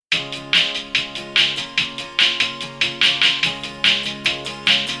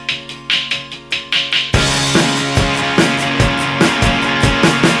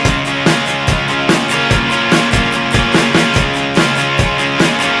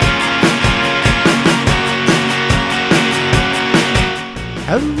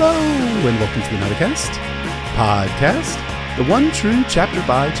Hello, and welcome to the Nauticast podcast, the one true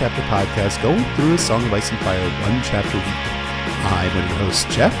chapter-by-chapter podcast going through a Song of Ice and Fire one chapter a week. I'm one of your hosts,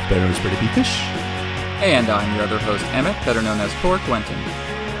 Jeff, better known as Brady Fish. And I'm your other host, Emmett, better known as Poor Quentin.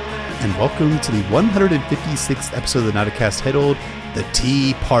 And welcome to the 156th episode of the Nauticast titled The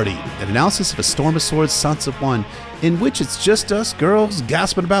Tea Party, an analysis of A Storm of Swords, Sons of One, in which it's just us girls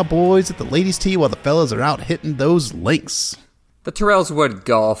gossiping about boys at the ladies' tea while the fellas are out hitting those links. The Tyrells would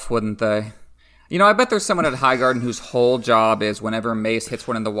golf, wouldn't they? You know, I bet there's someone at Highgarden whose whole job is whenever Mace hits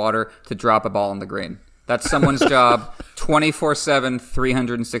one in the water to drop a ball in the green. That's someone's job 24/7,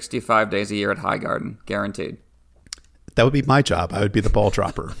 365 days a year at Highgarden, guaranteed. That would be my job. I would be the ball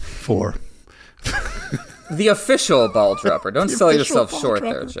dropper for... The official ball dropper. Don't sell yourself short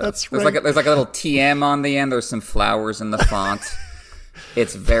there, Jeff. That's right. There's like a little TM on the end. There's some flowers in the font.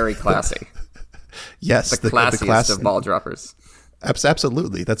 It's very classy. Yes. The classiest of ball droppers.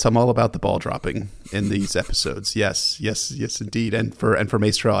 Absolutely. That's I'm all about the ball dropping in these episodes. Yes, indeed. And for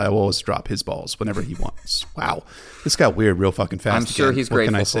Mace Tyrell, I will always drop his balls whenever he wants. Wow. This got weird real fucking fast. I'm sure he's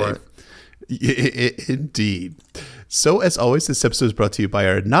grateful for it. Indeed. So, as always, this episode is brought to you by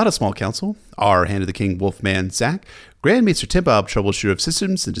our Not a Small Council, our Hand of the King Wolfman Zach, Grand Maester Tim Bob, troubleshooter of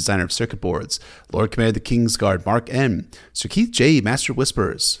systems and designer of circuit boards, Lord Commander of the King's Guard Mark N, Sir Keith J, Master of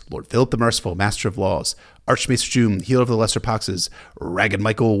Whisperers, Lord Philip the Merciful, Master of Laws, Archmaester June, Healer of the Lesser Poxes, Ragged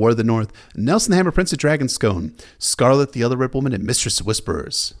Michael, War of the North, Nelson the Hammer, Prince of Dragonscone, Scarlet, the Other Red Woman, and Mistress of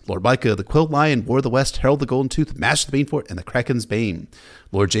Whisperers, Lord Micah, the Quilled Lion, War of the West, Herald the Golden Tooth, Master of the Banefort, and the Kraken's Bane,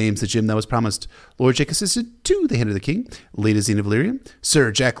 Lord James, the Gem that was promised, Lord Jake Assistant to the Hand of the King, Lady Zena of Valyrian,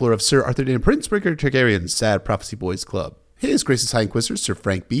 Sir Jack, Lord of Sir Arthur Dane, Prince Breaker Targaryen, Sad Prophecy Boys Club, His Grace's High Inquisitor, Sir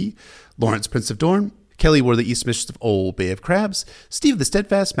Frank B., Lawrence, Prince of Dorne, Kelly, War of the East, Mistress of Old Bay of Crabs, Steve the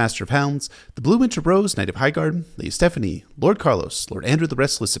Steadfast, Master of Hounds, the Blue Winter Rose, Knight of Highgarden, Lady Stephanie, Lord Carlos, Lord Andrew the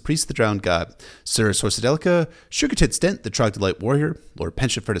Restless, the Priest of the Drowned God, Sir Sorcedelica, Sugartit Stent, the Trogdolite Warrior, Lord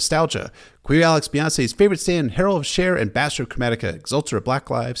Penchant for Nostalgia, Queer Alex, Beyonce's favorite stand, Herald of Cher and Bastard of Chromatica, Exalter of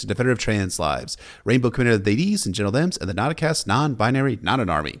Black Lives and Defender of Trans Lives, Rainbow Commander of the Ladies and Gentle Thems, and the Nauticast non-binary, not an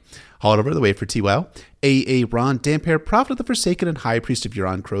army. Hauled over the way for T-Wow, A.A. Ron Dampere, Prophet of the Forsaken and High Priest of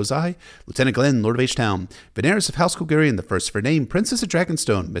Euron Crowseye, Lieutenant Glenn, Lord of H-Town, Veneris of House Golgarian, the first of her name, Princess of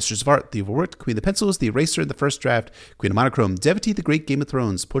Dragonstone, Mistress of Art, the Overworked, Queen of the Pencils, the Eraser in the First Draft, Queen of Monochrome, Devotee, the Great Game of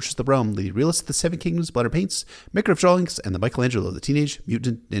Thrones, Portraits of the Realm, Lady Realist of the Seven Kingdoms, Blood Paints, Maker of Drawings, and the Michelangelo of the Teenage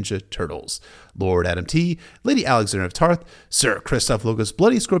Mutant Ninja Turtles, Lord Adam T., Lady Alexander of Tarth, Sir Christoph Logos,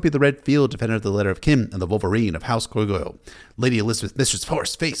 Bloody Scorpio of the Red Field, Defender of the Letter of Kim, and the Wolverine of House Gargoyle, Lady Elizabeth, Mistress of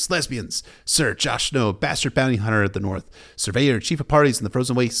Horse, Face, Lesbians, Sir Josh Snow, Bastard Bounty Hunter of the North, Surveyor, Chief of Parties in the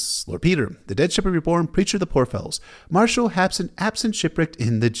Frozen Wastes, Lord Peter, the Dead Shepherd Reborn, Preacher of the Poorfells, Marshal, absent Shipwrecked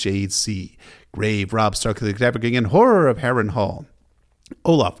in the Jade Sea, Grave, Rob Stark of the Cadaver Gang, and Horror of Harrenhal,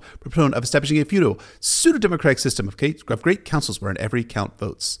 Olaf, proponent of establishing a feudal, pseudo-democratic system of great councils wherein every count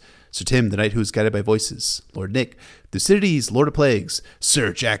votes, Sir Tim, the knight who is guided by voices, Lord Nick, Thucydides, Lord of Plagues,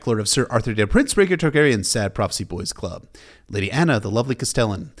 Sir Jack, Lord of Sir Arthur Dale, Prince Breaker Targaryen, Sad Prophecy Boys Club, Lady Anna, the lovely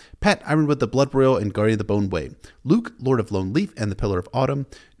Castellan, Pat Ironwood, the Blood Royal and Guardian of the Bone Way, Luke, Lord of Lone Leaf and the Pillar of Autumn,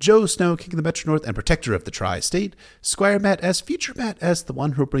 Joe Snow, King of the Metro North and Protector of the Tri-State, Squire Matt S, Future Matt S, the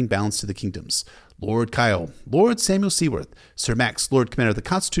one who will bring balance to the kingdoms, Lord Kyle, Lord Samuel Seaworth, Sir Max, Lord Commander of the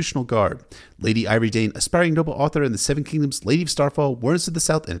Constitutional Guard, Lady Ivory Dane, aspiring noble author in the Seven Kingdoms, Lady of Starfall, Warrens of the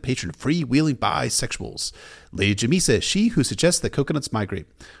South, and patron of free-wheeling bisexuals, Lady Jamisa, she who suggests that coconuts migrate,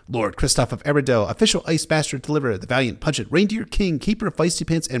 Lord Christoph of Arendelle, official ice bastard deliverer, the valiant, pungent reindeer king, keeper of feisty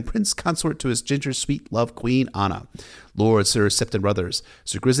pants, and prince consort to his ginger sweet love queen Anna, Lord Sir Septon Brothers,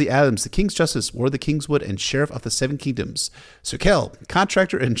 Sir Grizzly Adams, the King's Justice, War of the Kingswood, and Sheriff of the Seven Kingdoms, Sir Kel,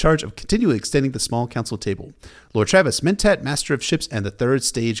 contractor in charge of continually extending the small council table, Lord Travis, Mentat, Master of Ships, and the Third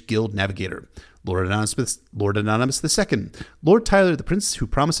Stage Guild Navigator, Lord Anonymous II, Lord Tyler, the prince who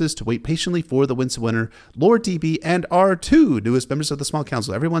promises to wait patiently for the Winds of Winter, Lord DB, and our two newest members of the Small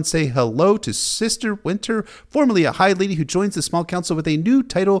Council. Everyone say hello to Sister Winter, formerly a high lady who joins the Small Council with a new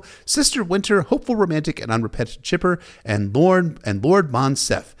title, Sister Winter, hopeful, romantic, and unrepentant chipper, and Lord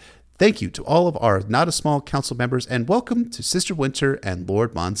Monsef. Thank you to all of our Not a Small Council members, and welcome to Sister Winter and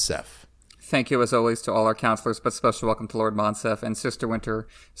Lord Monsef. Thank you, as always, to all our counselors, but special welcome to Lord Monsef and Sister Winter.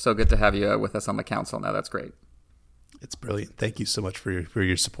 So good to have you with us on the council now. That's great. It's brilliant. Thank you so much for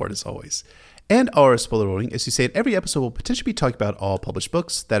your support, as always. And our spoiler warning, as you say in every episode, will potentially be talking about all published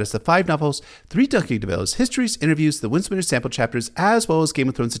books. That is the 5 novels, 3 Dunking Novellas, histories, interviews, the Winds of Winter sample chapters, as well as Game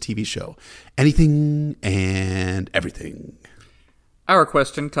of Thrones, the TV show. Anything and everything. Our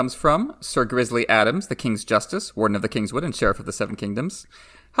question comes from Sir Grizzly Adams, the King's Justice, Warden of the Kingswood and Sheriff of the Seven Kingdoms.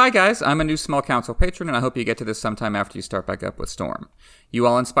 Hi guys, I'm a new Small Council patron, and I hope you get to this sometime after you start back up with Storm. You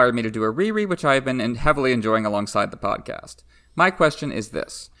all inspired me to do a reread, which I have been heavily enjoying alongside the podcast. My question is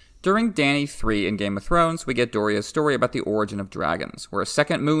this. During Dany 3 in Game of Thrones, we get Doria's story about the origin of dragons, where a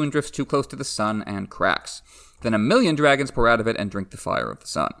second moon drifts too close to the sun and cracks. Then 1,000,000 dragons pour out of it and drink the fire of the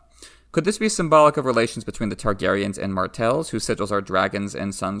sun. Could this be symbolic of relations between the Targaryens and Martells, whose sigils are dragons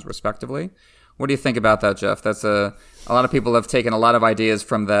and suns respectively? What do you think about that, Jeff? That's a lot of people have taken a lot of ideas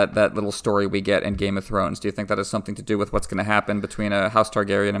from that little story we get in Game of Thrones. Do you think that has something to do with what's going to happen between House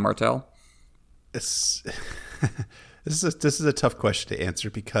Targaryen and Martell? This is a tough question to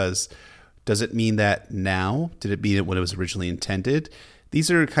answer because does it mean that now? Did it mean it when it was originally intended? These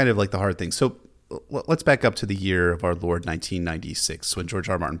are kind of like the hard things. So let's back up to the year of our Lord 1996 when George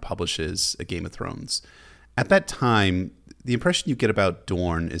R. R. Martin publishes A Game of Thrones. At that time, the impression you get about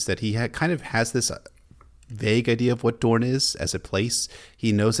Dorne is that he kind of has this vague idea of what Dorne is as a place.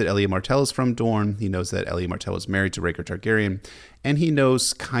 He knows that Elia Martell is from Dorne. He knows that Elia Martell is married to Rhaegar Targaryen. And he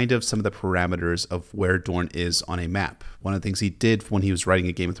knows kind of some of the parameters of where Dorne is on a map. One of the things he did when he was writing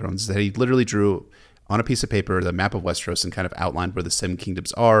A Game of Thrones is that he literally drew on a piece of paper the map of Westeros and kind of outlined where the Seven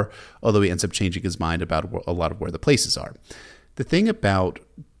Kingdoms are, although he ends up changing his mind about a lot of where the places are. The thing about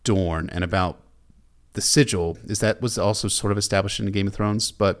Dorne and about the sigil is that was also sort of established in Game of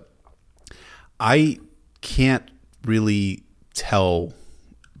Thrones, but I can't really tell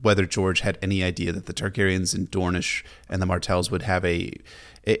whether George had any idea that the Targaryens and Dornish and the Martells would have in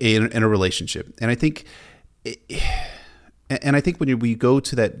a relationship. And I think when we go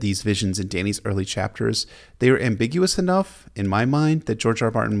to these visions in Dany's early chapters, they are ambiguous enough in my mind that George R.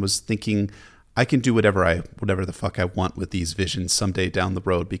 R. Martin was thinking, I can do whatever the fuck I want with these visions someday down the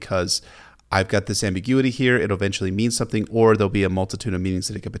road because I've got this ambiguity here. It'll eventually mean something, or there'll be a multitude of meanings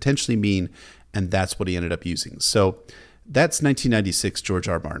that it could potentially mean, and that's what he ended up using. So that's 1996 George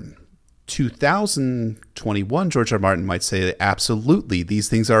R. R. Martin. 2021 George R. R. Martin might say that absolutely these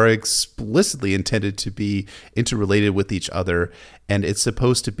things are explicitly intended to be interrelated with each other, and it's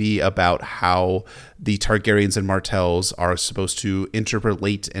supposed to be about how the Targaryens and Martells are supposed to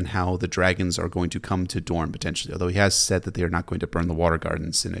interrelate and how the dragons are going to come to Dorne potentially, although he has said that they are not going to burn the water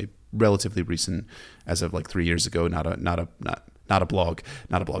gardens in a relatively recent, as of like 3 years ago, not a blog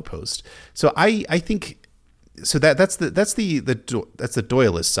post. So I think so that's the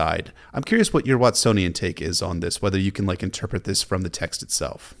Doyleist side. I'm curious what your Watsonian take is on this, whether you can like interpret this from the text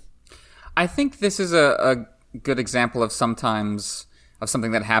itself. I think this is a good example of sometimes of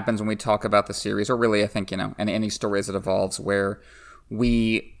something that happens when we talk about the series, or really I think, in any story as it evolves, where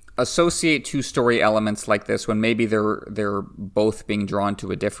we associate two story elements like this when maybe they're both being drawn to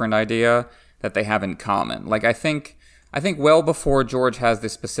a different idea that they have in common. Like I think well before George has the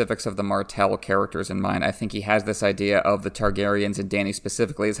specifics of the Martell characters in mind, I think he has this idea of the Targaryens and Dany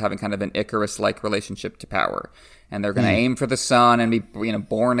specifically as having kind of an Icarus-like relationship to power. And they're going to aim for the sun and be,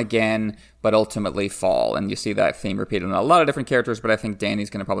 born again, but ultimately fall. And you see that theme repeated in a lot of different characters, but I think Dany's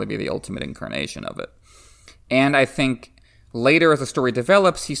going to probably be the ultimate incarnation of it. And I think later, as the story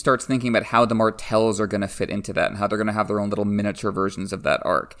develops, he starts thinking about how the Martells are going to fit into that and how they're going to have their own little miniature versions of that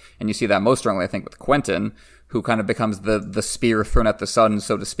arc. And you see that most strongly, I think, with Quentyn, who kind of becomes the spear thrown at the sun,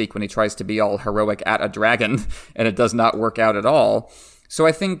 so to speak, when he tries to be all heroic at a dragon, and it does not work out at all. So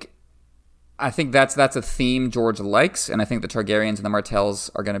I think that's a theme George likes, and I think the Targaryens and the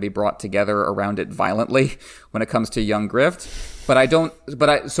Martells are going to be brought together around it violently when it comes to young Grift.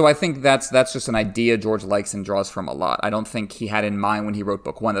 So I think that's just an idea George likes and draws from a lot. I don't think he had in mind when he wrote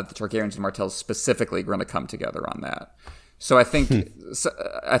book one that the Targaryens and Martells specifically are going to come together on that. So I think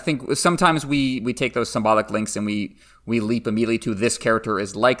sometimes we take those symbolic links and we leap immediately to this character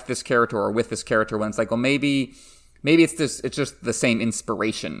is like this character or with this character, when it's like, well, maybe it's just the same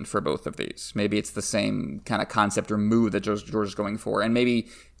inspiration for both of these. Maybe it's the same kind of concept or mood that George is going for, and maybe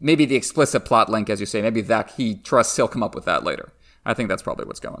the explicit plot link, as you say, maybe that he trusts he'll come up with that later. I think that's probably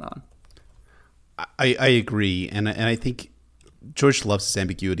what's going on. I agree, and I think George loves his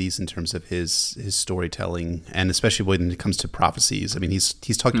ambiguities in terms of his storytelling, and especially when it comes to prophecies. I mean, he's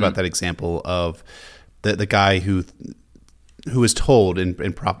talked about that example of the guy who was told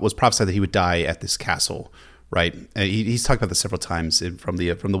was prophesied that he would die at this castle, right? And he's talked about this several times from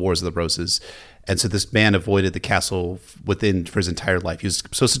the Wars of the Roses, and so this man avoided the castle for his entire life. He was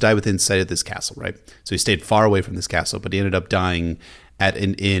supposed to die within sight of this castle, right? So he stayed far away from this castle, but he ended up dying at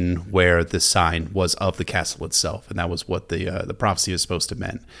an inn where the sign was of the castle itself, and that was what the prophecy was supposed to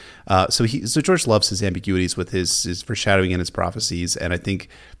mean. So George loves his ambiguities with his foreshadowing and his prophecies, and I think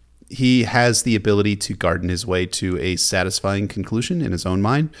he has the ability to garden his way to a satisfying conclusion in his own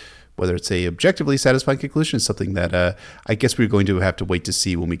mind, Whether it's a objectively satisfying conclusion is something that I guess we're going to have to wait to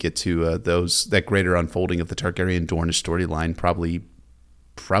see when we get to that greater unfolding of the Targaryen Dornish storyline.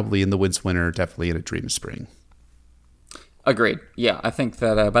 Probably in The Winds of Winter, definitely in A Dream of Spring. Agreed. Yeah, I think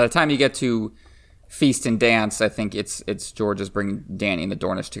that by the time you get to Feast and Dance, I think it's George is bringing Dany and the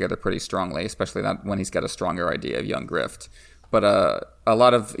Dornish together pretty strongly, especially that when he's got a stronger idea of young Grift. But a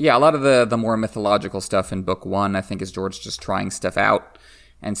lot of the more mythological stuff in book 1, I think, is George just trying stuff out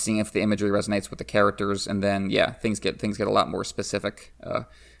and seeing if the imagery resonates with the characters, and then things get a lot more specific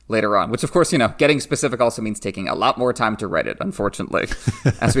later on. Which, of course, getting specific also means taking a lot more time to write it. Unfortunately,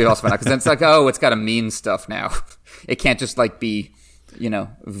 as we also found out, because then it's like, oh, it's got to mean stuff now. It can't just be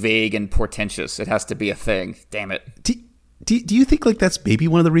vague and portentous. It has to be a thing. Damn it. Do you think that's maybe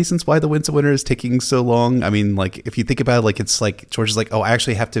one of the reasons why The Winds of Winter is taking so long? I mean, if you think about it, it's like George is like, oh, I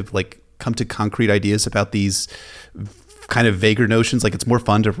actually have to come to concrete ideas about these kind of vaguer notions. It's more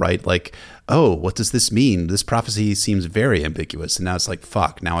fun to write oh, what does this mean? This prophecy seems very ambiguous. And now it's like,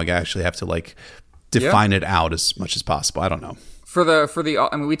 fuck, now I actually have to define it out as much as possible. I don't know. I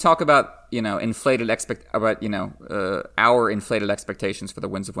mean, we talk about our inflated expectations for The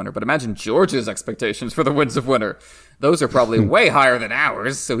Winds of Winter, but imagine George's expectations for The Winds of Winter. Those are probably way higher than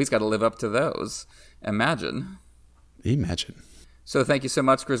ours, so he's got to live up to those. Imagine. So thank you so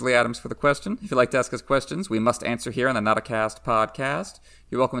much, Grizzly Adams, for the question. If you'd like to ask us questions, we must answer here on the Not-A-Cast podcast.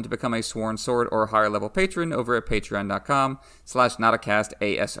 You're welcome to become a Sworn Sword or higher level patron over at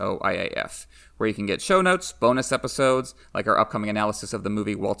patreon.com/NotAcastASOIAF, where you can get show notes, bonus episodes, like our upcoming analysis of the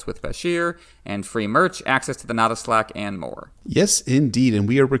movie Waltz with Bashir, and free merch, access to the Nota Slack, and more. Yes, indeed. And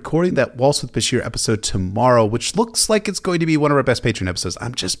we are recording that Waltz with Bashir episode tomorrow, which looks like it's going to be one of our best Patreon episodes.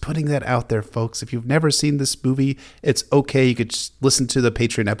 I'm just putting that out there, folks. If you've never seen this movie, it's okay. You could just listen to the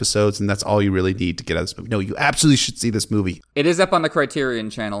Patreon episodes, and that's all you really need to get out of this movie. No, you absolutely should see this movie. It is up on the Criterion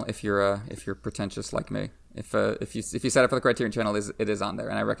channel if you're pretentious like me. If you set up for the Criterion channel, it is on there,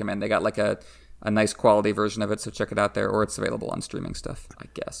 and I recommend. They got a nice quality version of it, so check it out there, or it's available on streaming stuff, I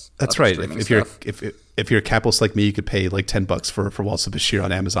guess. That's right. If you're a capitalist like me, you could pay $10 for Waltz with Bashir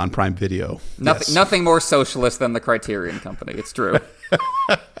on Amazon Prime Video. Nothing more socialist than the Criterion Company. It's true.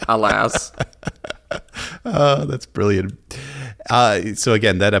 Alas. Oh, that's brilliant. So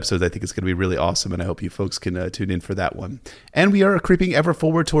again, that episode I think is going to be really awesome, and I hope you folks can tune in for that one. And we are creeping ever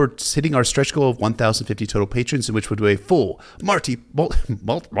forward towards hitting our stretch goal of 1,050 total patrons, in which we'll do a full multi-part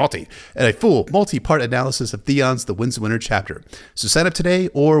analysis of Theon's The Winds of Winter chapter. So sign up today,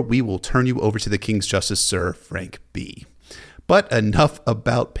 or we will turn you over to the King's Justice, Sir Frank B. But enough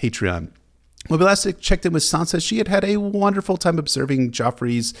about Patreon. When we last checked in with Sansa, she had a wonderful time observing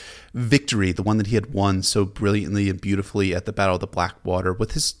Joffrey's victory, the one that he had won so brilliantly and beautifully at the Battle of the Blackwater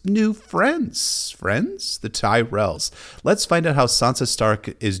with his new friends, the Tyrells. Let's find out how Sansa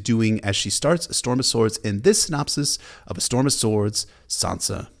Stark is doing as she starts A Storm of Swords in this synopsis of A Storm of Swords,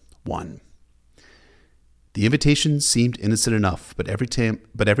 Sansa 1. The invitation seemed innocent enough, but every time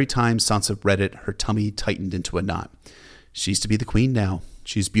Sansa read it, her tummy tightened into a knot. She's to be the queen now.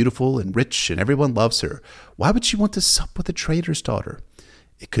 She's beautiful and rich, and everyone loves her. Why would she want to sup with a traitor's daughter?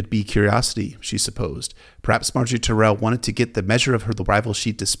 It could be curiosity, she supposed. Perhaps Margaery Tyrell wanted to get the measure of the rival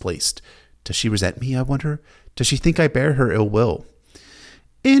she displaced. Does she resent me, I wonder? Does she think I bear her ill will?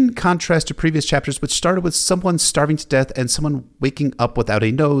 In contrast to previous chapters, which started with someone starving to death and someone waking up without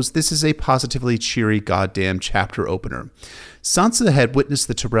a nose, this is a positively cheery goddamn chapter opener. Sansa had witnessed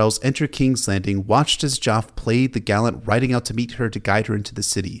the Tyrells enter King's Landing, watched as Joff played the gallant, riding out to meet her to guide her into the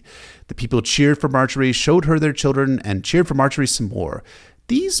city. The people cheered for Margaery, showed her their children, and cheered for Margaery some more.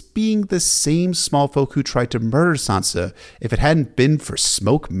 These being the same small folk who tried to murder Sansa if it hadn't been for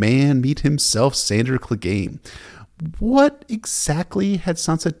Smoke Man meet himself, Sandor Clegane. What exactly had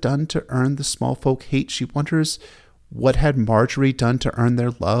Sansa done to earn the small folk hate, she wonders? What had Margaery done to earn their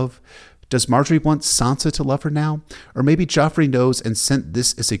love? Does Margaery want Sansa to love her now? Or maybe Joffrey knows and sent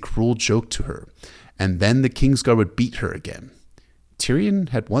this as a cruel joke to her. And then the Kingsguard would beat her again. Tyrion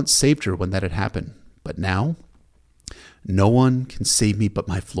had once saved her when that had happened. But now? No one can save me but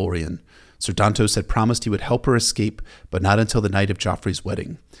my Florian. Sir Dantos had promised he would help her escape, but not until the night of Joffrey's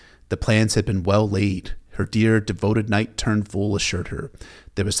wedding. The plans had been well laid. Her dear, devoted knight-turned-fool assured her.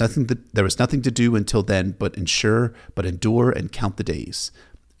 There was nothing to do until then but endure and count the days.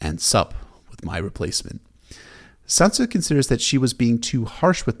 And sup with my replacement. Sansa considers that she was being too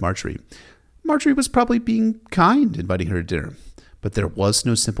harsh with Margaery. Margaery was probably being kind, inviting her to dinner. But there was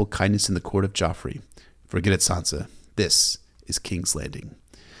no simple kindness in the court of Joffrey. Forget it, Sansa. This is King's Landing.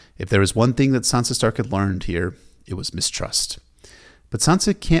 If there was one thing that Sansa Stark had learned here, it was mistrust. But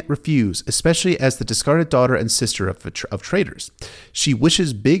Sansa can't refuse, especially as the discarded daughter and sister of traitors. She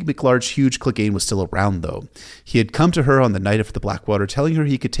wishes Big McLarge Huge Clegane was still around, though. He had come to her on the night of the Blackwater, telling her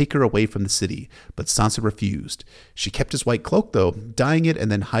he could take her away from the city, but Sansa refused. She kept his white cloak, though, dyeing it and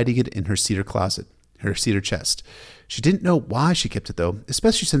then hiding it in her cedar chest. She didn't know why she kept it, though,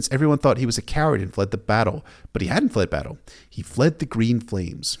 especially since everyone thought he was a coward and fled the battle. But he hadn't fled battle. He fled the green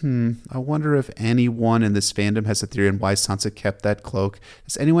flames. I wonder if anyone in this fandom has a theory on why Sansa kept that cloak.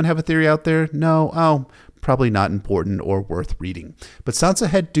 Does anyone have a theory out there? No? Oh, probably not important or worth reading. But Sansa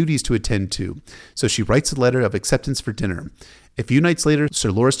had duties to attend to, so she writes a letter of acceptance for dinner. A few nights later, Sir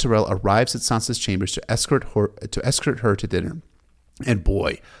Loras Tyrell arrives at Sansa's chambers to escort her to dinner. And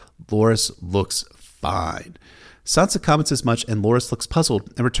boy, Loras looks fine. Sansa comments as much, and Loras looks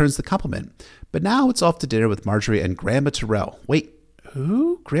puzzled and returns the compliment. But now it's off to dinner with Margaery and Grandma Tyrell. Wait,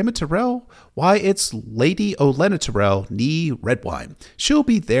 who? Grandma Tyrell? Why, it's Lady Olenna Tyrell, nee Redwine. She'll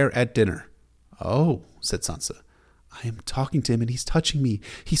be there at dinner. Oh, said Sansa. I am talking to him, and he's touching me.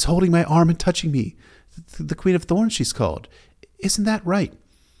 He's holding my arm and touching me. The Queen of Thorns, she's called. Isn't that right?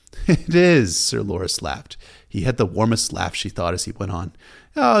 It is, Sir Loras laughed. He had the warmest laugh, she thought, as he went on.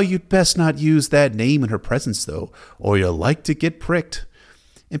 Oh, you'd best not use that name in her presence, though, or you'll like to get pricked.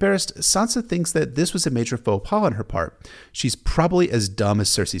 Embarrassed, Sansa thinks that this was a major faux pas on her part. She's probably as dumb as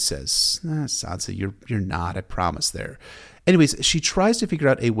Cersei says. Sansa, you're not, I promise there. Anyways, she tries to figure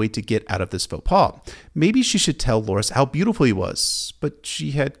out a way to get out of this faux pas. Maybe she should tell Loras how beautiful he was, but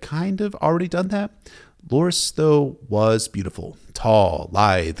she had kind of already done that. Loras, though, was beautiful, tall,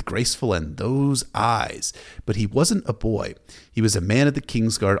 lithe, graceful, and those eyes. But he wasn't a boy. He was a man of the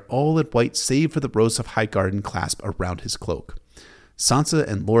Kingsguard, all in white, save for the Rose of Highgarden clasp around his cloak. Sansa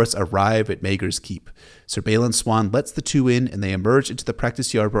and Loras arrive at Maegor's Keep. Sir Balon Swan lets the two in, and they emerge into the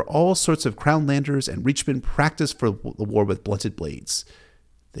practice yard where all sorts of Crownlanders and Reachmen practice for the war with blunted blades.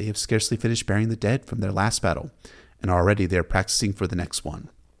 They have scarcely finished burying the dead from their last battle, and already they are practicing for the next one.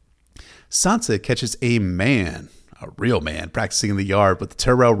 Sansa catches a real man, practicing in the yard with the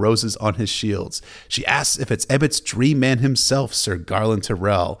Tyrell roses on his shields. She asks if it's Ebbett's dream man himself, Sir Garland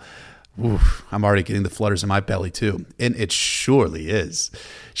Tyrell. Oof, I'm already getting the flutters in my belly, too. And it surely is.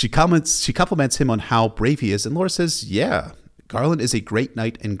 She compliments him on how brave he is, and Loras says, yeah, Garland is a great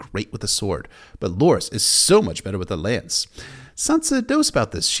knight and great with a sword, but Loras is so much better with a lance. Sansa knows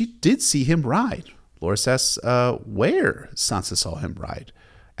about this. She did see him ride. Loras asks, where Sansa saw him ride.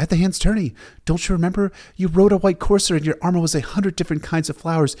 At the Hand's Tourney. Don't you remember? You rode a white courser and your armor was 100 different kinds of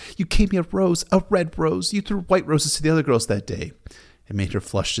flowers. You gave me a rose, a red rose. You threw white roses to the other girls that day. It made her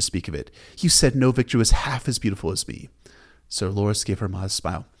flush to speak of it. You said no victory was half as beautiful as me. Sir Loras gave her a modest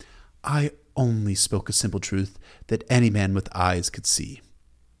smile. I only spoke a simple truth that any man with eyes could see.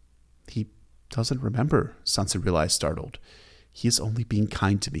 He doesn't remember, Sansa realized, startled. He is only being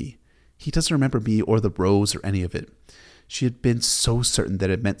kind to me. He doesn't remember me or the rose or any of it. She had been so certain that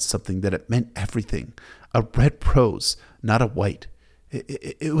it meant something, that it meant everything. A red rose, not a white.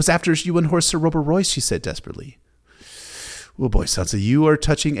 It was after you unhorsed Sir Robert Royce, she said desperately. Oh boy, Sansa, you are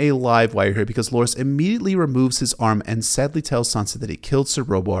touching a live wire here, because Loras immediately removes his arm and sadly tells Sansa that he killed Sir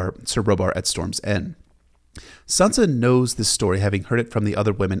Robar at Storm's End. Sansa knows this story, having heard it from the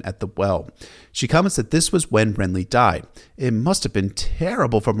other women at the well. She comments that this was when Renly died. It must have been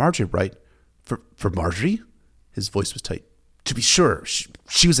terrible for Margaery, right? For Margaery? His voice was tight. To be sure,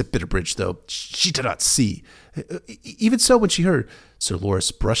 she was at Bitterbridge, though. She did not see. Even so, when she heard, Sir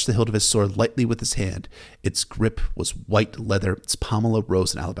Loras brushed the hilt of his sword lightly with his hand. Its grip was white leather, its pommel a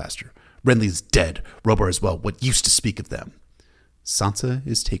rose and alabaster. Renly's dead, Robar as well. What used to speak of them? Sansa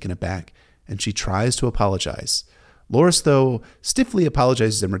is taken aback, and she tries to apologize. Loras, though, stiffly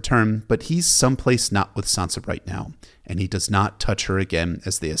apologizes in return, but he's someplace not with Sansa right now, and he does not touch her again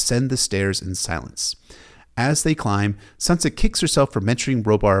as they ascend the stairs in silence. As they climb, Sansa kicks herself for mentioning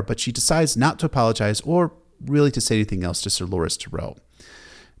Robar, but she decides not to apologize or really to say anything else to Sir Loras Tyrell.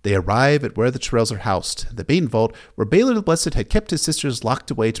 They arrive at where the Tyrells are housed, the Maiden Vault, where Baelor the Blessed had kept his sisters locked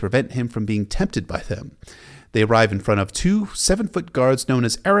away to prevent him from being tempted by them. They arrive in front of 2 7-foot guards known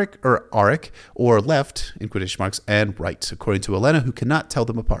as Eric or Auric, or left, in quotation marks, and right, according to Olenna, who cannot tell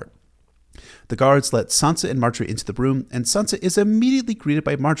them apart. The guards let Sansa and Margaery into the room, and Sansa is immediately greeted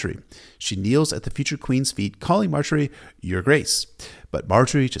by Margaery. She kneels at the future queen's feet, calling Margaery, Your Grace. But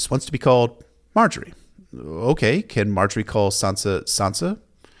Margaery just wants to be called Margaery. Okay, can Margaery call Sansa Sansa?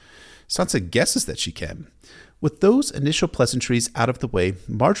 Sansa guesses that she can. With those initial pleasantries out of the way,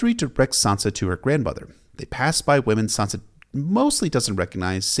 Margaery directs Sansa to her grandmother. They pass by women Sansa mostly doesn't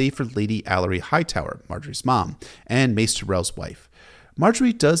recognize, save for Lady Allery Hightower, Margaery's mom, and Mace Tyrell's wife.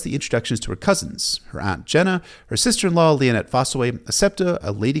 Marjorie does the introductions to her cousins, her Aunt Jenna, her sister-in-law Leonette Fossaway, a Septa,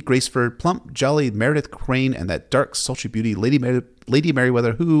 a Lady Graceford, plump, jolly Meredith Crane, and that dark, sultry beauty Lady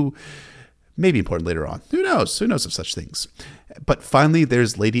Merriweather, who may be important later on. Who knows? Who knows of such things? But finally,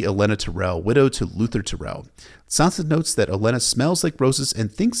 there's Lady Olenna Tyrell, widow to Luther Tyrell. Sansa notes that Olenna smells like roses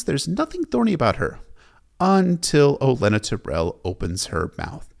and thinks there's nothing thorny about her, until Olenna Tyrell opens her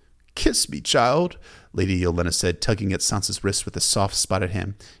mouth. "Kiss me, child," Lady Olenna said, tugging at Sansa's wrist with a soft, spotted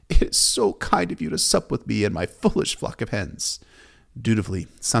hand. "It is so kind of you to sup with me and my foolish flock of hens." Dutifully,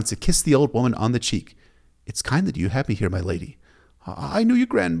 Sansa kissed the old woman on the cheek. "It's kind that you have me here, my lady. I knew your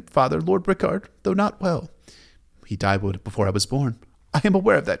grandfather, Lord Rickard, though not well. He died before I was born. I am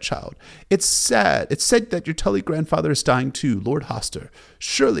aware of that, child. It's sad. It's said that your Tully grandfather is dying too, Lord Hoster.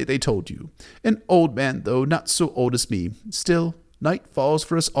 Surely they told you. An old man, though not so old as me. Still, night falls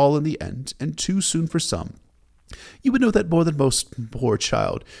for us all in the end, and too soon for some. You would know that more than most, poor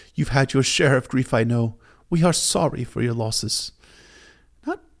child. You've had your share of grief, I know. We are sorry for your losses."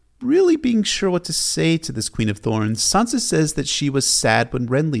 Not really being sure what to say to this Queen of Thorns, Sansa says that she was sad when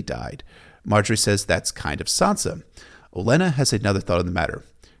Renly died. Marjorie says that's kind of Sansa. Olenna has another thought on the matter.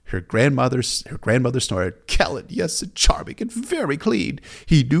 Her grandmother snorted, "Callan, yes, and charming, and very clean.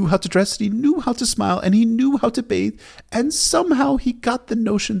 He knew how to dress, and he knew how to smile, and he knew how to bathe, and somehow he got the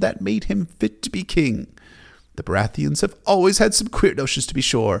notion that made him fit to be king. The Baratheons have always had some queer notions, to be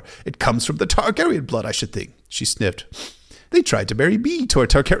sure. It comes from the Targaryen blood, I should think." She sniffed. "They tried to marry me to a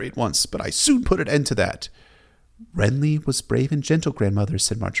Targaryen once, but I soon put an end to that." "Renly was brave and gentle, grandmother,"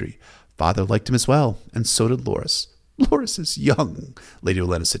 said Marjorie. "Father liked him as well, and so did Loras." "Loras is young," Lady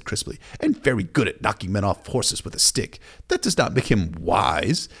Olenna said crisply, "and very good at knocking men off horses with a stick. That does not make him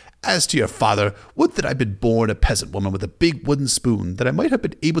wise. As to your father, would that I'd been born a peasant woman with a big wooden spoon, that I might have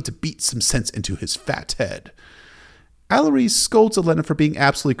been able to beat some sense into his fat head." Allery scolds Olenna for being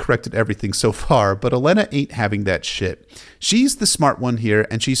absolutely correct at everything so far, but Olenna ain't having that shit. She's the smart one here,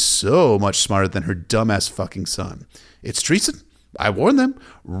 and she's so much smarter than her dumbass fucking son. "It's treason. I warn them.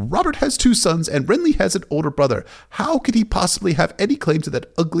 Robert has 2 sons, and Renly has an older brother. How could he possibly have any claim to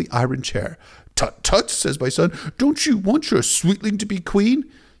that ugly iron chair?" "Tut, tut," says my son. "Don't you want your sweetling to be queen?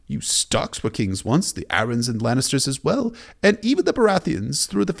 You Starks were kings once, the Arryns and Lannisters as well, and even the Baratheons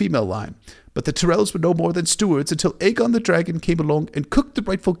through the female line. But the Tyrells were no more than stewards until Aegon the Dragon came along and cooked the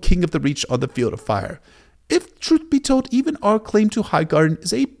rightful king of the Reach on the field of fire. If truth be told, even our claim to Highgarden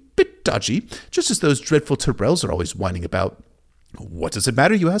is a bit dodgy, just as those dreadful Tyrells are always whining about. What does it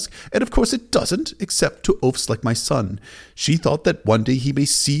matter, you ask? And of course it doesn't, except to oafs like my son. She thought that one day he may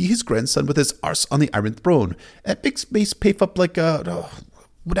see his grandson with his arse on the Iron Throne, and makes Mace pafe up like a...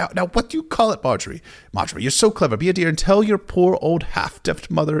 Now, what do you call it, Marjorie? Marjorie, you're so clever. Be a dear and tell your poor old half-deaf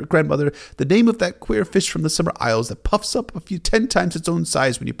grandmother the name of that queer fish from the Summer Isles that puffs up 10 times its own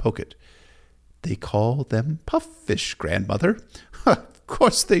size when you poke it." "They call them puff-fish, grandmother." "Of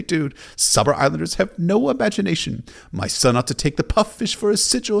course they do. Summer Islanders have no imagination. My son ought to take the puff-fish for a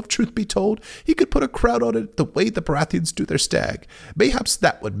sigil, if truth be told. He could put a crown on it the way the Baratheons do their stag. Mayhaps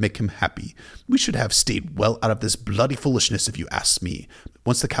that would make him happy. We should have stayed well out of this bloody foolishness, if you ask me.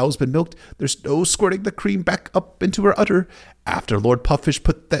 Once the cow's been milked, there's no squirting the cream back up into her udder. After Lord Pufffish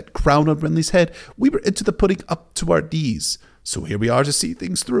put that crown on Renly's head, we were into the pudding up to our knees. So here we are to see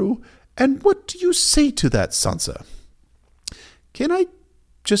things through. And what do you say to that, Sansa?" Can I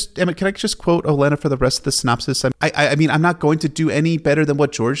just quote Olenna for the rest of the synopsis? I mean, I'm not going to do any better than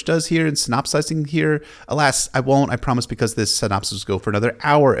what George does here in synopsizing here. Alas, I won't, I promise, because this synopsis will go for another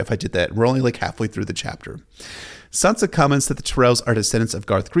hour if I did that. We're only like halfway through the chapter. Sansa comments that the Tyrells are descendants of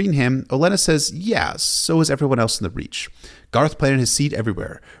Garth Greenham. Olenna says, yeah, so is everyone else in the Reach. Garth planted his seed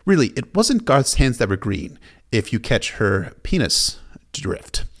everywhere. Really, it wasn't Garth's hands that were green, if you catch her penis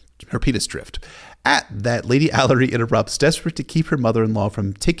drift. At that, Lady Allery interrupts, desperate to keep her mother-in-law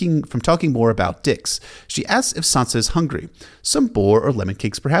from talking more about dicks. She asks if Sansa is hungry. Some boar or lemon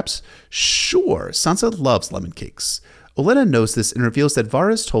cakes, perhaps? Sure, Sansa loves lemon cakes. Olenna knows this and reveals that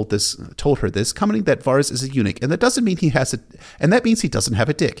Varys told her this, commenting that Varys is a eunuch, and that means he doesn't have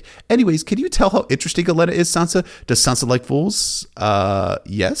a dick. Anyways, can you tell how interesting Olenna is, Sansa? Does Sansa like fools?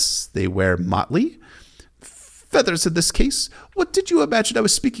 Yes, they wear motley. Feathers in this case. What did you imagine I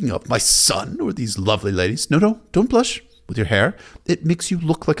was speaking of? My son or these lovely ladies? No, don't blush. With your hair, it makes you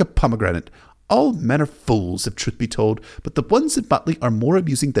look like a pomegranate. All men are fools, if truth be told, but the ones in motley are more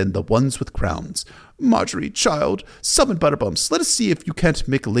amusing than the ones with crowns. Marjorie, child, summon Butterbumps. Let us see if you can't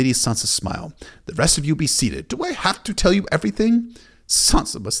make Lady Sansa smile. The rest of you be seated. Do I have to tell you everything?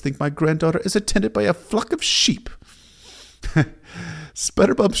 Sansa must think my granddaughter is attended by a flock of sheep.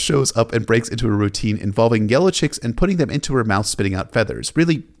 Sputterbump shows up and breaks into a routine involving yellow chicks and putting them into her mouth, spitting out feathers.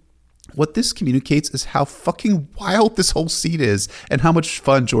 Really, what this communicates is how fucking wild this whole scene is and how much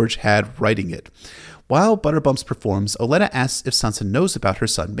fun George had writing it. While Butterbumps performs, Olenna asks if Sansa knows about her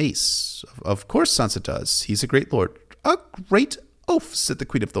son Mace. Of course Sansa does. He's a great lord. A great oaf, said the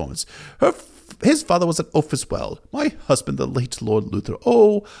Queen of Thorns. His father was an oaf as well. My husband, the late Lord Luther.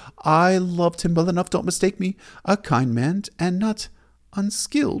 Oh, I loved him well enough, don't mistake me. A kind man, and not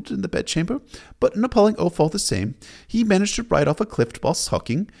unskilled in the bedchamber, but an appalling oaf all the same. He managed to ride off a cliff while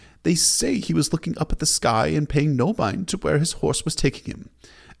sulking. They say he was looking up at the sky and paying no mind to where his horse was taking him.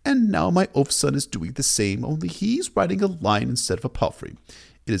 And now my oaf son is doing the same, only he's riding a lion instead of a palfrey.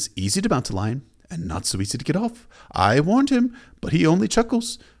 It is easy to mount a lion, and not so easy to get off. I warned him, but he only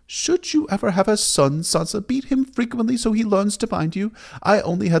chuckles. Should you ever have a son, Sansa, beat him frequently so he learns to mind you. I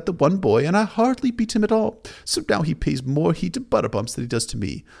only had the one boy, and I hardly beat him at all. So now he pays more heed to Butterbumps than he does to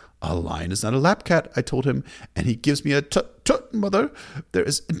me. A lion is not a lap cat, I told him, and he gives me a tut-tut, mother. There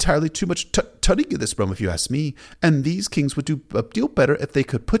is entirely too much tut-tutting in this realm, if you ask me, and these kings would do a deal better if they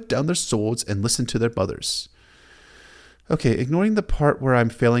could put down their swords and listen to their mothers. Okay, ignoring the part where I'm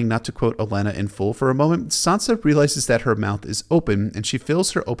failing not to quote Olenna in full for a moment, Sansa realizes that her mouth is open, and she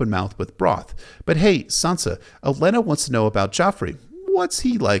fills her open mouth with broth. But hey, Sansa, Olenna wants to know about Joffrey. What's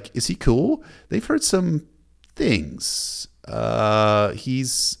he like? Is he cool? They've heard some things.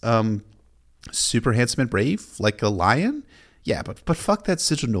 He's super handsome and brave, like a lion? Yeah, but fuck that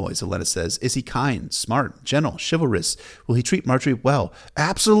sigil noise, Olenna says. Is he kind, smart, gentle, chivalrous? Will he treat Marjorie well?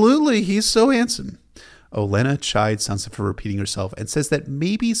 Absolutely, he's so handsome. Olenna chides Sansa for repeating herself and says that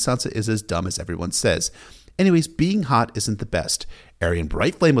maybe Sansa is as dumb as everyone says. Anyways, being hot isn't the best. Aerion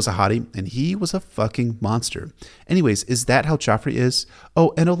Brightflame was a hottie, and he was a fucking monster. Anyways, is that how Joffrey is?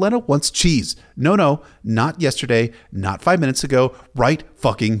 Oh, and Olenna wants cheese. No, not yesterday, not 5 minutes ago, right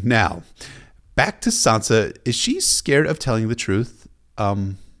fucking now. Back to Sansa. Is she scared of telling the truth?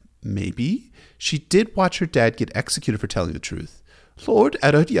 Maybe. She did watch her dad get executed for telling the truth. Lord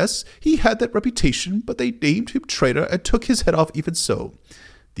Eddard, yes, he had that reputation, but they named him traitor and took his head off even so.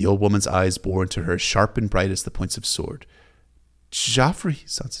 The old woman's eyes bore into her, sharp and bright as the points of sword. Joffrey,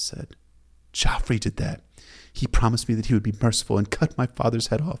 Sansa said. Joffrey did that. He promised me that he would be merciful and cut my father's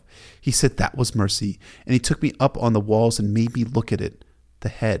head off. He said that was mercy, and he took me up on the walls and made me look at it. The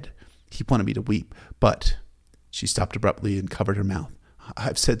head. He wanted me to weep, but... She stopped abruptly and covered her mouth.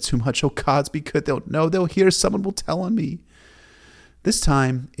 I've said too much. Oh, gods be good. They'll know. They'll hear. Someone will tell on me. This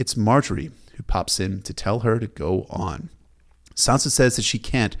time, it's Marjorie who pops in to tell her to go on. Sansa says that she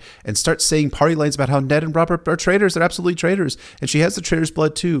can't and starts saying party lines about how Ned and Robert are traitors. They're absolutely traitors. And she has the traitor's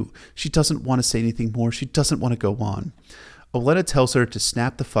blood too. She doesn't want to say anything more. She doesn't want to go on. Olenna tells her to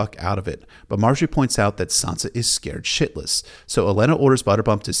snap the fuck out of it. But Marjorie points out that Sansa is scared shitless. So Olenna orders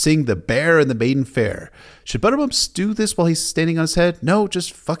Butterbump to sing The Bear and the Maiden Fair. Should Butterbump do this while he's standing on his head? No,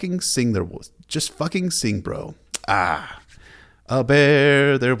 just fucking sing Just fucking sing, bro. A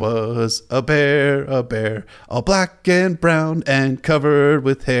bear, there was a bear, all black and brown and covered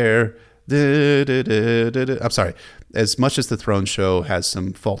with hair. I'm sorry. As much as the Throne Show has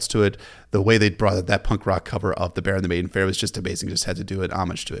some faults to it, the way they brought that punk rock cover of The Bear and the Maiden Fair was just amazing. Just had to do an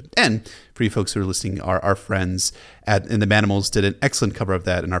homage to it. And for you folks who are listening, our friends in the Manimals did an excellent cover of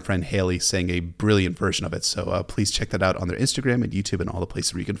that, and our friend Haley sang a brilliant version of it. So please check that out on their Instagram and YouTube and all the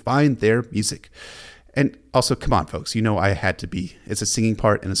places where you can find their music. And also, come on, folks. You know I had to be. It's a singing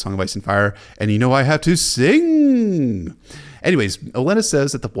part in A Song of Ice and Fire, and you know I have to sing. Anyways, Olenna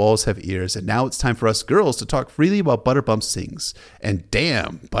says that the walls have ears, and now it's time for us girls to talk freely while Butterbump sings. And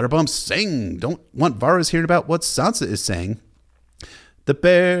damn, Butterbump sing. Don't want Varys hearing about what Sansa is saying. The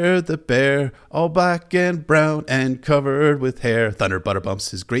bear, all black and brown and covered with hair, thundered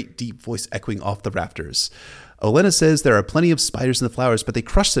Butterbumps, his great deep voice echoing off the rafters. Olenna says there are plenty of spiders in the flowers, but they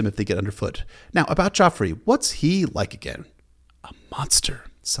crush them if they get underfoot. Now, about Joffrey, what's he like again? A monster,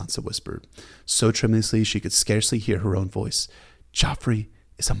 Sansa whispered, so tremulously she could scarcely hear her own voice. Joffrey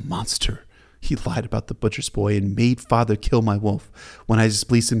is a monster. He lied about the butcher's boy and made father kill my wolf. When I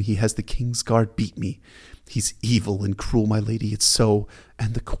displease him, he has the king's guard beat me. He's evil and cruel, my lady, it's so,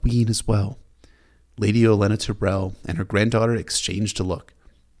 and the queen as well. Lady Olenna Tyrell and her granddaughter exchanged a look.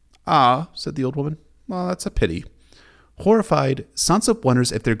 Ah, said the old woman. Well, that's a pity. Horrified, Sansa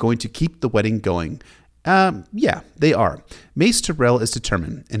wonders if they're going to keep the wedding going. Yeah, they are. Mace Tyrell is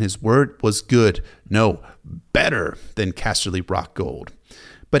determined, and his word was good. No, better than Casterly Rock Gold.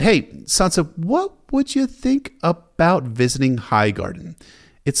 But hey, Sansa, what would you think about visiting Highgarden?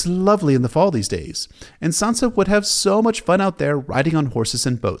 It's lovely in the fall these days, and Sansa would have so much fun out there riding on horses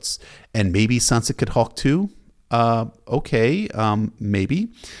and boats. And maybe Sansa could hawk too? Okay, maybe.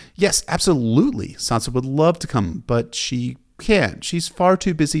 Yes, absolutely. Sansa would love to come, but she can't. She's far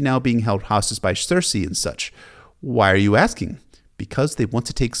too busy now being held hostage by Cersei and such. Why are you asking? Because they want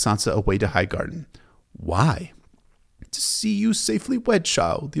to take Sansa away to Highgarden. Why? To see you safely wed,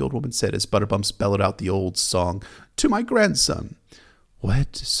 child, the old woman said as Butterbumps bellowed out the old song, to my grandson.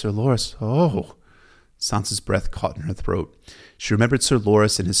 Wed, Sir Loras, oh. Sansa's breath caught in her throat. She remembered Sir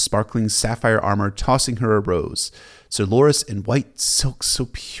Loras in his sparkling sapphire armor tossing her a rose. Sir Loras in white silk, so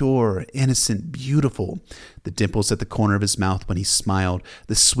pure, innocent, beautiful. The dimples at the corner of his mouth when he smiled,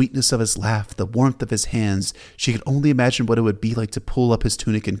 the sweetness of his laugh, the warmth of his hands. She could only imagine what it would be like to pull up his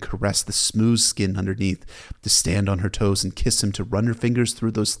tunic and caress the smooth skin underneath, to stand on her toes and kiss him, to run her fingers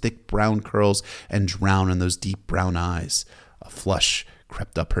through those thick brown curls and drown in those deep brown eyes. A flush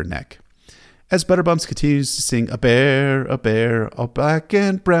crept up her neck. As Butterbumps continues to sing, a bear, all black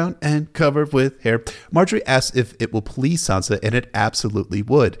and brown and covered with hair, Marjorie asks if it will please Sansa, and it absolutely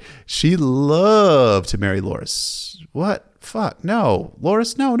would. She loved to marry Loras. What? Fuck, no.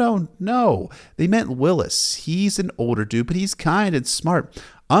 Loras, no. They meant Willis. He's an older dude, but he's kind and smart,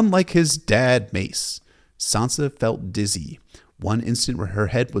 unlike his dad, Mace. Sansa felt dizzy. One instant where her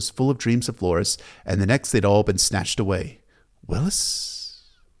head was full of dreams of Loras, and the next they'd all been snatched away. Willis?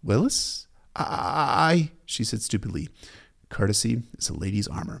 She said stupidly. Courtesy is a lady's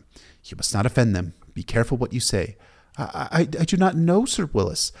armor. You must not offend them. Be careful what you say. I do not know Sir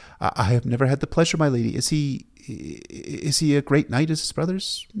Willis. I have never had the pleasure, my lady. Is he a great knight as his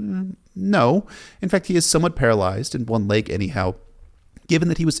brothers? No. In fact, he is somewhat paralyzed in one leg anyhow, given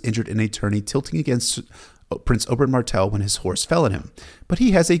that he was injured in a tourney tilting against Prince Oberyn Martell when his horse fell on him. But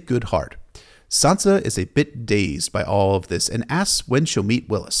he has a good heart. Sansa is a bit dazed by all of this and asks when she'll meet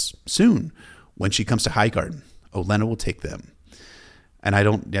Willis. Soon, when she comes to Highgarden. Olenna will take them. And I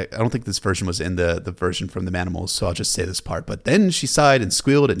don't think this version was in the version from the Manimals, so I'll just say this part. But then she sighed and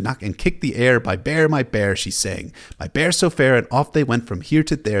squealed and knocked and kicked the air. My bear, she sang. My bear so fair, and off they went from here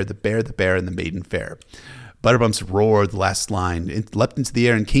to there, the bear, and the maiden fair. Butterbumps roared the last line, it leapt into the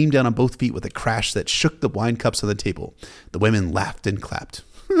air and came down on both feet with a crash that shook the wine cups on the table. The women laughed and clapped.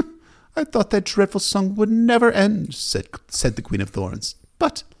 I thought that dreadful song would never end, said the Queen of Thorns.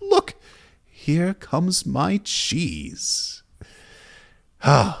 But look, here comes my cheese.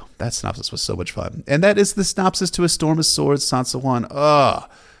 Ah, that synopsis was so much fun. And that is the synopsis to A Storm of Swords, Sansa 1.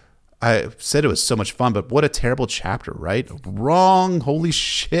 I said it was so much fun, but what a terrible chapter, right? Wrong. Holy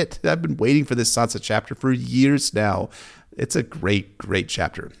shit. I've been waiting for this Sansa chapter for years now. It's a great, great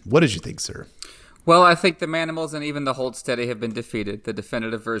chapter. What did you think, sir? Well, I think the Manimals and even the Hold Steady have been defeated. The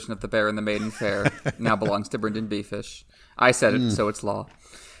definitive version of The Bear and the Maiden Fair now belongs to Brynden Beefish. I said it, so it's law.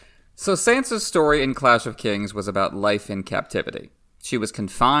 So Sansa's story in Clash of Kings was about life in captivity. She was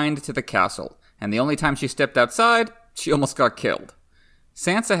confined to the castle, and the only time she stepped outside, she almost got killed.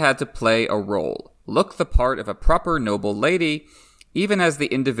 Sansa had to play a role, look the part of a proper noble lady, even as the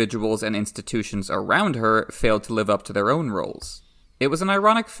individuals and institutions around her failed to live up to their own roles. It was an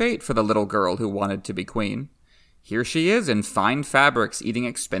ironic fate for the little girl who wanted to be queen. Here she is in fine fabrics, eating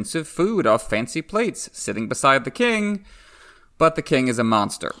expensive food off fancy plates, sitting beside the king. But the king is a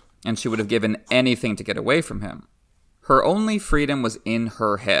monster, and she would have given anything to get away from him. Her only freedom was in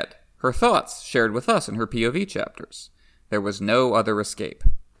her head, her thoughts shared with us in her POV chapters. There was no other escape.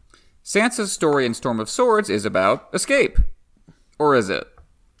 Sansa's story in Storm of Swords is about escape. Or is it?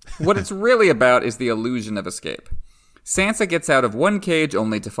 What it's really about is the illusion of escape. Sansa gets out of one cage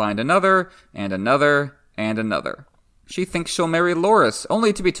only to find another, and another, and another. She thinks she'll marry Loras,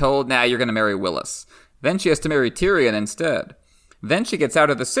 only to be told, nah, you're going to marry Willis. Then she has to marry Tyrion instead. Then she gets out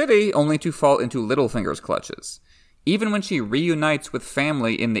of the city, only to fall into Littlefinger's clutches. Even when she reunites with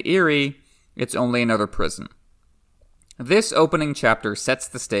family in the Eyrie, it's only another prison. This opening chapter sets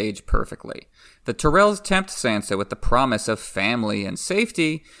the stage perfectly. The Tyrells tempt Sansa with the promise of family and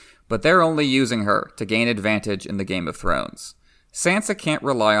safety, but they're only using her to gain advantage in the Game of Thrones. Sansa can't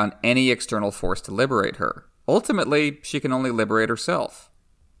rely on any external force to liberate her. Ultimately, she can only liberate herself.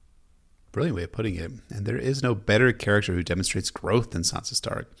 Brilliant way of putting it. And there is no better character who demonstrates growth than Sansa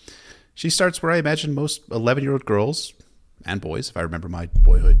Stark. She starts where I imagine most 11-year-old girls, and boys, if I remember my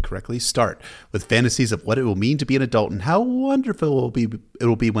boyhood correctly, start, with fantasies of what it will mean to be an adult and how wonderful it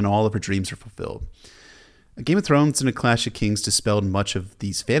will be when all of her dreams are fulfilled. A Game of Thrones and A Clash of Kings dispelled much of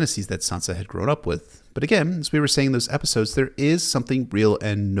these fantasies that Sansa had grown up with. But again, as we were saying in those episodes, there is something real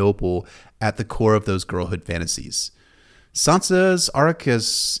and noble at the core of those girlhood fantasies. Sansa's arc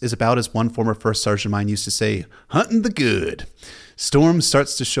is about, as one former first sergeant of mine used to say, hunting the good. Storm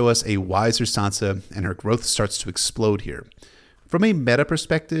starts to show us a wiser Sansa, and her growth starts to explode here. From a meta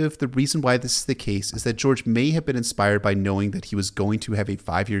perspective, the reason why this is the case is that George may have been inspired by knowing that he was going to have a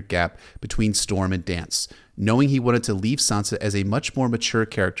 5-year gap between Storm and Dance, knowing he wanted to leave Sansa as a much more mature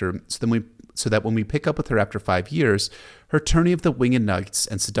character so that when we pick up with her after 5 years, her tourney of the Winged Knights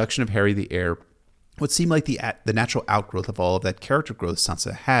and seduction of Harry the Heir would seem like the natural outgrowth of all of that character growth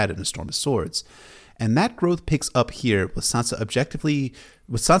Sansa had in A Storm of Swords. And that growth picks up here with Sansa's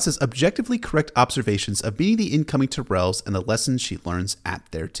objectively correct observations of meeting the incoming Tyrells and the lessons she learns at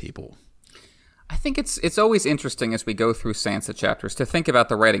their table. I think it's always interesting as we go through Sansa chapters to think about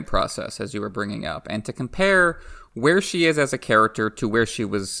the writing process, as you were bringing up, and to compare where she is as a character to where she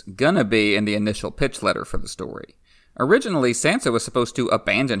was gonna be in the initial pitch letter for the story. Originally, Sansa was supposed to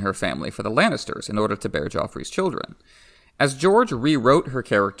abandon her family for the Lannisters in order to bear Joffrey's children. As George rewrote her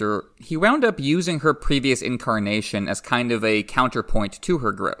character, he wound up using her previous incarnation as kind of a counterpoint to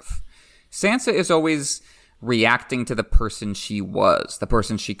her growth. Sansa is always reacting to the person she was, the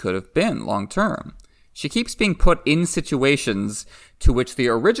person she could have been long term. She keeps being put in situations to which the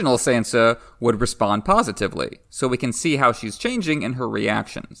original Sansa would respond positively, so we can see how she's changing in her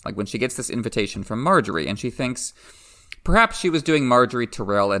reactions. Like when she gets this invitation from Margaery and she thinks, perhaps she was doing Margaery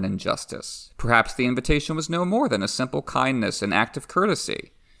Tyrell an injustice. Perhaps the invitation was no more than a simple kindness, an act of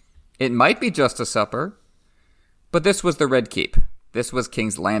courtesy. It might be just a supper, but this was the Red Keep. This was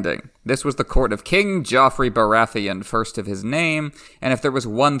King's Landing. This was the court of King Joffrey Baratheon, first of his name, and if there was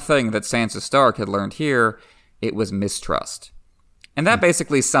one thing that Sansa Stark had learned here, it was mistrust. And that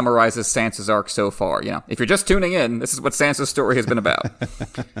basically summarizes Sansa's arc so far. You know, if you're just tuning in, this is what Sansa's story has been about.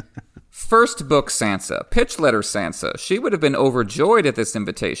 First book Sansa, pitch letter Sansa, she would have been overjoyed at this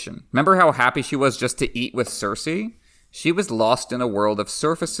invitation. Remember how happy she was just to eat with Cersei? She was lost in a world of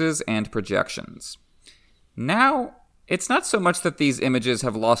surfaces and projections. Now, it's not so much that these images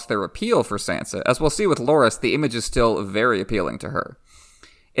have lost their appeal for Sansa. As we'll see with Loras, the image is still very appealing to her.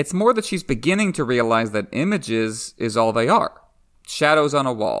 It's more that she's beginning to realize that images is all they are. Shadows on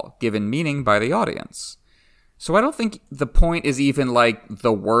a wall, given meaning by the audience. So I don't think the point is even like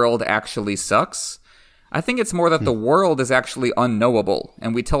the world actually sucks. I think it's more that the world is actually unknowable,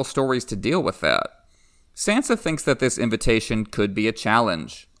 and we tell stories to deal with that. Sansa thinks that this invitation could be a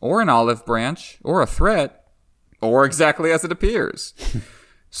challenge, or an olive branch, or a threat, or exactly as it appears.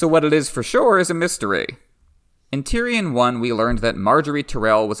 So what it is for sure is a mystery. In Tyrion 1, we learned that Margaery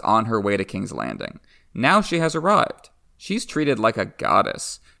Tyrell was on her way to King's Landing. Now she has arrived. She's treated like a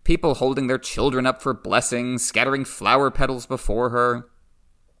goddess. People holding their children up for blessings, scattering flower petals before her.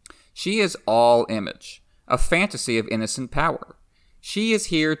 She is all image, a fantasy of innocent power. She is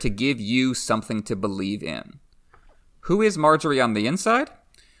here to give you something to believe in. Who is Margaery on the inside?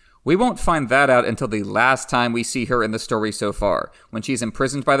 We won't find that out until the last time we see her in the story so far, when she's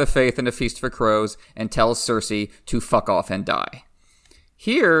imprisoned by the Faith in a Feast for Crows and tells Cersei to fuck off and die.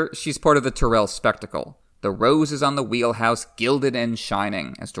 Here, she's part of the Tyrell spectacle. The roses on the wheelhouse, gilded and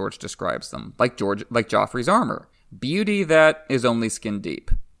shining, as George describes them, like Joffrey's armor. Beauty that is only skin deep.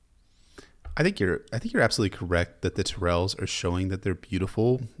 I think you're absolutely correct that the Tyrells are showing that they're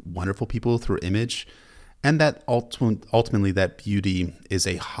beautiful, wonderful people through image, and that ultimately that beauty is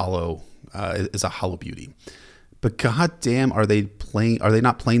a hollow beauty. But goddamn, are they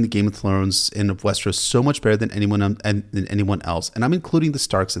not playing the Game of Thrones in Westeros so much better than anyone else? And I'm including the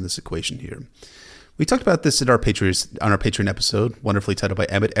Starks in this equation here. We talked about this on our Patreon episode, wonderfully titled by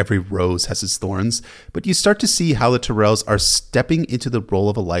Emmett, Every Rose Has Its Thorns, but you start to see how the Tyrells are stepping into the role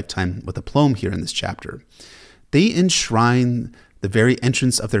of a lifetime with aplomb here in this chapter. They enshrine the very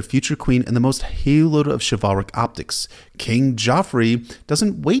entrance of their future queen in the most haloed of chivalric optics. King Joffrey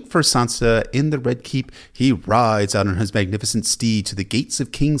doesn't wait for Sansa in the Red Keep. He rides out on his magnificent steed to the gates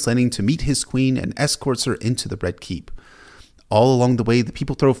of King's Landing to meet his queen and escorts her into the Red Keep. All along the way, the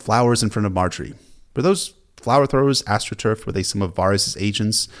people throw flowers in front of Margaery. Were those flower throwers astroturf? Were they some of Varys'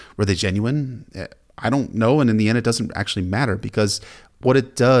 agents? Were they genuine? I don't know, and in the end, it doesn't actually matter, because what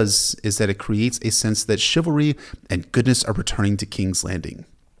it does is that it creates a sense that chivalry and goodness are returning to King's Landing.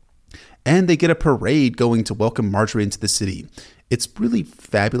 And they get a parade going to welcome Margaery into the city. It's really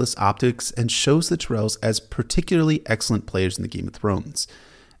fabulous optics and shows the Tyrells as particularly excellent players in the Game of Thrones.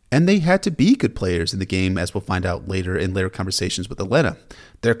 And they had to be good players in the game, as we'll find out later in later conversations with Olenna.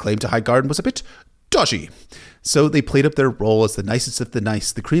 Their claim to high garden was a bit dodgy. So they played up their role as the nicest of the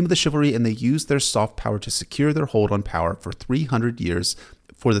nice, the cream of the chivalry, and they used their soft power to secure their hold on power for 300 years.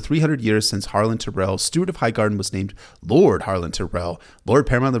 For the 300 years since Harlan Tyrell, Steward of Highgarden, was named Lord Harlan Tyrell, Lord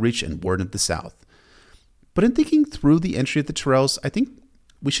Paramount of the Reach, and Warden of the South. But in thinking through the entry of the Tyrells, I think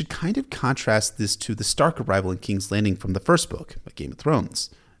we should kind of contrast this to the Stark arrival in King's Landing from the first book, A Game of Thrones.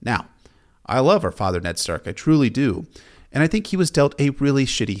 Now, I love our father Ned Stark, I truly do. And I think he was dealt a really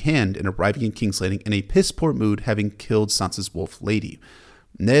shitty hand in arriving in King's Landing in a piss-poor mood, having killed Sansa's wolf lady.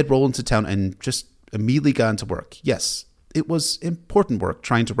 Ned rolled into town and just immediately got into work. Yes, it was important work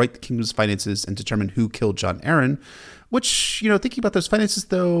trying to right the kingdom's finances and determine who killed Jon Arryn, which, thinking about those finances,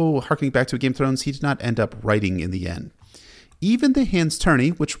 though, harkening back to Game of Thrones, he did not end up righting in the end. Even the Hand's tourney,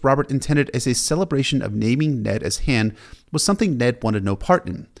 which Robert intended as a celebration of naming Ned as Hand, was something Ned wanted no part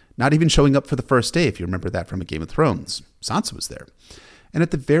in, not even showing up for the first day, if you remember that from A Game of Thrones. Sansa was there. And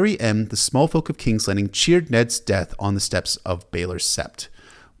at the very end, the small folk of King's Landing cheered Ned's death on the steps of Baelor's Sept.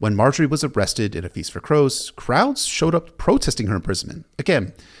 When Marjorie was arrested in a Feast for Crows, crowds showed up protesting her imprisonment.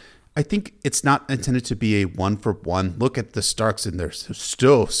 Again, I think it's not intended to be a one-for-one. Look at the Starks and they're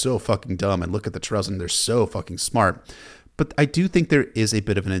still so fucking dumb, and look at the Tyrells and they're so fucking smart. But I do think there is a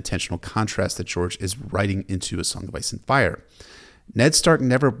bit of an intentional contrast that George is writing into A Song of Ice and Fire. Ned Stark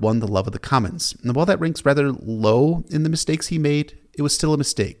never won the love of the Commons, and while that ranks rather low in the mistakes he made, it was still a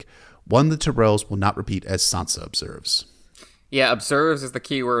mistake. One the Tyrells will not repeat, as Sansa observes. Yeah, observes is the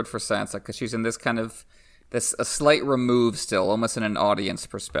key word for Sansa, because she's in this a slight remove still, almost in an audience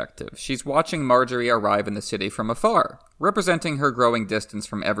perspective. She's watching Marjorie arrive in the city from afar, representing her growing distance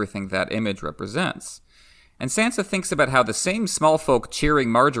from everything that image represents. And Sansa thinks about how the same small folk cheering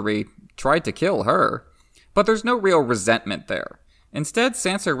Marjorie tried to kill her, but there's no real resentment there. Instead,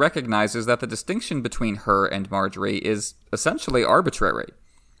 Sansa recognizes that the distinction between her and Marjorie is essentially arbitrary.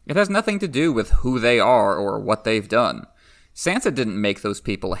 It has nothing to do with who they are or what they've done. Sansa didn't make those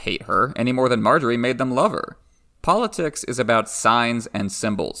people hate her any more than Marjorie made them love her. Politics is about signs and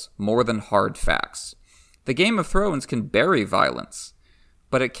symbols, more than hard facts. The Game of Thrones can bury violence,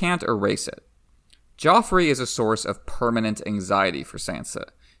 but it can't erase it. Joffrey is a source of permanent anxiety for Sansa.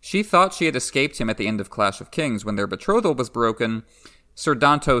 She thought she had escaped him at the end of Clash of Kings when their betrothal was broken. Sir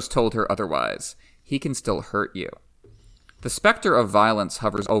Dantos told her otherwise. He can still hurt you. The specter of violence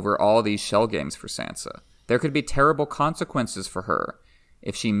hovers over all these shell games for Sansa. There could be terrible consequences for her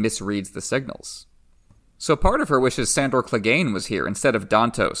if she misreads the signals. So part of her wishes Sandor Clegane was here instead of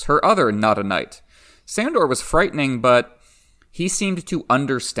Dantos, her other not a knight. Sandor was frightening, but he seemed to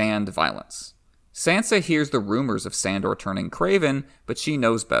understand violence. Sansa hears the rumors of Sandor turning craven, but she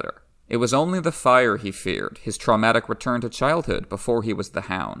knows better. It was only the fire he feared, his traumatic return to childhood before he was the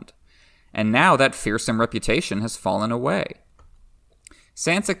Hound. And now that fearsome reputation has fallen away.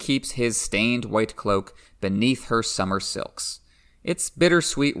 Sansa keeps his stained white cloak beneath her summer silks. It's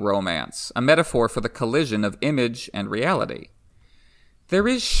bittersweet romance, a metaphor for the collision of image and reality. There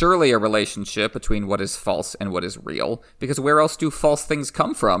is surely a relationship between what is false and what is real, because where else do false things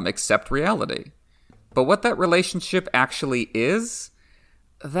come from except reality? But what that relationship actually is,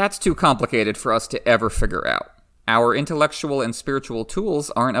 that's too complicated for us to ever figure out. Our intellectual and spiritual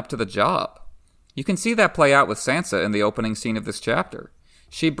tools aren't up to the job. You can see that play out with Sansa in the opening scene of this chapter.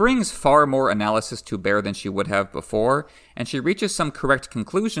 She brings far more analysis to bear than she would have before, and she reaches some correct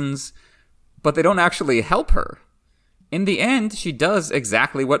conclusions, but they don't actually help her. In the end, she does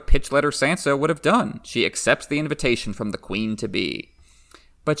exactly what Pitch-Letter Sansa would have done. She accepts the invitation from the Queen-to-be.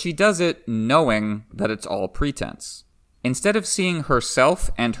 But she does it knowing that it's all pretense. Instead of seeing herself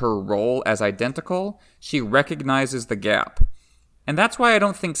and her role as identical, she recognizes the gap. And that's why I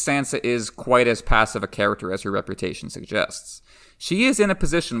don't think Sansa is quite as passive a character as her reputation suggests. She is in a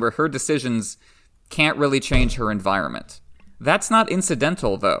position where her decisions can't really change her environment. That's not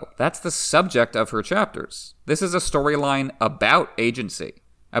incidental, though. That's the subject of her chapters. This is a storyline about agency,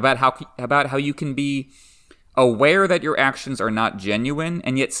 about how you can be aware that your actions are not genuine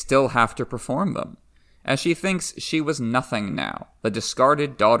and yet still have to perform them. As she thinks she was nothing now, the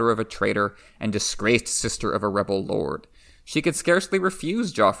discarded daughter of a traitor and disgraced sister of a rebel lord. She could scarcely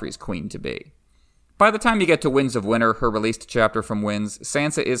refuse Joffrey's queen-to-be. By the time you get to Winds of Winter, her released chapter from Winds,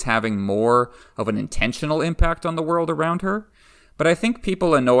 Sansa is having more of an intentional impact on the world around her, but I think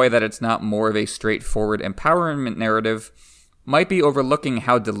people annoy that it's not more of a straightforward empowerment narrative might be overlooking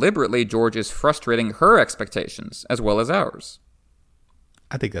how deliberately George is frustrating her expectations, as well as ours.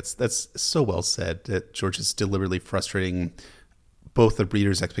 I think that's so well said, that George is deliberately frustrating both the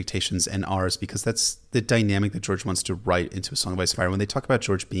reader's expectations and ours, because that's the dynamic that George wants to write into A Song of Ice and Fire. When they talk about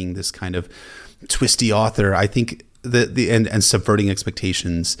George being this kind of twisty author, I think and subverting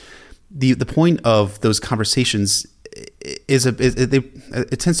expectations, the point of those conversations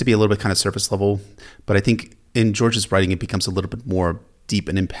it tends to be a little bit kind of surface level, but I think in George's writing it becomes a little bit more deep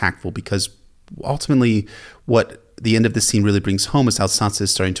and impactful, because ultimately what the end of the scene really brings home is how Sansa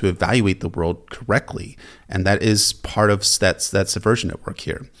is starting to evaluate the world correctly. And that is part of that subversion at work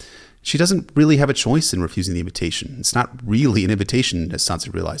here. She doesn't really have a choice in refusing the invitation. It's not really an invitation, as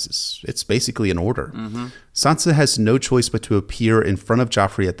Sansa realizes. It's basically an order. Sansa has no choice but to appear in front of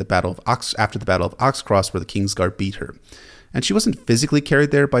Joffrey at after the Battle of Oxcross, where the Kingsguard beat her. And she wasn't physically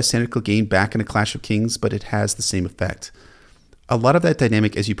carried there by Sandor Clegane back in A Clash of Kings, but it has the same effect. A lot of that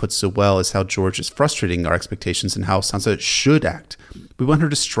dynamic, as you put so well, is how George is frustrating our expectations and how Sansa should act. We want her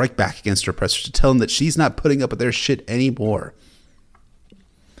to strike back against her oppressors, to tell them that she's not putting up with their shit anymore.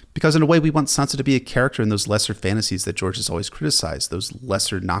 Because in a way, we want Sansa to be a character in those lesser fantasies that George has always criticized, those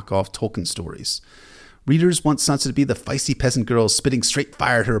lesser knockoff Tolkien stories. Readers want Sansa to be the feisty peasant girl spitting straight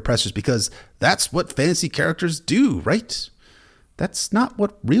fire at her oppressors because that's what fantasy characters do, right? That's not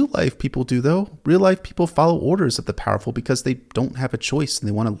what real-life people do, though. Real-life people follow orders of the powerful because they don't have a choice and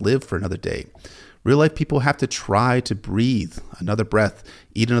they want to live for another day. Real-life people have to try to breathe another breath,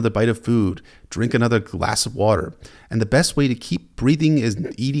 eat another bite of food, drink another glass of water. And the best way to keep breathing,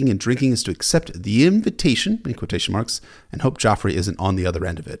 eating, and drinking is to accept the invitation, in quotation marks, and hope Joffrey isn't on the other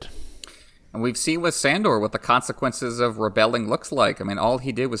end of it. And we've seen with Sandor what the consequences of rebelling looks like. I mean, all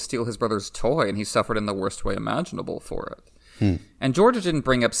he did was steal his brother's toy, and he suffered in the worst way imaginable for it. And George didn't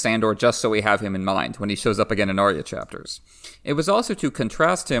bring up Sandor just so we have him in mind when he shows up again in Arya chapters. It was also to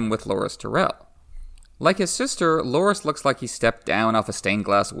contrast him with Loras Tyrell. Like his sister, Loras looks like he stepped down off a stained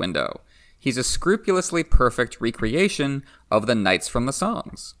glass window. He's a scrupulously perfect recreation of the knights from the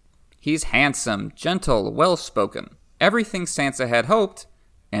songs. He's handsome, gentle, well-spoken. Everything Sansa had hoped,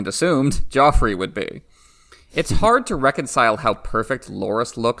 and assumed, Joffrey would be. It's hard to reconcile how perfect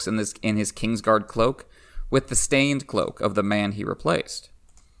Loras looks in his Kingsguard cloak with the stained cloak of the man he replaced.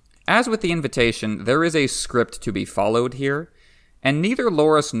 As with the invitation, there is a script to be followed here, and neither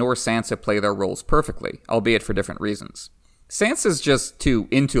Loras nor Sansa play their roles perfectly, albeit for different reasons. Sansa's just too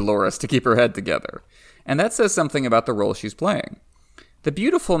into Loras to keep her head together, and that says something about the role she's playing. The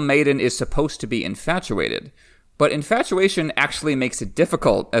beautiful maiden is supposed to be infatuated, but infatuation actually makes it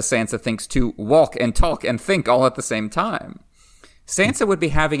difficult, as Sansa thinks, to walk and talk and think all at the same time. Sansa would be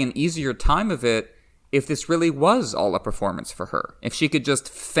having an easier time of it if this really was all a performance for her, if she could just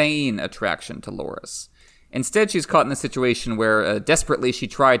feign attraction to Loras. Instead, she's caught in a situation where desperately she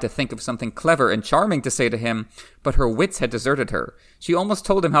tried to think of something clever and charming to say to him, but her wits had deserted her. She almost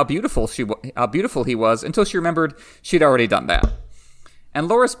told him how beautiful he was until she remembered she'd already done that. And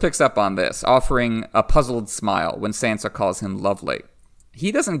Loras picks up on this, offering a puzzled smile when Sansa calls him lovely.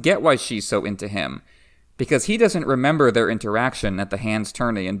 He doesn't get why she's so into him, because he doesn't remember their interaction at the Hand's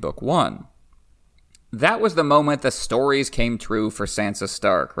Tourney in Book 1. That was the moment the stories came true for Sansa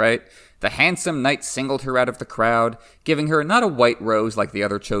Stark, right? The handsome knight singled her out of the crowd, giving her not a white rose like the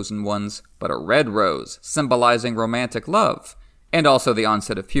other chosen ones, but a red rose, symbolizing romantic love, and also the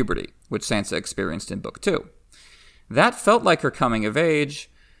onset of puberty, which Sansa experienced in Book 2. That felt like her coming of age,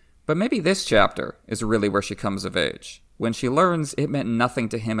 but maybe this chapter is really where she comes of age, when she learns it meant nothing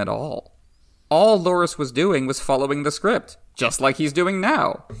to him at all. All Loras was doing was following the script, just like he's doing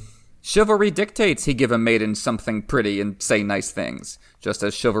now. Chivalry dictates he give a maiden something pretty and say nice things, just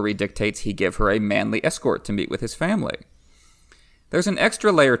as chivalry dictates he give her a manly escort to meet with his family. There's an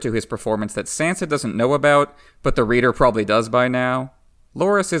extra layer to his performance that Sansa doesn't know about, but the reader probably does by now.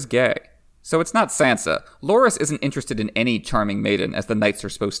 Loras is gay. So it's not Sansa. Loras isn't interested in any charming maiden as the knights are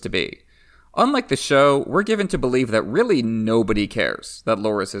supposed to be. Unlike the show, we're given to believe that really nobody cares that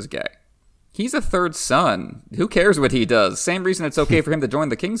Loras is gay. He's a third son. Who cares what he does? Same reason it's okay for him to join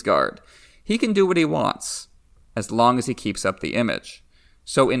the Kingsguard. He can do what he wants, as long as he keeps up the image.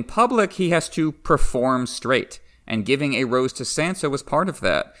 So in public, he has to perform straight, and giving a rose to Sansa was part of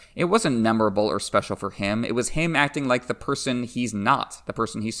that. It wasn't memorable or special for him. It was him acting like the person he's not, the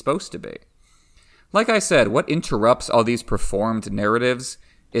person he's supposed to be. Like I said, what interrupts all these performed narratives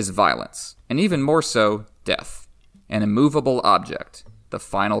is violence, and even more so, death. An immovable object, the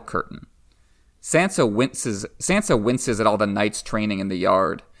final curtain. Sansa winces at all the knights training in the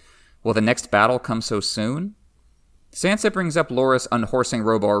yard. Will the next battle come so soon? Sansa brings up Loras unhorsing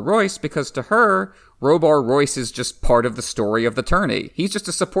Robar Royce because to her, Robar Royce is just part of the story of the tourney. He's just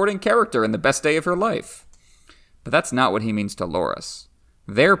a supporting character in the best day of her life. But that's not what he means to Loras.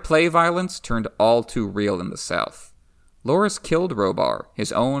 Their play violence turned all too real in the south. Loras killed Robar,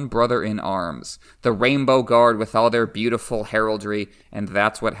 his own brother in arms, the Rainbow Guard with all their beautiful heraldry, and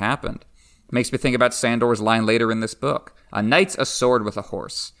that's what happened. Makes me think about Sandor's line later in this book. A knight's a sword with a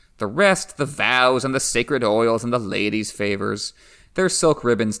horse. The rest, the vows and the sacred oils and the ladies' favors, they're silk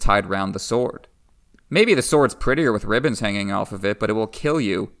ribbons tied round the sword. Maybe the sword's prettier with ribbons hanging off of it, but it will kill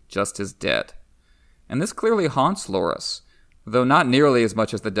you just as dead. And this clearly haunts Loras, though not nearly as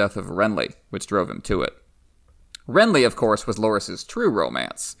much as the death of Renly, which drove him to it. Renly, of course, was Loras's true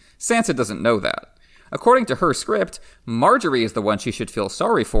romance. Sansa doesn't know that. According to her script, Marjorie is the one she should feel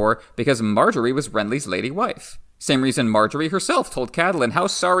sorry for because Marjorie was Renly's lady wife. Same reason Marjorie herself told Catelyn how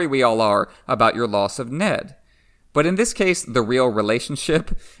sorry we all are about your loss of Ned. But in this case, the real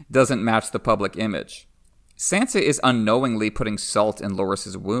relationship doesn't match the public image. Sansa is unknowingly putting salt in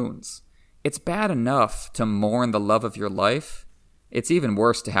Loras's wounds. It's bad enough to mourn the love of your life. It's even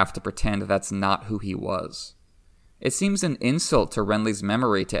worse to have to pretend that's not who he was. It seems an insult to Renly's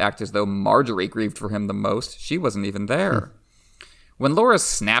memory to act as though Marjorie grieved for him the most. She wasn't even there. When Loras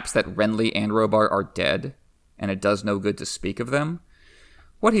snaps that Renly and Robar are dead, and it does no good to speak of them,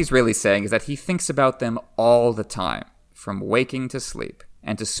 what he's really saying is that he thinks about them all the time, from waking to sleep,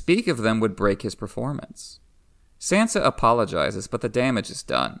 and to speak of them would break his performance. Sansa apologizes, but the damage is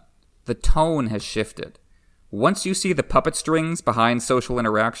done. The tone has shifted. Once you see the puppet strings behind social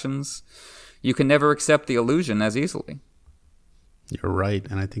interactions, you can never accept the illusion as easily. You're right,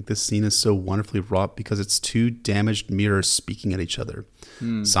 and I think this scene is so wonderfully wrought because it's two damaged mirrors speaking at each other.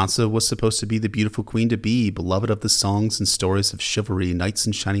 Sansa was supposed to be the beautiful queen to be, beloved of the songs and stories of chivalry, knights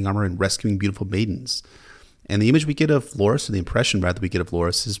in shining armor, and rescuing beautiful maidens. And the image we get of Loras, or the impression rather we get of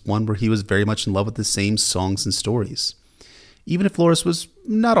Loras, is one where he was very much in love with the same songs and stories. Even if Loras was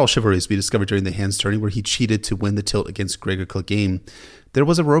not all chivalry, as we discovered during the Hands Tourney, where he cheated to win the tilt against Gregor Clegane, there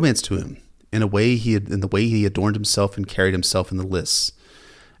was a romance to him in the way he adorned himself and carried himself in the lists.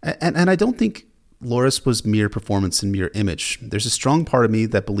 And I don't think Loras was mere performance and mere image. There's a strong part of me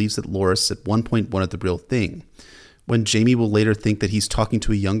that believes that Loras at one point wanted the real thing. When Jaime will later think that he's talking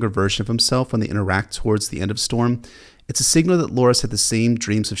to a younger version of himself when they interact towards the end of Storm, it's a signal that Loras had the same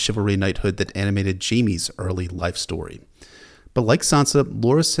dreams of chivalry and knighthood that animated Jaime's early life story. But like Sansa,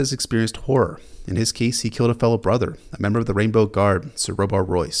 Loras has experienced horror. In his case, he killed a fellow brother, a member of the Rainbow Guard, Sir Robar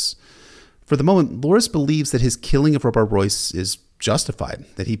Royce. For the moment, Loras believes that his killing of Robar Royce is justified,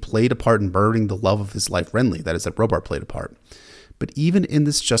 that he played a part in murdering the love of his life, Renly, that is, that Robar played a part. But even in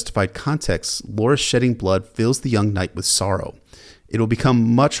this justified context, Loras shedding blood fills the young knight with sorrow. It will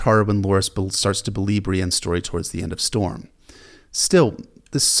become much harder when Loras starts to believe Brienne's story towards the end of Storm. Still,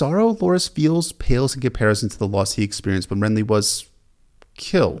 the sorrow Loras feels pales in comparison to the loss he experienced when Renly was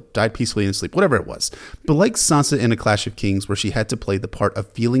killed, died peacefully in his sleep, whatever it was. But like Sansa in A Clash of Kings, where she had to play the part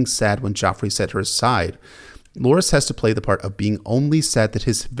of feeling sad when Joffrey set her aside, Loras has to play the part of being only sad that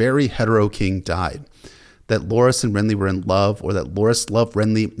his very hetero king died. That Loras and Renly were in love, or that Loras loved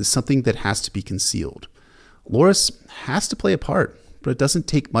Renly, is something that has to be concealed. Loras has to play a part, but it doesn't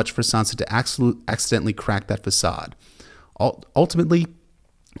take much for Sansa to accidentally crack that facade. Ultimately,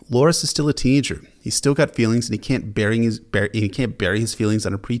 Loras is still a teenager. He's still got feelings, and he can't bury his feelings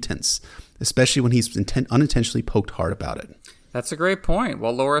under pretense, especially when he's unintentionally poked hard about it. That's a great point.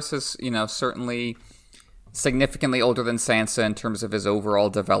 Well, Loras is, certainly significantly older than Sansa in terms of his overall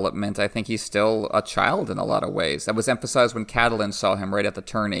development. I think he's still a child in a lot of ways. That was emphasized when Catelyn saw him right at the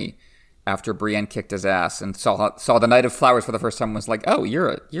tourney after Brienne kicked his ass and saw the Knight of Flowers for the first time and was like, "Oh,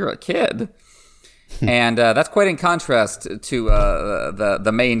 you're a kid." And that's quite in contrast to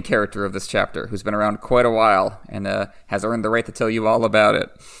the main character of this chapter, who's been around quite a while and has earned the right to tell you all about it.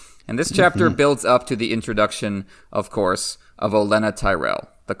 And this chapter builds up to the introduction, of course, of Olenna Tyrell,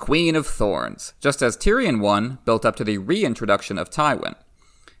 the Queen of Thorns, just as Tyrion 1 built up to the reintroduction of Tywin.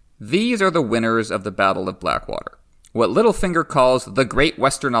 These are the winners of the Battle of Blackwater. What Littlefinger calls the Great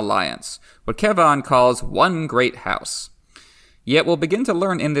Western Alliance, what Kevan calls One Great House. Yet we'll begin to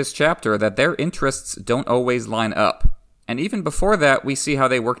learn in this chapter that their interests don't always line up. And even before that, we see how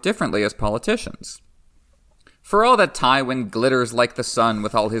they work differently as politicians. For all that Tywin glitters like the sun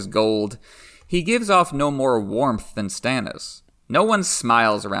with all his gold, he gives off no more warmth than Stannis. No one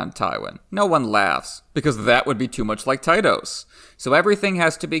smiles around Tywin. No one laughs, because that would be too much like Tytos. So everything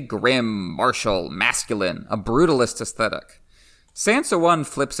has to be grim, martial, masculine, a brutalist aesthetic. Sansa 1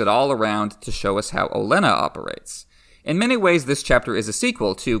 flips it all around to show us how Olenna operates. In many ways, this chapter is a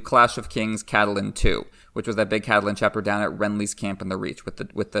sequel to Clash of Kings Catelyn 2, which was that big Catelyn chapter down at Renly's camp in the Reach with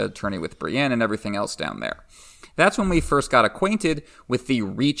the tourney with Brienne and everything else down there. That's when we first got acquainted with the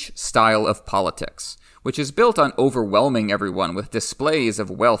Reach style of politics, which is built on overwhelming everyone with displays of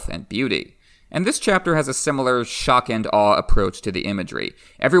wealth and beauty. And this chapter has a similar shock and awe approach to the imagery.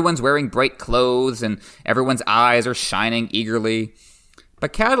 Everyone's wearing bright clothes and everyone's eyes are shining eagerly.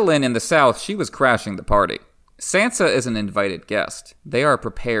 But Catelyn in the south, she was crashing the party. Sansa is an invited guest. They are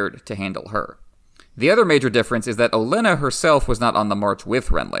prepared to handle her. The other major difference is that Olenna herself was not on the march with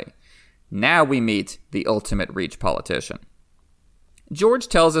Renly. Now we meet the ultimate Reach politician. George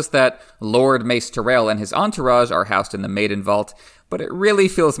tells us that Lord Mace Tyrell and his entourage are housed in the Maiden Vault, but it really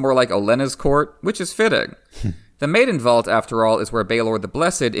feels more like Olenna's court, which is fitting. The Maiden Vault, after all, is where Baelor the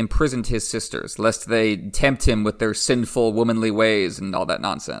Blessed imprisoned his sisters, lest they tempt him with their sinful womanly ways and all that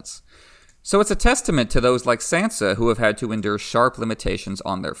nonsense. So it's a testament to those like Sansa who have had to endure sharp limitations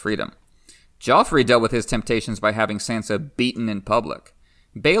on their freedom. Joffrey dealt with his temptations by having Sansa beaten in public.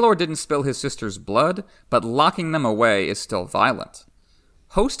 Baelor didn't spill his sisters' blood, but locking them away is still violent.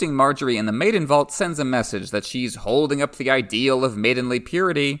 Hosting Margaery in the Maiden Vault sends a message that she's holding up the ideal of maidenly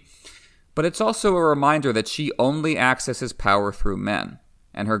purity, but it's also a reminder that she only accesses power through men,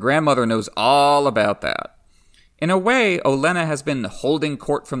 and her grandmother knows all about that. In a way, Olenna has been holding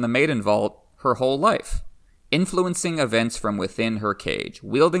court from the Maiden Vault her whole life, influencing events from within her cage,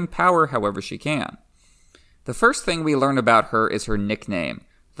 wielding power however she can. The first thing we learn about her is her nickname,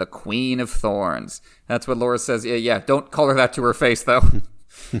 the Queen of Thorns. That's what Laura says. Yeah, don't call her that to her face, though.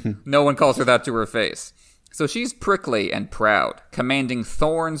 No one calls her that to her face. So she's prickly and proud, commanding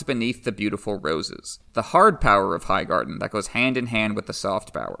thorns beneath the beautiful roses, the hard power of Highgarden that goes hand in hand with the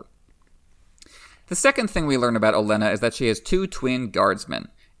soft power. The second thing we learn about Olenna is that she has two twin guardsmen,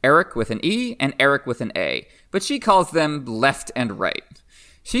 Eric with an E and Eric with an A, but she calls them left and right.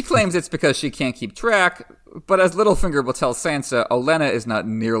 She claims it's because she can't keep track, but as Littlefinger will tell Sansa, Olenna is not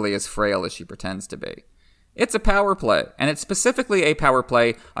nearly as frail as she pretends to be. It's a power play, and it's specifically a power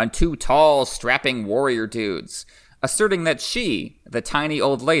play on two tall, strapping warrior dudes, asserting that she, the tiny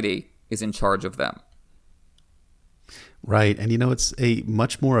old lady, is in charge of them. Right, and it's a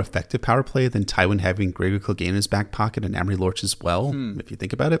much more effective power play than Tywin having Gregor Clegane in his back pocket and Amory Lorch as well, if you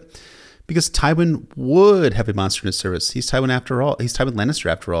think about it. Because Tywin would have a monster in his service. He's Tywin after all. He's Tywin Lannister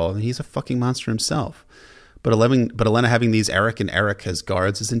after all, and he's a fucking monster himself. But Olenna having these Eric and Eric as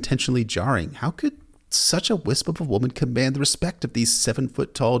guards is intentionally jarring. How could such a wisp of a woman command the respect of these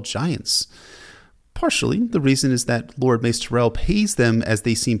 7-foot-tall giants? Partially, the reason is that Lord Mace Tyrell pays them as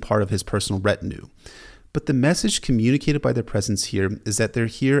they seem part of his personal retinue. But the message communicated by their presence here is that they're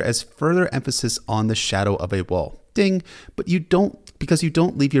here as further emphasis on the shadow of a wall. Ding, but you don't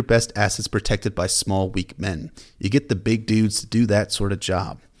leave your best assets protected by small, weak men. You get the big dudes to do that sort of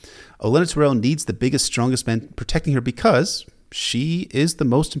job. Olenna Tyrell needs the biggest, strongest men protecting her because she is the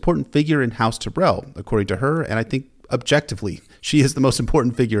most important figure in House Tyrell, according to her, and I think objectively, she is the most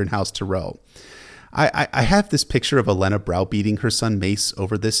important figure in House Tyrell. I have this picture of Olenna browbeating her son Mace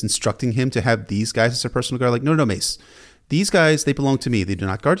over this, instructing him to have these guys as her personal guard. Like, no, Mace. These guys, they belong to me. They do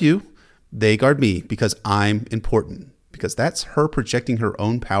not guard you. They guard me because I'm important. Because that's her projecting her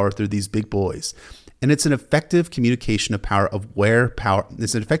own power through these big boys. And it's an effective communication of power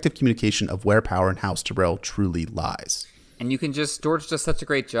It's an effective communication of where power in House Tyrell truly lies. And George does such a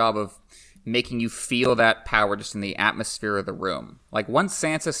great job of making you feel that power just in the atmosphere of the room. Like, once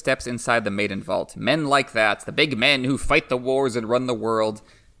Sansa steps inside the Maiden Vault, men like that, the big men who fight the wars and run the world,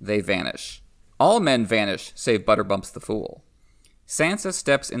 they vanish. All men vanish, save Butterbumps the Fool. Sansa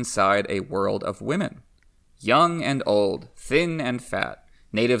steps inside a world of women. Young and old, thin and fat,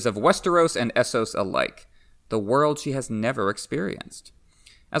 natives of Westeros and Essos alike. The world she has never experienced.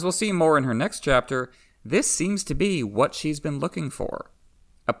 As we'll see more in her next chapter, this seems to be what she's been looking for.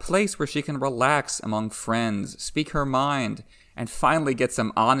 A place where she can relax among friends, speak her mind, and finally get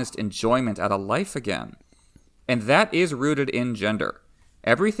some honest enjoyment out of life again. And that is rooted in gender.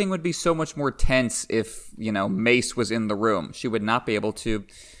 Everything would be so much more tense if, Mace was in the room. She would not be able to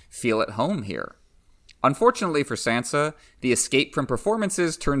feel at home here. Unfortunately for Sansa, the escape from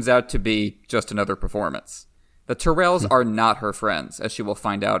performances turns out to be just another performance. The Tyrells are not her friends, as she will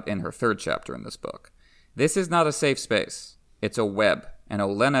find out in her third chapter in this book. This is not a safe space. It's a web, and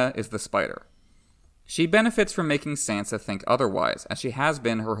Olenna is the spider. She benefits from making Sansa think otherwise, as she has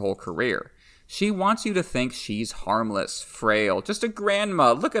been her whole career. She wants you to think she's harmless, frail, just a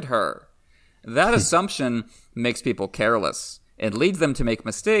grandma, look at her. That assumption makes people careless. It leads them to make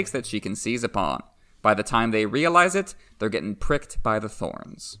mistakes that she can seize upon. By the time they realize it, they're getting pricked by the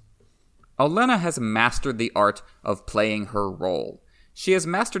thorns. Olenna has mastered the art of playing her role. She has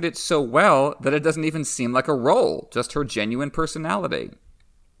mastered it so well that it doesn't even seem like a role, just her genuine personality.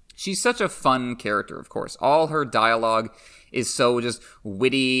 She's such a fun character, of course. All her dialogue is so just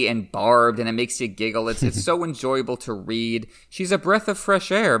witty and barbed, and it makes you giggle. It's so enjoyable to read. She's a breath of fresh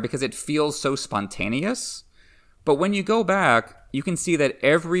air because it feels so spontaneous. But when you go back, you can see that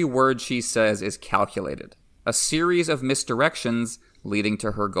every word she says is calculated. A series of misdirections leading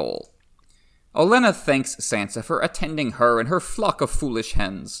to her goal. Olenna thanks Sansa for attending her and her flock of foolish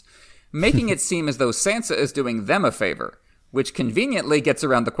hens, making it seem as though Sansa is doing them a favor, which conveniently gets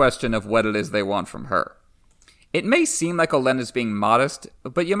around the question of what it is they want from her. It may seem like Olenna's being modest,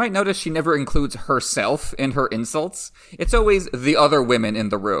 but you might notice she never includes herself in her insults. It's always the other women in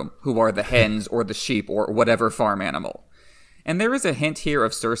the room, who are the hens or the sheep or whatever farm animal. And there is a hint here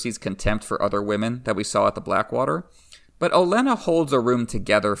of Cersei's contempt for other women that we saw at the Blackwater. But Olenna holds a room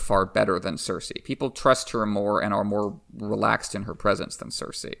together far better than Cersei. People trust her more and are more relaxed in her presence than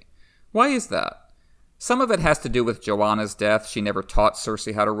Cersei. Why is that? Some of it has to do with Joanna's death. She never taught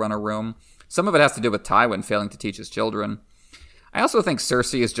Cersei how to run a room. Some of it has to do with Tywin failing to teach his children. I also think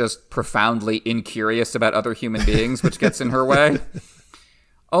Cersei is just profoundly incurious about other human beings, which gets in her way.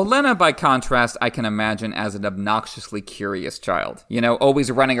 Olenna, by contrast, I can imagine as an obnoxiously curious child. Always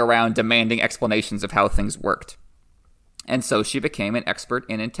running around demanding explanations of how things worked. And so she became an expert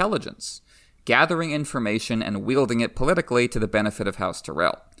in intelligence, gathering information and wielding it politically to the benefit of House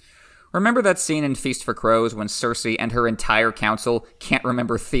Tyrell. Remember that scene in Feast for Crows when Cersei and her entire council can't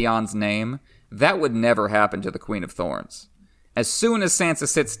remember Theon's name? That would never happen to the Queen of Thorns. As soon as Sansa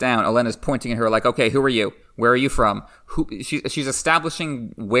sits down, Olenna's pointing at her like, okay, who are you? Where are you from? She's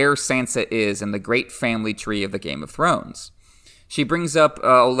establishing where Sansa is in the great family tree of the Game of Thrones. She brings up,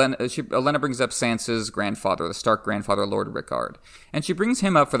 Olenna brings up Sansa's grandfather, the Stark grandfather, Lord Rickard. And she brings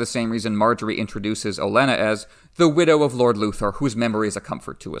him up for the same reason Marjorie introduces Olenna as the widow of Lord Luthor, whose memory is a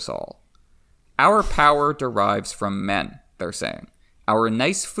comfort to us all. Our power derives from men, they're saying. Our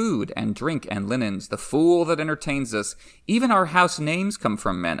nice food and drink and linens, the fool that entertains us, even our house names come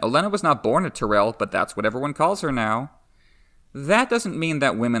from men. Olenna was not born a Tyrell, but that's what everyone calls her now. That doesn't mean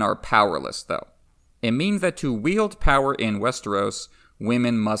that women are powerless, though. It means that to wield power in Westeros,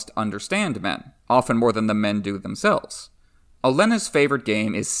 women must understand men, often more than the men do themselves. Olenna's favorite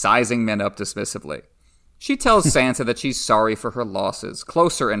game is sizing men up dismissively. She tells Sansa that she's sorry for her losses,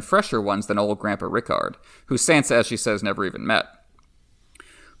 closer and fresher ones than old Grandpa Rickard, who Sansa, as she says, never even met.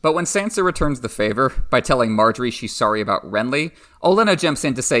 But when Sansa returns the favor by telling Marjorie she's sorry about Renly, Olenna jumps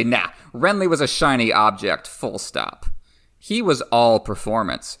in to say, nah, Renly was a shiny object, full stop. He was all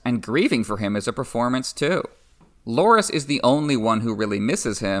performance, and grieving for him is a performance too. Loras is the only one who really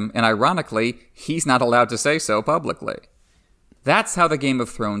misses him, and ironically, he's not allowed to say so publicly. That's how the Game of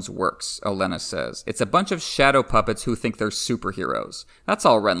Thrones works, Olenna says. It's a bunch of shadow puppets who think they're superheroes. That's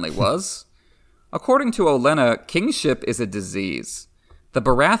all Renly was. According to Olenna, kingship is a disease. The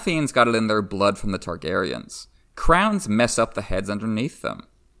Baratheons got it in their blood from the Targaryens. Crowns mess up the heads underneath them.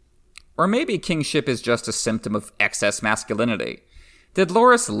 Or maybe kingship is just a symptom of excess masculinity. Did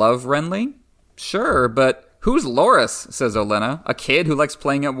Loras love Renly? Sure, but who's Loras, says Olenna, a kid who likes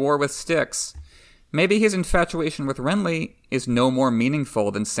playing at war with sticks. Maybe his infatuation with Renly is no more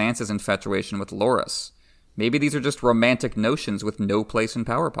meaningful than Sansa's infatuation with Loras. Maybe these are just romantic notions with no place in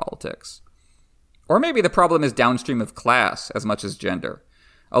power politics. Or maybe the problem is downstream of class as much as gender.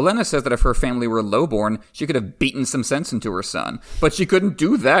 Olenna says that if her family were lowborn, she could have beaten some sense into her son, but she couldn't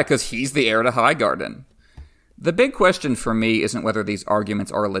do that because he's the heir to Highgarden. The big question for me isn't whether these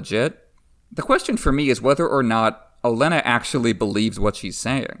arguments are legit. The question for me is whether or not Olenna actually believes what she's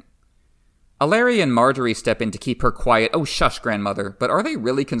saying. Alaria and Marjorie step in to keep her quiet. Oh, shush, grandmother. But are they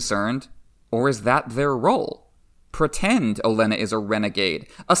really concerned? Or is that their role? Pretend Olenna is a renegade,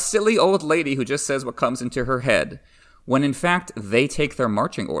 a silly old lady who just says what comes into her head, when in fact they take their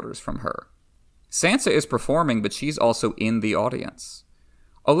marching orders from her. Sansa is performing, but she's also in the audience.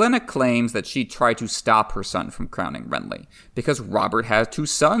 Olenna claims that she tried to stop her son from crowning Renly, because Robert has 2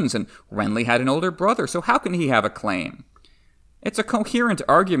 sons and Renly had an older brother, so how can he have a claim? It's a coherent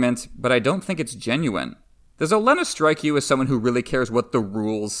argument, but I don't think it's genuine. Does Olenna strike you as someone who really cares what the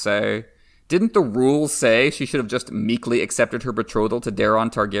rules say? Didn't the rules say she should have just meekly accepted her betrothal to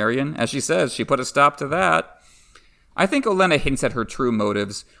Daeron Targaryen? As she says, she put a stop to that. I think Olenna hints at her true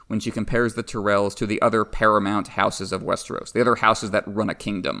motives when she compares the Tyrells to the other paramount houses of Westeros, the other houses that run a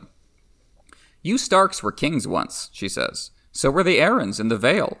kingdom. You Starks were kings once, she says. So were the Arryns in the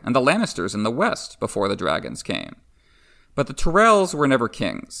Vale, and the Lannisters in the West before the dragons came. But the Tyrells were never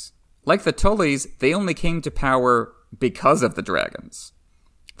kings. Like the Tullys, they only came to power because of the dragons.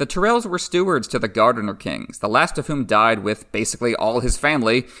 The Tyrells were stewards to the Gardener kings, the last of whom died with basically all his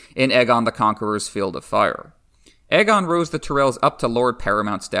family in Aegon the Conqueror's Field of Fire. Aegon rose the Tyrells up to Lord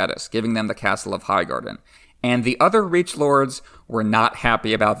Paramount status, giving them the castle of Highgarden. And the other Reach Lords were not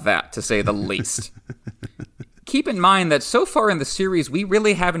happy about that, to say the least. Keep in mind that so far in the series, we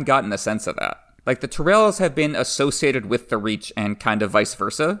really haven't gotten a sense of that. Like, the Tyrells have been associated with the Reach and kind of vice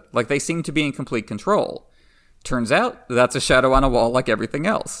versa. Like, they seem to be in complete control. Turns out, that's a shadow on a wall like everything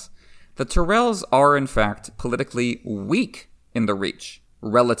else. The Tyrells are, in fact, politically weak in the Reach,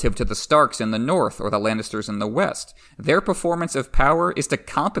 relative to the Starks in the North or the Lannisters in the West. Their performance of power is to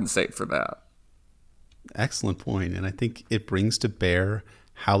compensate for that. Excellent point, and I think it brings to bear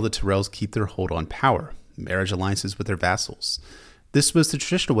how the Tyrells keep their hold on power, marriage alliances with their vassals. This was the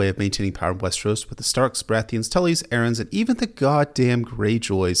traditional way of maintaining power in Westeros, with the Starks, Baratheons, Tullys, Arryns, and even the goddamn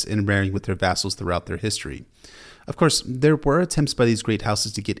Greyjoys intermarrying with their vassals throughout their history. Of course, there were attempts by these great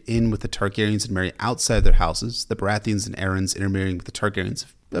houses to get in with the Targaryens and marry outside their houses, the Baratheons and Arryns intermarrying with the Targaryens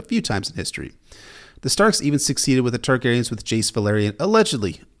a few times in history. The Starks even succeeded with the Targaryens, with Jace Valerian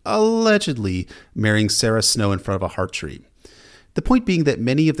allegedly marrying Sarah Snow in front of a heart tree. The point being that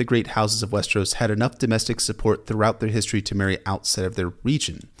many of the great houses of Westeros had enough domestic support throughout their history to marry outside of their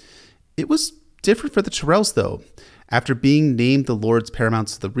region. It was different for the Tyrells, though. After being named the Lords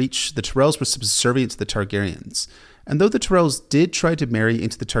Paramounts of the Reach, the Tyrells were subservient to the Targaryens. And though the Tyrells did try to marry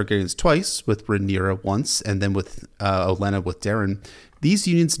into the Targaryens twice, with Rhaenyra once and then with Olenna with Daeron, these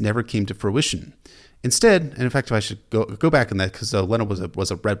unions never came to fruition. Instead, and in fact, if I should go back on that, because Olenna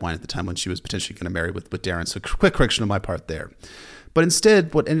was a red wine at the time when she was potentially going to marry with Daeron, so quick correction on my part there. But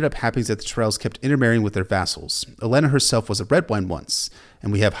instead, what ended up happening is that the Tyrells kept intermarrying with their vassals. Olenna herself was a red wine once,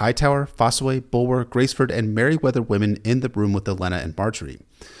 and we have Hightower, Fossaway, Bulwer, Graceford, and Merryweather women in the room with Olenna and Marjorie.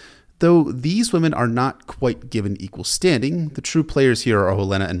 Though these women are not quite given equal standing, the true players here are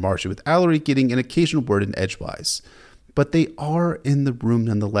Olenna and Marjorie, with Allery getting an occasional word in edgewise. But they are in the room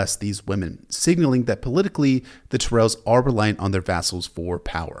nonetheless, these women, signaling that politically the Tyrells are reliant on their vassals for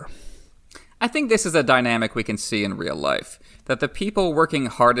power. I think this is a dynamic we can see in real life, that the people working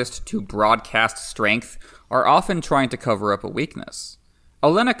hardest to broadcast strength are often trying to cover up a weakness.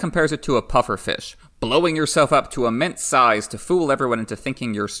 Olenna compares it to a pufferfish, blowing yourself up to immense size to fool everyone into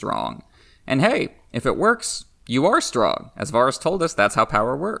thinking you're strong. And hey, if it works, you are strong. As Varys told us, that's how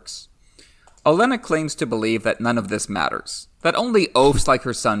power works. Olenna claims to believe that none of this matters, that only oafs like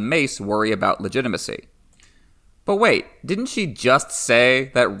her son Mace worry about legitimacy. But wait, didn't she just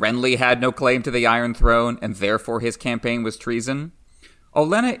say that Renly had no claim to the Iron Throne and therefore his campaign was treason?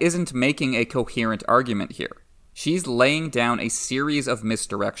 Olenna isn't making a coherent argument here. She's laying down a series of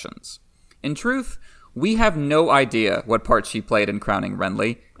misdirections. In truth, we have no idea what part she played in crowning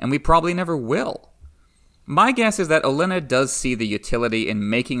Renly, and we probably never will. My guess is that Olenna does see the utility in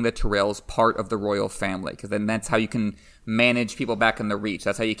making the Tyrells part of the royal family, because then that's how you can manage people back in the Reach.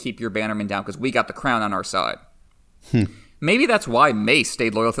 That's how you keep your bannermen down, because we got the crown on our side. Maybe that's why Mace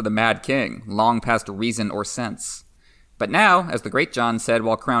stayed loyal to the Mad King, long past reason or sense. But now, as the great Jon said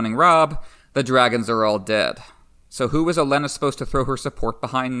while crowning Robb, the dragons are all dead. So who is Olenna supposed to throw her support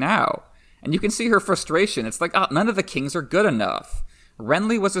behind now? And you can see her frustration. It's like, none of the kings are good enough.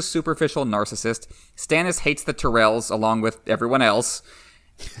 Renly was a superficial narcissist. Stannis hates the Tyrells along with everyone else.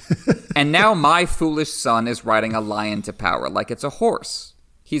 And now my foolish son is riding a lion to power like it's a horse.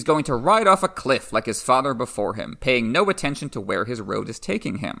 He's going to ride off a cliff like his father before him, paying no attention to where his road is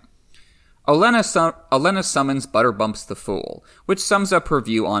taking him. Olenna summons Butterbumps the Fool, which sums up her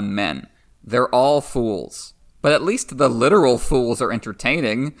view on men. They're all fools. But at least the literal fools are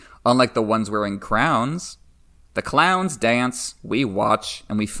entertaining, unlike the ones wearing crowns. The clowns dance, we watch,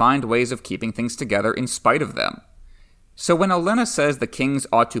 and we find ways of keeping things together in spite of them. So when Olenna says the kings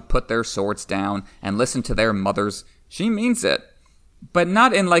ought to put their swords down and listen to their mothers, she means it. But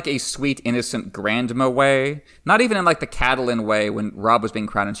not in like a sweet, innocent grandma way. Not even in like the Catelyn way when Robb was being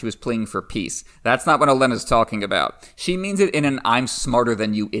crowned and she was pleading for peace. That's not what Olenna's talking about. She means it in an I'm smarter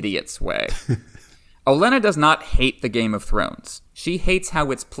than you idiots way. Olenna does not hate the Game of Thrones. She hates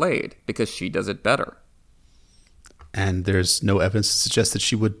how it's played because she does it better. And there's no evidence to suggest that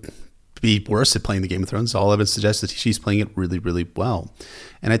she would be worse at playing the Game of Thrones. All evidence suggests that she's playing it really, really well.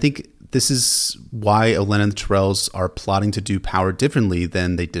 And I think this is why Olenna and the Tyrells are plotting to do power differently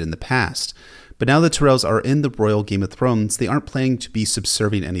than they did in the past. But now the Tyrells are in the royal Game of Thrones, they aren't planning to be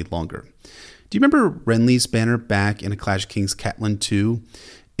subservient any longer. Do you remember Renly's banner back in A Clash of Kings Catelyn 2?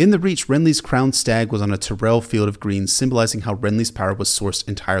 In the Reach, Renly's crowned stag was on a Tyrell field of green, symbolizing how Renly's power was sourced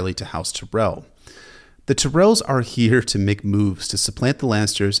entirely to House Tyrell. The Tyrells are here to make moves to supplant the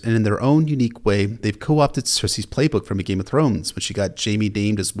Lannisters, and in their own unique way, they've co-opted Cersei's playbook from A Game of Thrones, when she got Jaime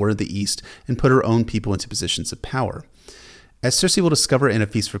named as Ward of the East and put her own people into positions of power. As Cersei will discover in A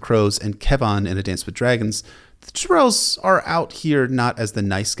Feast for Crows and Kevan in A Dance with Dragons, the Tyrells are out here not as the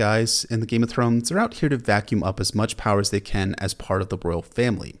nice guys in the Game of Thrones. They're out here to vacuum up as much power as they can as part of the royal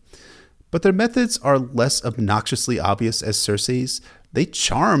family. But their methods are less obnoxiously obvious as Cersei's. They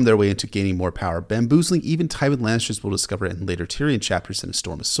charm their way into gaining more power, bamboozling even Tywin Lannisters we'll discover in later Tyrion chapters in A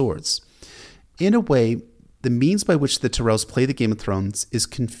Storm of Swords. In a way, the means by which the Tyrells play the Game of Thrones is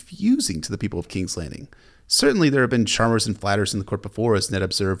confusing to the people of King's Landing. Certainly there have been charmers and flatterers in the court before, as Ned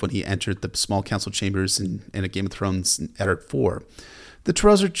observed when he entered the small council chambers in A Game of Thrones at Eddard 4. The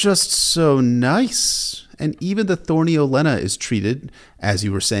Tyrells are just so nice. And even the thorny Olenna is treated, as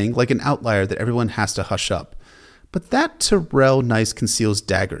you were saying, like an outlier that everyone has to hush up. But that Tyrell nice conceals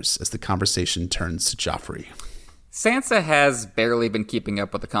daggers as the conversation turns to Joffrey. Sansa has barely been keeping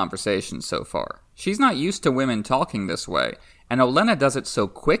up with the conversation so far. She's not used to women talking this way, and Olenna does it so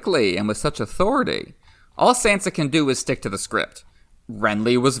quickly and with such authority. All Sansa can do is stick to the script.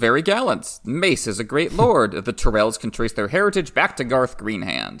 Renly was very gallant. Mace is a great lord. The Tyrells can trace their heritage back to Garth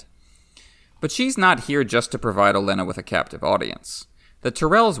Greenhand. But she's not here just to provide Olenna with a captive audience. The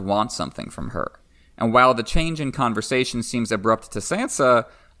Tyrells want something from her. And while the change in conversation seems abrupt to Sansa,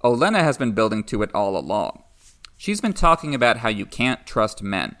 Olenna has been building to it all along. She's been talking about how you can't trust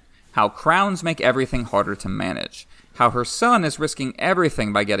men, how crowns make everything harder to manage, how her son is risking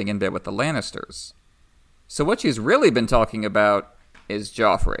everything by getting in bed with the Lannisters. So what she's really been talking about is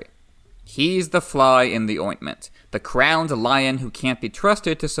Joffrey. He's the fly in the ointment, the crowned lion who can't be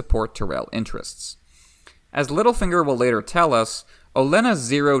trusted to support Tyrell interests. As Littlefinger will later tell us, Olenna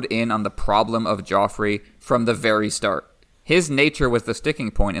zeroed in on the problem of Joffrey from the very start. His nature was the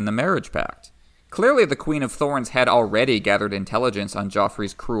sticking point in the marriage pact. Clearly, the Queen of Thorns had already gathered intelligence on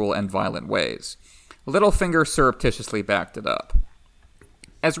Joffrey's cruel and violent ways. Littlefinger surreptitiously backed it up.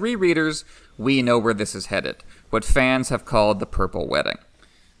 As rereaders, we know where this is headed, what fans have called the Purple Wedding.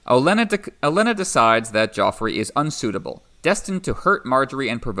 Olenna decides that Joffrey is unsuitable, destined to hurt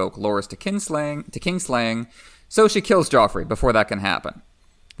Margaery and provoke Loras to kingslaying, so she kills Joffrey before that can happen.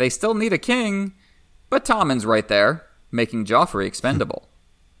 They still need a king, but Tommen's right there, making Joffrey expendable.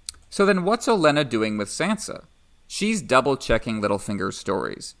 So then what's Olenna doing with Sansa? She's double-checking Littlefinger's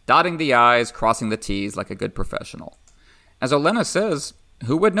stories, dotting the I's, crossing the T's like a good professional. As Olenna says,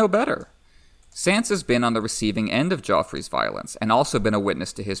 who would know better? Sansa's been on the receiving end of Joffrey's violence, and also been a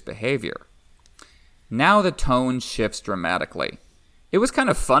witness to his behavior. Now the tone shifts dramatically. It was kind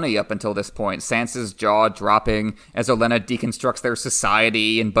of funny up until this point, Sansa's jaw dropping as Olenna deconstructs their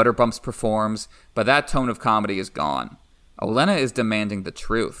society and Butterbumps performs, but that tone of comedy is gone. Olenna is demanding the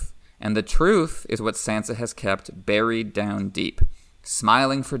truth, and the truth is what Sansa has kept buried down deep,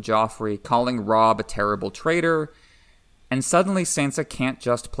 smiling for Joffrey, calling Robb a terrible traitor, and suddenly Sansa can't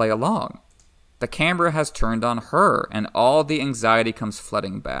just play along. The camera has turned on her, and all the anxiety comes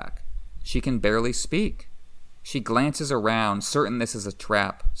flooding back. She can barely speak. She glances around, certain this is a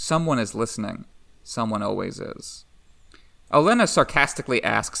trap. Someone is listening. Someone always is. Olenna sarcastically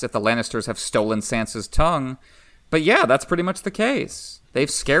asks if the Lannisters have stolen Sansa's tongue, but yeah, that's pretty much the case. They've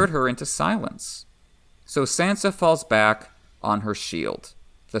scared her into silence. So Sansa falls back on her shield,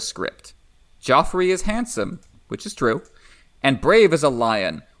 the script. Joffrey is handsome, which is true, and brave as a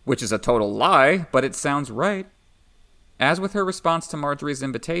lion, which is a total lie, but it sounds right. As with her response to Margaery's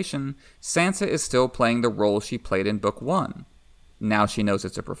invitation, Sansa is still playing the role she played in Book 1. Now she knows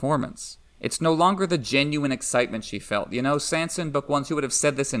it's a performance. It's no longer the genuine excitement she felt. You know, Sansa in Book 1, she would have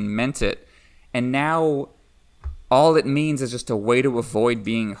said this and meant it. And now, all it means is just a way to avoid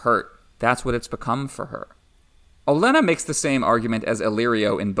being hurt. That's what it's become for her. Olenna makes the same argument as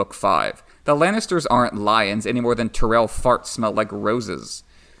Illyrio in Book 5. The Lannisters aren't lions any more than Tyrell farts smell like roses.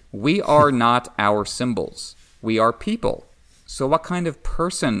 We are not our symbols. We are people. So what kind of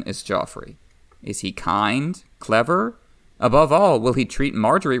person is Joffrey? Is he kind? Clever? Above all, will he treat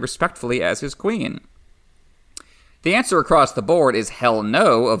Margaery respectfully as his queen? The answer across the board is hell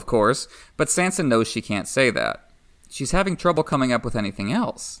no, of course, but Sansa knows she can't say that. She's having trouble coming up with anything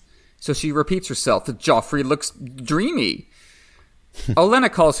else. So she repeats herself that Joffrey looks dreamy.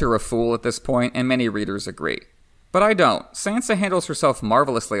 Olenna calls her a fool at this point, and many readers agree. But I don't. Sansa handles herself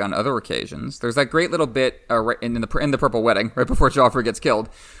marvelously on other occasions. There's that great little bit in the Purple Wedding, right before Joffrey gets killed,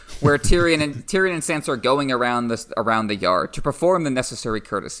 where Tyrion and Sansa are going around the yard to perform the necessary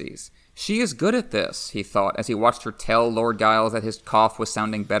courtesies. She is good at this, he thought, as he watched her tell Lord Giles that his cough was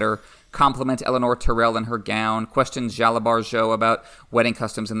sounding better, compliment Eleanor Tyrell in her gown, question Jalabhar Jo about wedding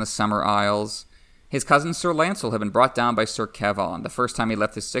customs in the Summer Isles. His cousin Sir Lancel had been brought down by Sir Kevan, the first time he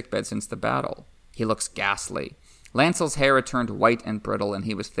left his sickbed since the battle. He looks ghastly. Lancel's hair had turned white and brittle, and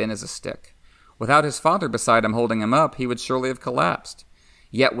he was thin as a stick. Without his father beside him holding him up, he would surely have collapsed.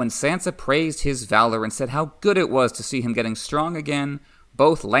 Yet when Sansa praised his valor and said how good it was to see him getting strong again,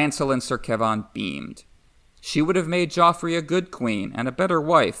 both Lancel and Sir Kevan beamed. She would have made Joffrey a good queen and a better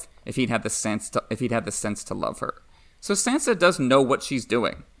wife if he'd had the sense to love her. So Sansa does know what she's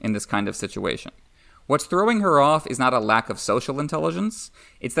doing in this kind of situation. What's throwing her off is not a lack of social intelligence,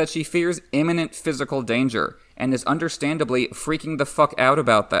 it's that she fears imminent physical danger and is understandably freaking the fuck out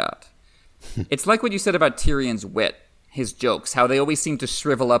about that. It's like what you said about Tyrion's wit, his jokes, how they always seem to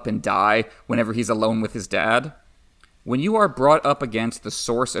shrivel up and die whenever he's alone with his dad. When you are brought up against the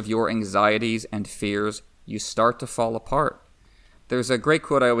source of your anxieties and fears, you start to fall apart. There's a great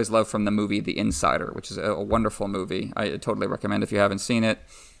quote I always love from the movie The Insider, which is a wonderful movie. I totally recommend if you haven't seen it.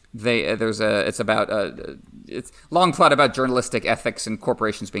 It's long plot about journalistic ethics and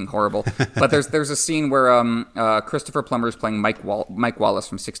corporations being horrible. But there's a scene where Christopher Plummer is playing Mike Wallace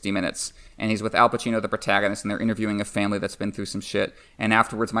from 60 Minutes, and he's with Al Pacino, the protagonist, and they're interviewing a family that's been through some shit. And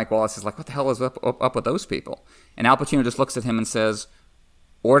afterwards, Mike Wallace is like, "What the hell is up with those people?" And Al Pacino just looks at him and says,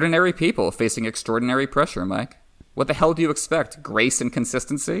 "Ordinary people facing extraordinary pressure, Mike. What the hell do you expect? Grace and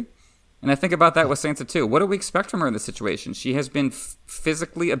consistency?" And I think about that with Sansa too. What do we expect from her in this situation? She has been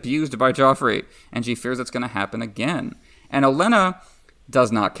physically abused by Joffrey, and she fears it's going to happen again. And Olenna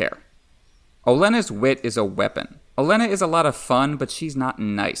does not care. Olenna's wit is a weapon. Olenna is a lot of fun, but she's not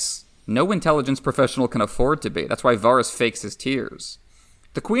nice. No intelligence professional can afford to be. That's why Varys fakes his tears.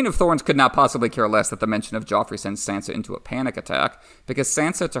 The Queen of Thorns could not possibly care less that the mention of Joffrey sends Sansa into a panic attack, because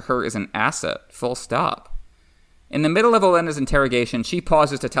Sansa to her is an asset, full stop. In the middle of Olenna's interrogation, she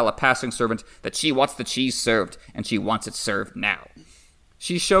pauses to tell a passing servant that she wants the cheese served, and she wants it served now.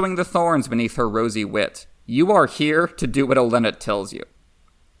 She's showing the thorns beneath her rosy wit. You are here to do what Olenna tells you.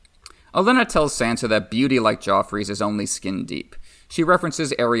 Olenna tells Sansa that beauty like Joffrey's is only skin deep. She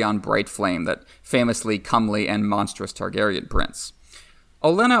references Aerion Brightflame, that famously comely and monstrous Targaryen prince.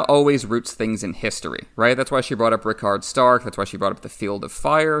 Olenna always roots things in history, right? That's why she brought up Rickard Stark. That's why she brought up the Field of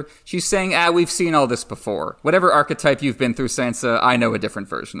Fire. She's saying, we've seen all this before. Whatever archetype you've been through, Sansa, I know a different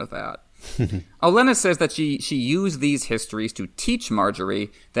version of that. Olenna says that she used these histories to teach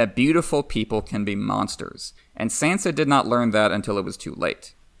Marjorie that beautiful people can be monsters. And Sansa did not learn that until it was too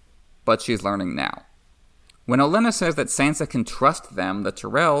late. But she's learning now. When Olenna says that Sansa can trust them, the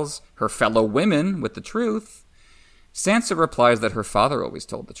Tyrells, her fellow women, with the truth, Sansa replies that her father always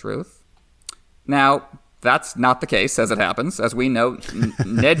told the truth. Now, that's not the case, as it happens. As we know,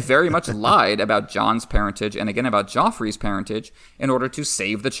 Ned very much lied about Jon's parentage and again about Joffrey's parentage in order to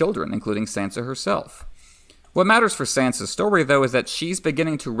save the children, including Sansa herself. What matters for Sansa's story, though, is that she's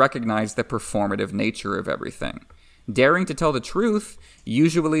beginning to recognize the performative nature of everything. Daring to tell the truth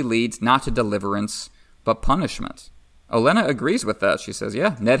usually leads not to deliverance, but punishment. Olenna agrees with that. She says,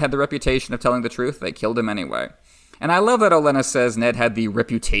 yeah, Ned had the reputation of telling the truth. They killed him anyway. And I love that Olenna says Ned had the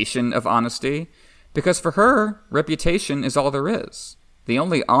reputation of honesty, because for her, reputation is all there is. The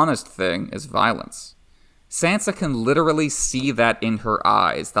only honest thing is violence. Sansa can literally see that in her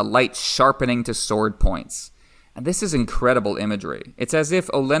eyes, the light sharpening to sword points. And this is incredible imagery. It's as if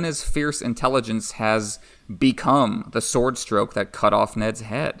Olenna's fierce intelligence has become the sword stroke that cut off Ned's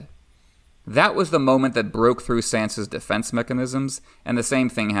head. That was the moment that broke through Sansa's defense mechanisms, and the same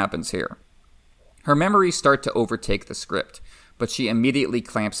thing happens here. Her memories start to overtake the script, but she immediately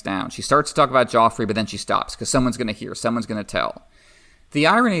clamps down. She starts to talk about Joffrey, but then she stops, because someone's going to hear, someone's going to tell. The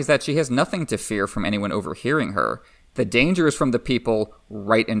irony is that she has nothing to fear from anyone overhearing her. The danger is from the people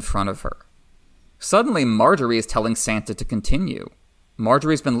right in front of her. Suddenly, Marjorie is telling Sansa to continue.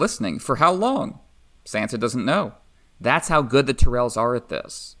 Marjorie's been listening. For how long? Sansa doesn't know. That's how good the Tyrells are at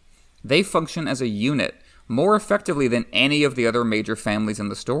this. They function as a unit, more effectively than any of the other major families in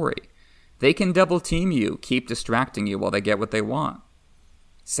the story. They can double team you, keep distracting you while they get what they want.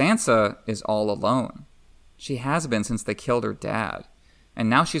 Sansa is all alone. She has been since they killed her dad, and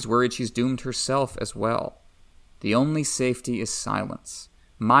now she's worried she's doomed herself as well. The only safety is silence.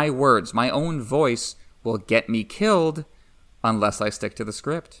 My words, my own voice, will get me killed unless I stick to the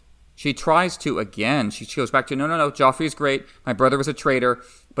script. She tries to again. She goes back to, no, Joffrey's great. My brother was a traitor,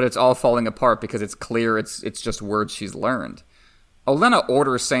 but it's all falling apart because it's clear it's just words she's learned. Olenna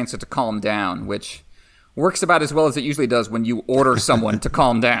orders Sansa to calm down, which works about as well as it usually does when you order someone to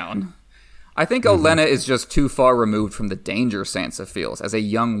calm down. I think Olenna is just too far removed from the danger Sansa feels as a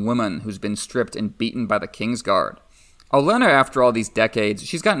young woman who's been stripped and beaten by the Kingsguard. Olenna, after all these decades,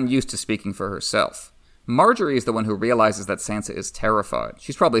 she's gotten used to speaking for herself. Marjorie is the one who realizes that Sansa is terrified.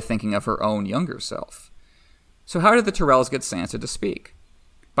 She's probably thinking of her own younger self. So how did the Tyrells get Sansa to speak?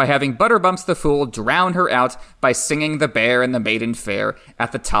 By having Butterbumps the Fool drown her out by singing The Bear and the Maiden Fair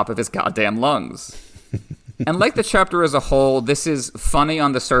at the top of his goddamn lungs. And like the chapter as a whole, this is funny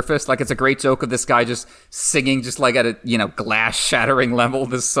on the surface. Like, it's a great joke of this guy just singing just like at a, glass-shattering level,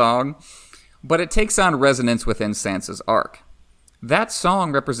 this song. But it takes on resonance within Sansa's arc. That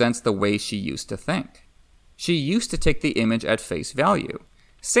song represents the way she used to think. She used to take the image at face value.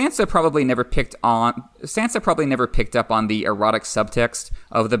 Sansa probably never picked up on the erotic subtext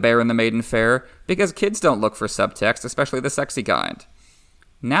of The Bear and the Maiden Fair, because kids don't look for subtext, especially the sexy kind.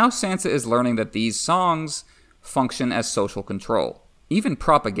 Now Sansa is learning that these songs function as social control, even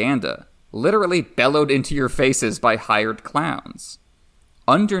propaganda. literally bellowed into your faces by hired clowns.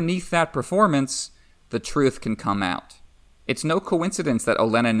 Underneath that performance, the truth can come out. It's no coincidence that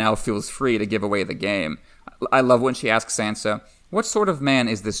Olenna now feels free to give away the game. I love when she asks Sansa, what sort of man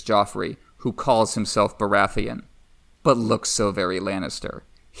is this Joffrey who calls himself Baratheon, but looks so very Lannister?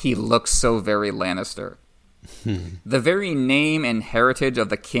 He looks so very Lannister. The very name and heritage of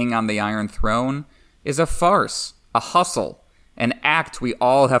the king on the Iron Throne is a farce, a hustle, an act we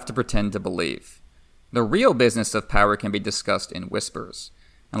all have to pretend to believe. The real business of power can be discussed in whispers.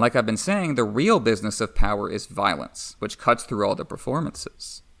 And like I've been saying, the real business of power is violence, which cuts through all the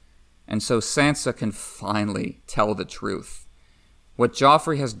performances. And so Sansa can finally tell the truth. What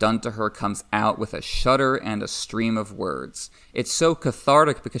Joffrey has done to her comes out with a shudder and a stream of words. It's so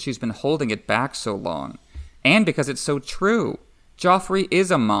cathartic because she's been holding it back so long. And because it's so true. Joffrey is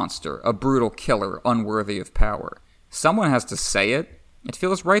a monster, a brutal killer, unworthy of power. Someone has to say it. It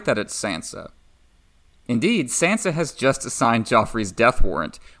feels right that it's Sansa. Indeed, Sansa has just assigned Joffrey's death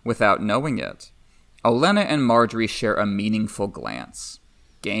warrant without knowing it. Olenna and Margaery share a meaningful glance.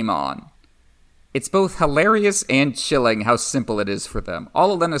 Game on. It's both hilarious and chilling how simple it is for them.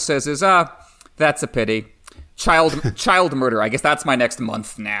 All Olenna says is, that's a pity. Child murder. I guess that's my next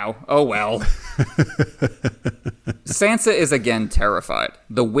month now. Oh well. Sansa is again terrified.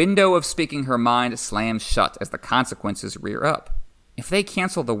 The window of speaking her mind slams shut as the consequences rear up. If they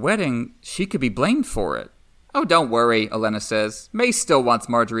cancel the wedding, she could be blamed for it. Oh, don't worry, Olenna says. Mace still wants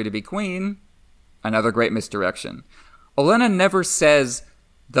Margaery to be queen. Another great misdirection. Olenna never says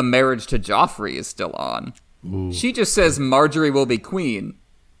the marriage to Joffrey is still on. Ooh. She just says Margaery will be queen.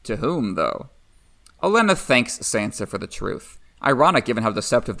 To whom, though? Olenna thanks Sansa for the truth. Ironic given how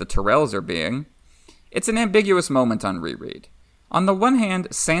deceptive the Tyrells are being. It's an ambiguous moment on reread. On the one hand,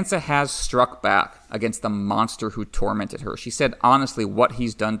 Sansa has struck back against the monster who tormented her. She said honestly what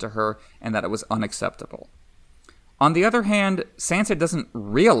he's done to her and that it was unacceptable. On the other hand, Sansa doesn't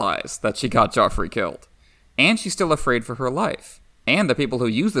realize that she got Joffrey killed. And she's still afraid for her life. And the people who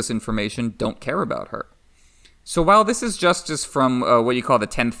use this information don't care about her. So while this is justice from what you call the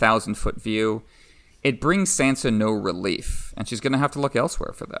 10,000-foot view, it brings Sansa no relief, and she's going to have to look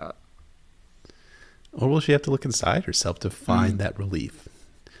elsewhere for that. Or will she have to look inside herself to find that relief?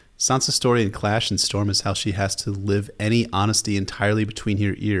 Sansa's story in Clash and Storm is how she has to live any honesty entirely between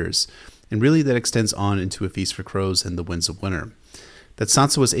her ears, and really that extends on into A Feast for Crows and The Winds of Winter. That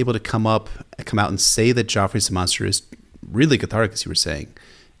Sansa was able to come out and say that Joffrey's a monster is really cathartic, as you were saying.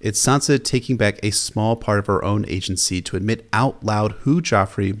 It's Sansa taking back a small part of her own agency to admit out loud who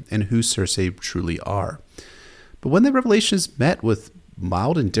Joffrey and who Cersei truly are. But when the revelation is met with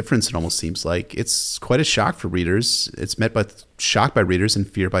mild indifference, it almost seems like, it's quite a shock for readers. It's met by shock by readers and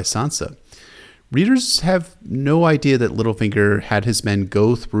fear by Sansa. Readers have no idea that Littlefinger had his men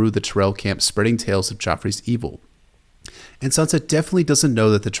go through the Tyrell camp spreading tales of Joffrey's evil. And Sansa definitely doesn't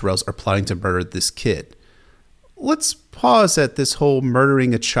know that the Tyrells are plotting to murder this kid. Let's pause at this whole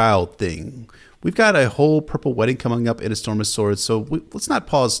murdering a child thing. We've got a whole purple wedding coming up in A Storm of Swords, so let's not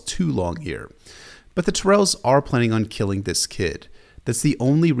pause too long here. But the Tyrells are planning on killing this kid. That's the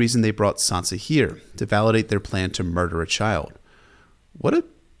only reason they brought Sansa here, to validate their plan to murder a child. What a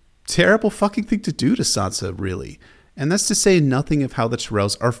terrible fucking thing to do to Sansa, really. And that's to say nothing of how the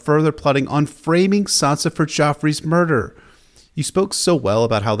Tyrells are further plotting on framing Sansa for Joffrey's murder. You spoke so well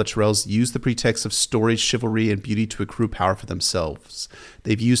about how the Tyrells use the pretext of story, chivalry, and beauty to accrue power for themselves.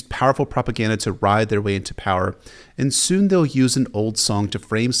 They've used powerful propaganda to ride their way into power, and soon they'll use an old song to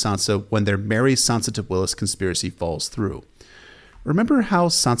frame Sansa when their Marry Sansa to Willis conspiracy falls through. Remember how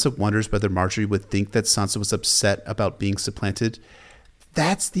Sansa wonders whether Margaery would think that Sansa was upset about being supplanted?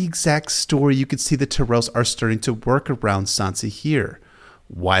 That's the exact story you could see the Tyrells are starting to work around Sansa here.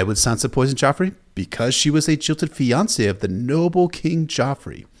 Why would Sansa poison Joffrey? Because she was a jilted fiancée of the noble King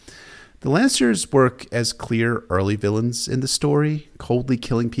Joffrey. The Lannisters work as clear early villains in the story, coldly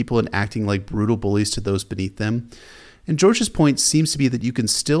killing people and acting like brutal bullies to those beneath them. And George's point seems to be that you can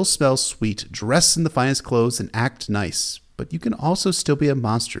still smell sweet, dress in the finest clothes, and act nice, but you can also still be a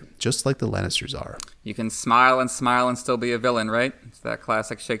monster, just like the Lannisters are. You can smile and still be a villain, right? It's that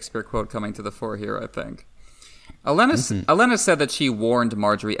classic Shakespeare quote coming to the fore here, I think. Olenna said that she warned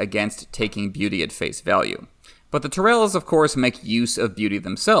Margaery against taking beauty at face value. But the Tyrells, of course, make use of beauty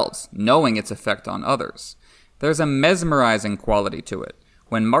themselves, knowing its effect on others. There's a mesmerizing quality to it.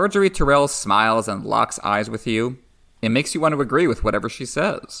 When Margaery Tyrell smiles and locks eyes with you, it makes you want to agree with whatever she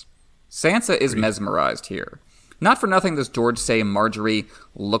says. Sansa is mesmerized here. Not for nothing does George say Margaery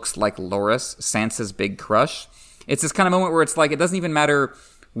looks like Loras, Sansa's big crush. It's this kind of moment where it's like, it doesn't even matter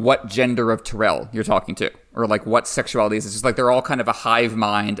what gender of Tyrell you're talking to, or like what sexuality is. It's just like they're all kind of a hive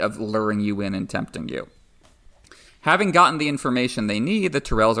mind of luring you in and tempting you. Having gotten the information they need, the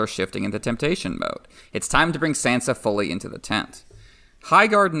Tyrells are shifting into temptation mode. It's time to bring Sansa fully into the tent.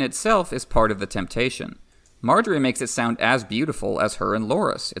 Highgarden itself is part of the temptation. Margaery makes it sound as beautiful as her and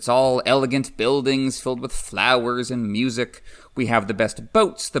Loras. It's all elegant buildings filled with flowers and music. We have the best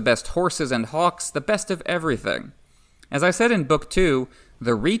boats, the best horses and hawks, the best of everything. As I said in Book 2,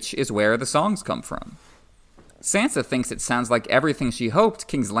 the Reach is where the songs come from. Sansa thinks it sounds like everything she hoped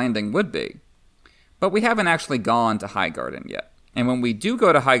King's Landing would be. But we haven't actually gone to Highgarden yet. And when we do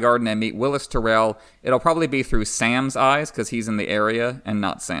go to Highgarden and meet Willas Tyrell, it'll probably be through Sam's eyes because he's in the area and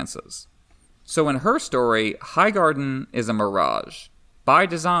not Sansa's. So in her story, Highgarden is a mirage. By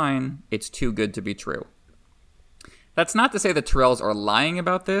design, it's too good to be true. That's not to say the Tyrells are lying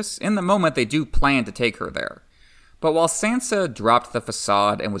about this. In the moment, they do plan to take her there. But while Sansa dropped the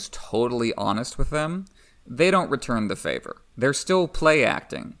facade and was totally honest with them, they don't return the favor. They're still play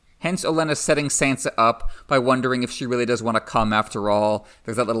acting. Hence, Olenna setting Sansa up by wondering if she really does want to come after all.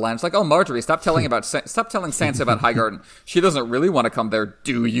 There's that little line. It's like, oh, Margaery, stop telling Sansa about Highgarden. She doesn't really want to come there,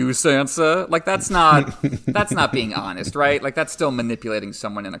 do you, Sansa? Like, that's not being honest, right? Like, that's still manipulating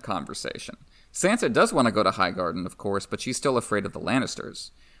someone in a conversation. Sansa does want to go to Highgarden, of course, but she's still afraid of the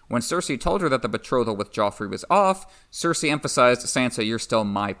Lannisters. When Cersei told her that the betrothal with Joffrey was off, Cersei emphasized, Sansa, you're still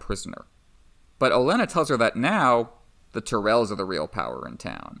my prisoner. But Olenna tells her that now, the Tyrells are the real power in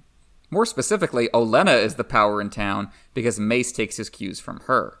town. More specifically, Olenna is the power in town because Mace takes his cues from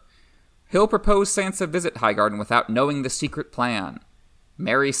her. He'll propose Sansa visit Highgarden without knowing the secret plan.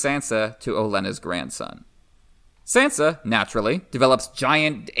 Marry Sansa to Olenna's grandson. Sansa, naturally, develops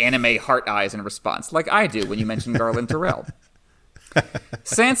giant anime heart eyes in response, like I do when you mention Garland Tyrell.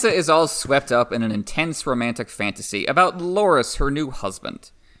 Sansa is all swept up in an intense romantic fantasy about Loras, her new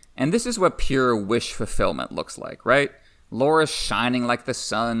husband. And this is what pure wish fulfillment looks like, right? Loras shining like the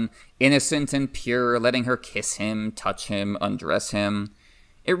sun, innocent and pure, letting her kiss him, touch him, undress him.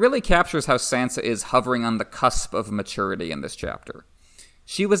 It really captures how Sansa is hovering on the cusp of maturity in this chapter.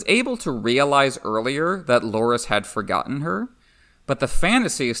 She was able to realize earlier that Loras had forgotten her, but the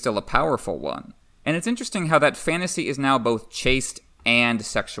fantasy is still a powerful one. And it's interesting how that fantasy is now both chaste and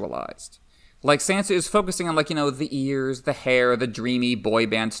sexualized. Like, Sansa is focusing on, the ears, the hair, the dreamy boy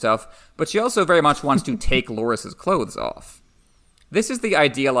band stuff, but she also very much wants to take Loras' clothes off. This is the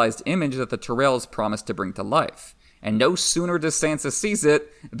idealized image that the Tyrells promised to bring to life, and no sooner does Sansa seize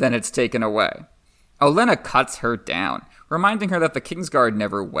it than it's taken away. Olenna cuts her down, reminding her that the Kingsguard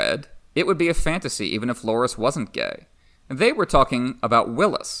never wed. It would be a fantasy even if Loras wasn't gay. They were talking about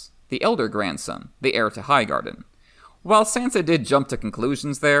Willas, the elder grandson, the heir to Highgarden. While Sansa did jump to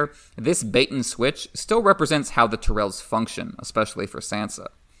conclusions there, this bait-and-switch still represents how the Tyrells function, especially for Sansa.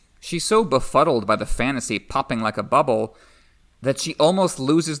 She's so befuddled by the fantasy popping like a bubble that she almost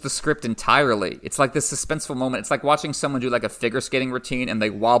loses the script entirely. It's like this suspenseful moment. It's like watching someone do like a figure skating routine and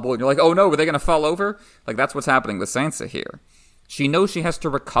they wobble and you're like, oh no, are they going to fall over? Like, that's what's happening with Sansa here. She knows she has to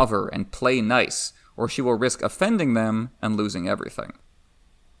recover and play nice, or she will risk offending them and losing everything.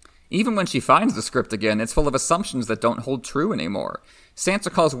 Even when she finds the script again, it's full of assumptions that don't hold true anymore.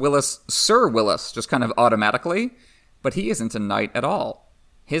 Sansa calls Willas Sir Willas, just kind of automatically, but he isn't a knight at all.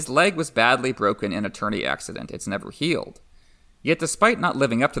 His leg was badly broken in a tourney accident. It's never healed. Yet despite not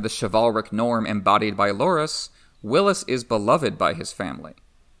living up to the chivalric norm embodied by Loras, Willas is beloved by his family.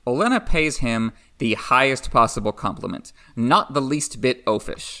 Olenna pays him the highest possible compliment, not the least bit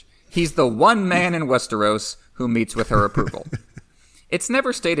oafish. He's the one man in Westeros who meets with her approval. It's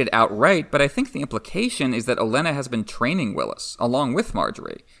never stated outright, but I think the implication is that Olenna has been training Willas, along with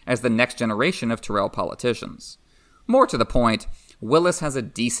Margaery, as the next generation of Tyrell politicians. More to the point, Willas has a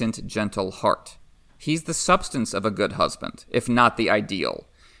decent, gentle heart. He's the substance of a good husband, if not the ideal.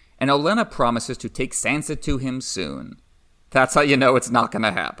 And Olenna promises to take Sansa to him soon. That's how you know it's not going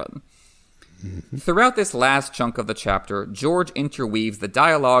to happen. Throughout this last chunk of the chapter, George interweaves the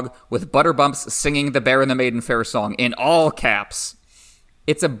dialogue with Butterbumps singing the Bear and the Maiden Fair song in all caps.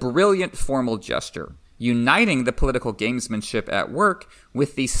 It's a brilliant formal gesture, uniting the political gamesmanship at work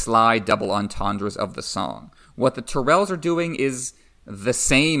with the sly double entendres of the song. What the Tyrells are doing is the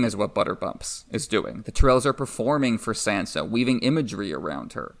same as what Butterbumps is doing. The Tyrells are performing for Sansa, weaving imagery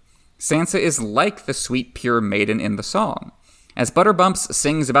around her. Sansa is like the sweet, pure maiden in the song. As Butterbumps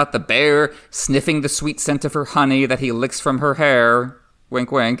sings about the bear sniffing the sweet scent of her honey that he licks from her hair,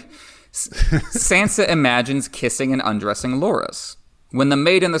 wink wink, Sansa imagines kissing and undressing Loras. When the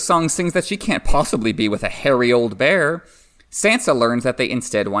maid in the song sings that she can't possibly be with a hairy old bear, Sansa learns that they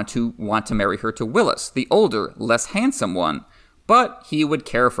instead want to marry her to Willas, the older, less handsome one. but he would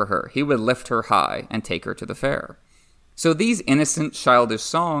care for her. He would lift her high and take her to the fair. So these innocent, childish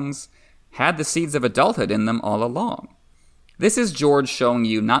songs had the seeds of adulthood in them all along. This is George showing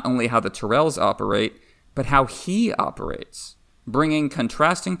you not only how the Tyrells operate, but how he operates, bringing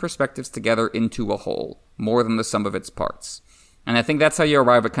contrasting perspectives together into a whole, more than the sum of its parts. And I think that's how you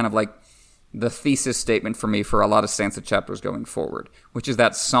arrive at kind of like the thesis statement for me for a lot of Sansa chapters going forward, which is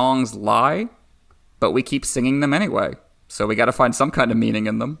that songs lie, but we keep singing them anyway. So we got to find some kind of meaning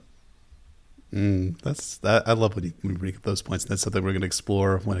in them. I love when you bring up those points. And that's something we're going to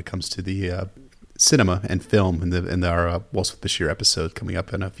explore when it comes to the cinema and film in our Waltz with Bashir episode coming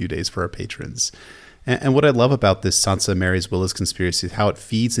up in a few days for our patrons. And what I love about this Sansa marries Willis conspiracy is how it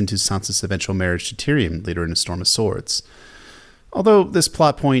feeds into Sansa's eventual marriage to Tyrion later in A Storm of Swords. Although this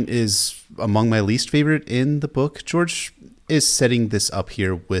plot point is among my least favorite in the book, George is setting this up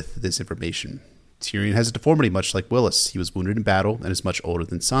here with this information. Tyrion has a deformity much like Willis. He was wounded in battle and is much older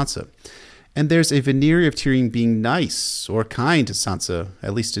than Sansa. And there's a veneer of Tyrion being nice or kind to Sansa,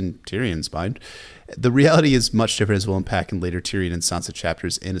 at least in Tyrion's mind. The reality is much different, as we'll unpack in later Tyrion and Sansa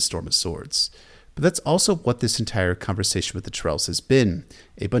chapters in A Storm of Swords. But that's also what this entire conversation with the Tyrells has been.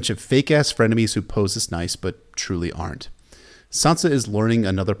 A bunch of fake-ass frenemies who pose as nice, but truly aren't. Sansa is learning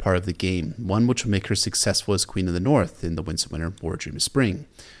another part of the game, one which will make her successful as Queen of the North in The Winds of Winter or A Dream of Spring.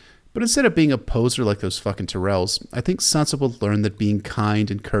 But instead of being a poser like those fucking Tyrells, I think Sansa will learn that being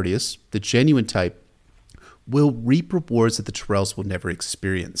kind and courteous, the genuine type, will reap rewards that the Tyrells will never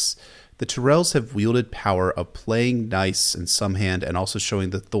experience. The Tyrells have wielded power of playing nice in some hand and also showing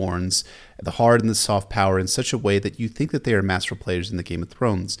the thorns, the hard and the soft power in such a way that you think that they are master players in the Game of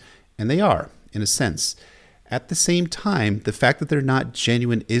Thrones. And they are, in a sense. At the same time, the fact that they're not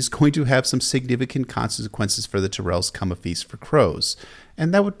genuine is going to have some significant consequences for the Tyrells come A Feast for Crows.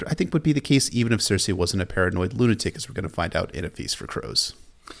 And that would, I think, would be the case even if Cersei wasn't a paranoid lunatic, as we're going to find out in A Feast for Crows.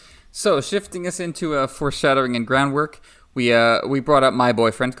 So, shifting us into foreshadowing and groundwork, we brought up my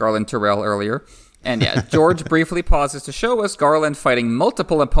boyfriend, Garland Tyrell, earlier. And yeah, George briefly pauses to show us Garland fighting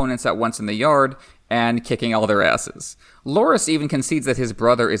multiple opponents at once in the yard and kicking all their asses. Loras even concedes that his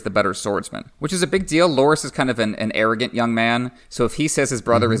brother is the better swordsman, which is a big deal. Loras is kind of an arrogant young man, so if he says his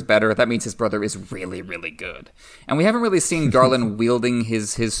brother is better, that means his brother is really, really good. And we haven't really seen Garland wielding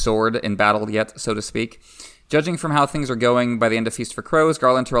his sword in battle yet, so to speak. Judging from how things are going by the end of Feast for Crows,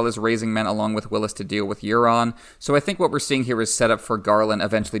 Garland Tyrell is raising men along with Willis to deal with Euron. So I think what we're seeing here is set up for Garland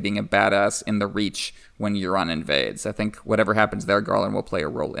eventually being a badass in the Reach when Euron invades. I think whatever happens there, Garland will play a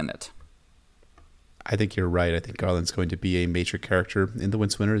role in it. I think you're right. I think Garland's going to be a major character in The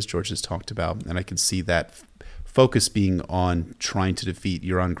Winds of Winter, as George has talked about. And I can see that focus being on trying to defeat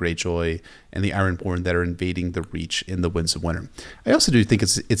Euron Greyjoy and the Ironborn that are invading the Reach in The Winds of Winter. I also do think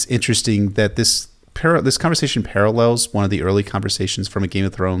it's interesting that this conversation parallels one of the early conversations from A Game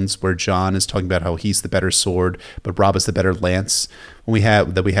of Thrones where Jon is talking about how he's the better sword, but Robb is the better lance. We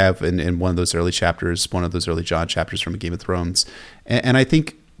have in one of those early chapters, one of those early Jon chapters from A Game of Thrones. And I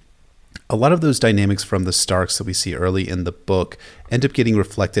think a lot of those dynamics from the Starks that we see early in the book end up getting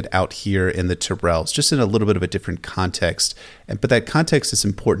reflected out here in the Tyrells, just in a little bit of a different context. But that context is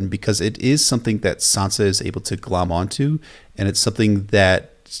important because it is something that Sansa is able to glom onto, and it's a way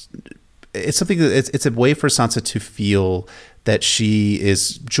for Sansa to feel that she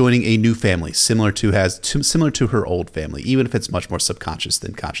is joining a new family, similar to her old family, even if it's much more subconscious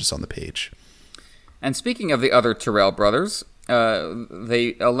than conscious on the page. And speaking of the other Tyrell brothers,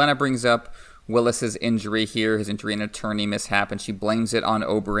 Olenna brings up Willis's injury here, his injury in a tourney mishap, and she blames it on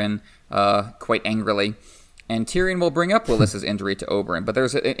Oberyn quite angrily. And Tyrion will bring up Willis's injury to Oberyn, but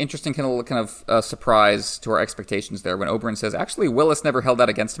there's an interesting kind of surprise to our expectations there when Oberyn says, "Actually, Willis never held that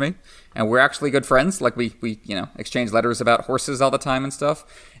against me, and we're actually good friends. Like we exchange letters about horses all the time and stuff."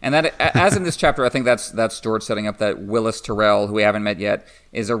 And that, as in this chapter, I think that's George setting up that Willis Tyrell, who we haven't met yet,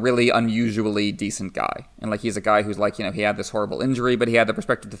 is a really unusually decent guy, and like he's a guy who's like he had this horrible injury, but he had the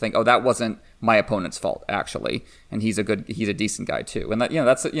perspective to think, "Oh, that wasn't my opponent's fault actually," and he's a decent guy too. And that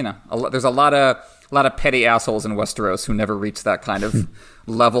there's a lot of petty assholes in Westeros who never reach that kind of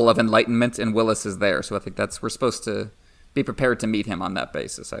level of enlightenment, and Willis is there. So I think we're supposed to be prepared to meet him on that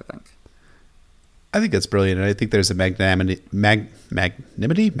basis, I think. I think that's brilliant, and I think there's a magnanimity,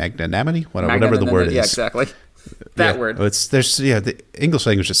 whatever the word is. Yeah, exactly. That word. The English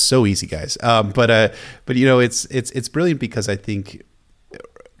language is so easy, guys. But it's brilliant because I think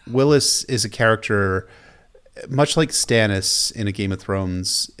Willis is a character, much like Stannis in A Game of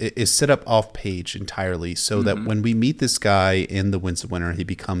Thrones, is set up off page entirely, so that when we meet this guy in The Winds of Winter, he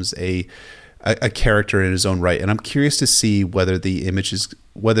becomes a a character in his own right, and I'm curious to see whether the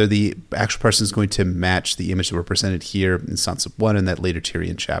actual person is going to match the image that we're presented here in Sansa 1 and that later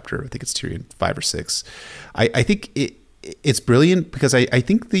Tyrion chapter. I think it's Tyrion 5 or 6. I think it's brilliant because I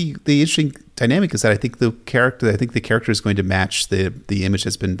think the interesting dynamic is that I think the character is going to match the image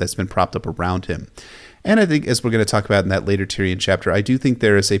that's been propped up around him. And I think, as we're going to talk about in that later Tyrion chapter, I do think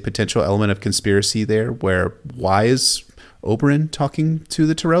there is a potential element of conspiracy there where why is Oberyn talking to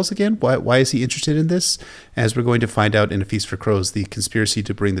the Tyrells again? Why is he interested in this? As we're going to find out in A Feast for Crows, the conspiracy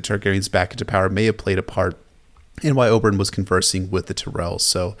to bring the Targaryens back into power may have played a part in why Oberyn was conversing with the Tyrells.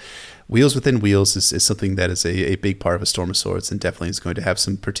 So Wheels Within Wheels is something that is a big part of A Storm of Swords and definitely is going to have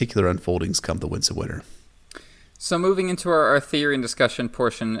some particular unfoldings come the Winds of Winter. So moving into our theory and discussion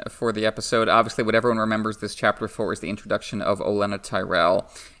portion for the episode, obviously what everyone remembers this chapter for is the introduction of Olenna Tyrell.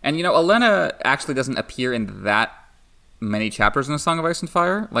 And, Olenna actually doesn't appear in that many chapters in A Song of Ice and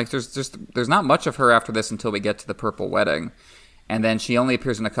Fire. Like, there's not much of her after this until we get to the Purple Wedding. And then she only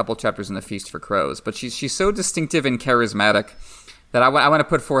appears in a couple chapters in The Feast for Crows. But she's so distinctive and charismatic that I want to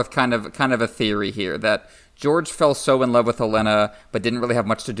put forth kind of a theory here, that George fell so in love with Olenna, but didn't really have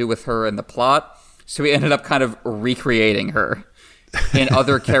much to do with her in the plot. So he ended up kind of recreating her in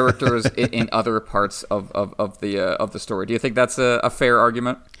other characters in other parts of the story. Do you think that's a fair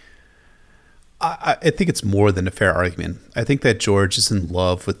argument? I think it's more than a fair argument. I think that George is in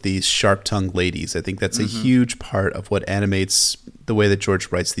love with these sharp-tongued ladies. I think that's a huge part of what animates the way that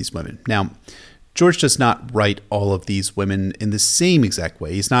George writes these women. Now, George does not write all of these women in the same exact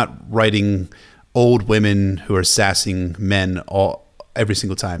way. He's not writing old women who are sassing men every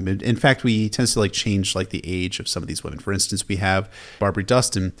single time. In fact, he tends to change the age of some of these women. For instance, we have Barbary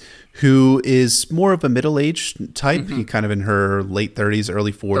Dustin, who is more of a middle-aged type, kind of in her late 30s,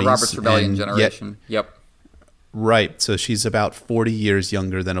 early 40s. The Robert's Rebellion generation. Yep. Right. So she's about 40 years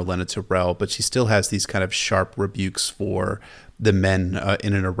younger than Olenna Tyrell, but she still has these kind of sharp rebukes for the men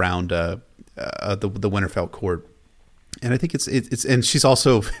in and around the Winterfell court. And I think it's and she's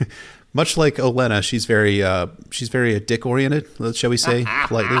also much like Olenna, she's very dick oriented, shall we say,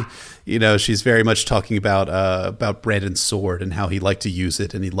 politely. She's very much talking about Brandon's sword and how he liked to use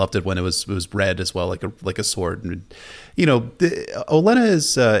it, and he loved it when it was red as well, like a sword. And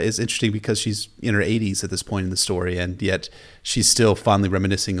Olenna is interesting because she's in her 80s at this point in the story, and yet she's still fondly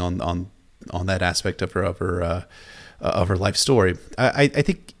reminiscing on that aspect of her life story. I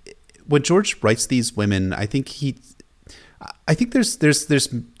think when George writes these women, I think there's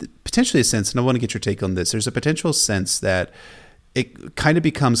potentially a sense, and I want to get your take on this. There's a potential sense that it kind of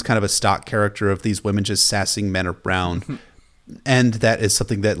becomes kind of a stock character of these women just sassing men around. And that is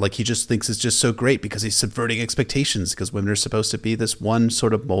something that he just thinks is just so great because he's subverting expectations, because women are supposed to be this one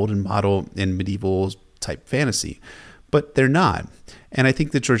sort of mold and model in medieval type fantasy, but they're not. And I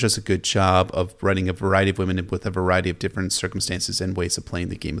think that George does a good job of writing a variety of women with a variety of different circumstances and ways of playing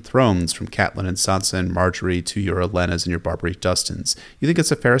the Game of Thrones, from Catelyn and Sansa and Marjorie to your Olennas and your Barbary Dustins. You think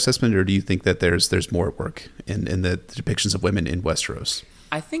it's a fair assessment, or do you think that there's more work in the depictions of women in Westeros?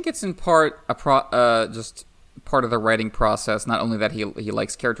 I think it's in part just part of the writing process. Not only that he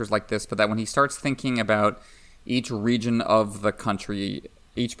likes characters like this, but that when he starts thinking about each region of the country,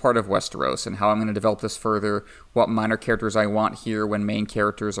 each part of Westeros, and how I'm going to develop this further, what minor characters I want here when main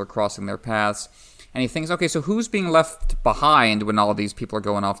characters are crossing their paths. And he thinks, okay, so who's being left behind when all of these people are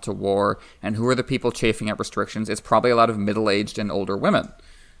going off to war, and who are the people chafing at restrictions? It's probably a lot of middle-aged and older women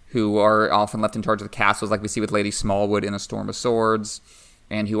who are often left in charge of the castles, like we see with Lady Smallwood in A Storm of Swords,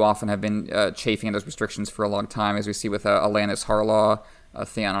 and who often have been chafing at those restrictions for a long time, as we see with Alanis Harlaw,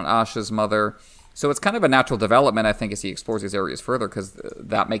 Theon and Asha's mother. So it's kind of a natural development, I think, as he explores these areas further, because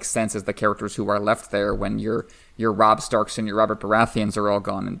that makes sense as the characters who are left there when your Robb Starks and your Robert Baratheons are all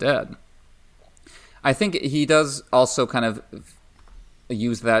gone and dead. I think he does also kind of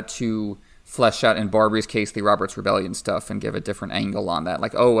use that to flesh out, in Barbary's case, the Robert's Rebellion stuff and give a different angle on that.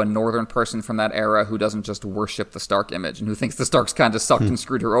 Like, a northern person from that era who doesn't just worship the Stark image and who thinks the Starks kind of sucked and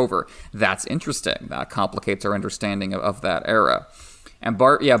screwed her over. That's interesting. That complicates our understanding of that era. And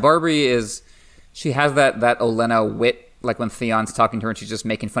Barbary is... She has that Olenna wit, like when Theon's talking to her and she's just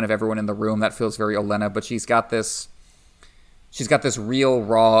making fun of everyone in the room. That feels very Olenna, but she's got this real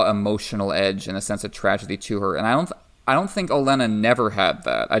raw emotional edge and a sense of tragedy to her. And I don't think Olenna never had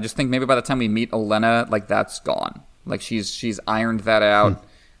that. I just think maybe by the time we meet Olenna, that's gone. Like she's ironed that out.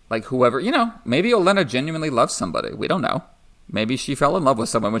 Like whoever, maybe Olenna genuinely loves somebody. We don't know. Maybe she fell in love with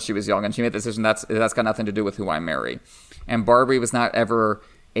someone when she was young and she made the decision that's got nothing to do with who I marry. And Barbary was not ever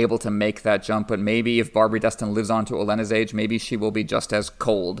able to make that jump, but maybe if Barbary Dustin lives on to Olenna's age, maybe she will be just as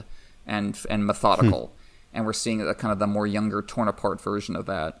cold and methodical. And we're seeing kind of the more younger, torn apart version of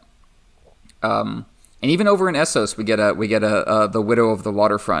that. And even over in Essos, we get a the Widow of the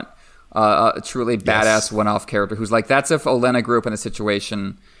Waterfront, a truly badass one-off character who's like, that's if Olenna grew up in a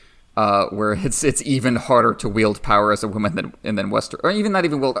situation where it's even harder to wield power as a woman than Wester, or even not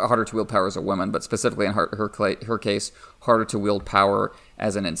even harder to wield power as a woman, but specifically in her case, harder to wield power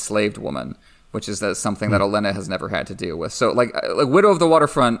as an enslaved woman, which is something that Olenna has never had to deal with. So, like Widow of the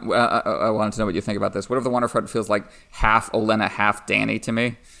Waterfront, I wanted to know what you think about this. Widow of the Waterfront feels like half Olenna, half Dany to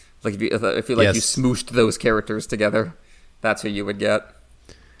me. Like if you like you smooshed those characters together, that's who you would get.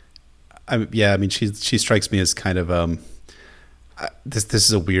 I mean, she strikes me as kind of this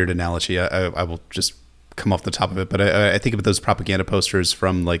is a weird analogy. I will just come off the top of it, but I think of those propaganda posters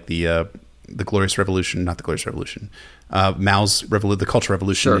from like the Glorious Revolution, not the Glorious Revolution, Mao's the Cultural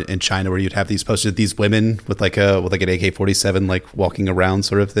Revolution in China, where you'd have these posters, these women with like an AK-47 like walking around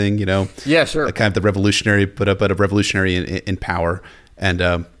sort of thing, you know? Yeah, sure. Like kind of the revolutionary, but a revolutionary in power. And,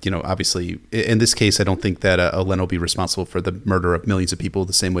 obviously, in this case, I don't think that Olenna will be responsible for the murder of millions of people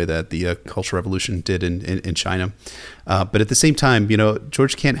the same way that the Cultural Revolution did in China. But at the same time,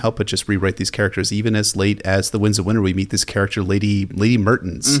 George can't help but just rewrite these characters. Even as late as The Winds of Winter, we meet this character, Lady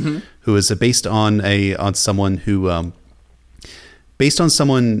Mertens, who is based on someone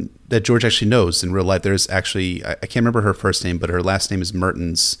that George actually knows in real life. There's actually, I can't remember her first name, but her last name is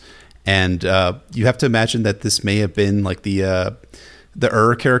Mertens. And you have to imagine that this may have been like the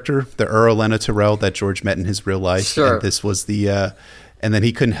character, the Olenna Tyrell that George met in his real life. Sure. And this was and then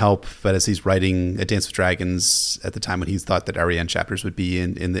he couldn't help but, as he's writing A Dance with Dragons at the time when he thought that Arianne chapters would be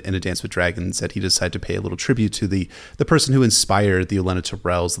in A Dance with Dragons, that he decided to pay a little tribute to the person who inspired the Olenna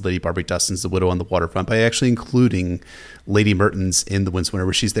Tyrells, the Lady Barbary Dustons, the Widow on the Waterfront, by actually including Lady Mertens in The Winds of Winter,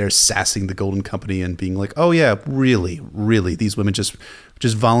 where she's there sassing the Golden Company and being like, oh yeah, really, these women just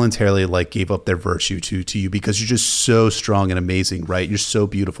voluntarily like gave up their virtue to you because you're just so strong and amazing, right? You're so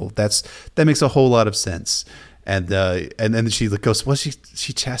beautiful. That makes a whole lot of sense. And then she goes, well, she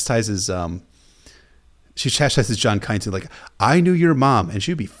chastises John Kyneton, like, I knew your mom and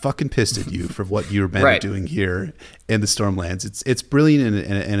she'd be fucking pissed at you for what your men are doing here in the Stormlands. It's brilliant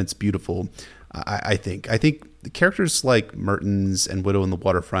and it's beautiful. I think the characters like Mertens and Widow on the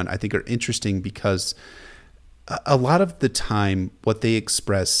Waterfront, I think, are interesting because a lot of the time what they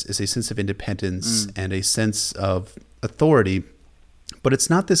express is a sense of independence and a sense of authority. But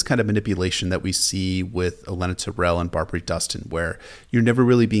it's not this kind of manipulation that we see with Olenna Tyrell and Barbary Dustin, where you're never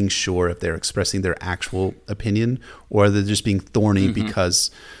really being sure if they're expressing their actual opinion or they're just being thorny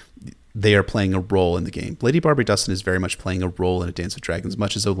because they are playing a role in the game. Lady Barbary Dustin is very much playing a role in A Dance with Dragons,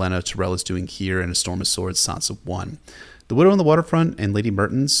 much as Olenna Tyrell is doing here in A Storm of Swords, Sansa 1. The Widow on the Waterfront and Lady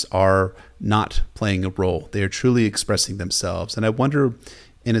Mertens are not playing a role. They are truly expressing themselves. And I wonder,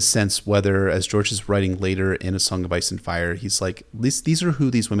 in a sense, whether, as George is writing later in A Song of Ice and Fire, he's like, these are who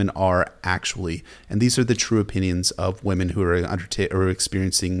these women are actually, and these are the true opinions of women who are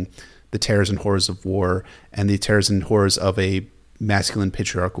experiencing the terrors and horrors of war and the terrors and horrors of a masculine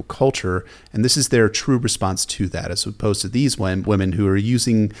patriarchal culture, and this is their true response to that, as opposed to these women who are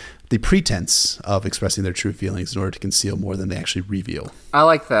using the pretense of expressing their true feelings in order to conceal more than they actually reveal. I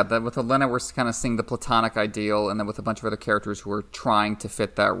like that with Olenna we're kind of seeing the platonic ideal, and then with a bunch of other characters who are trying to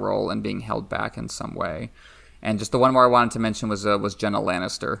fit that role and being held back in some way. And just the one more I wanted to mention was Jenna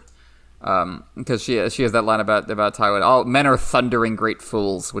Lannister, because she has that line about Tywin, all men are thundering great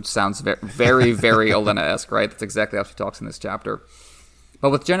fools, which sounds very, very Olenna-esque, right? That's exactly how she talks in this chapter.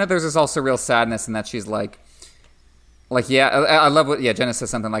 But with Jenna, there's this also real sadness in that she's like, yeah, I love what, Jenna says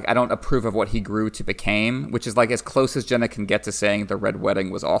something like, I don't approve of what he grew to become, which is like as close as Jenna can get to saying the Red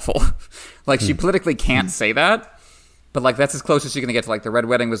Wedding was awful. Like, she politically can't say that, but like that's as close as she's gonna get to like the Red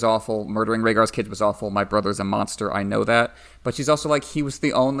Wedding was awful, murdering Rhaegar's kids was awful, my brother's a monster, I know that. But she's also like, he was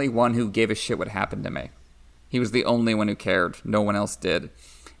the only one who gave a shit what happened to me. He was the only one who cared. No one else did.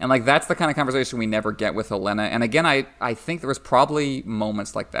 And like that's the kind of conversation we never get with Olenna. And again, I think there was probably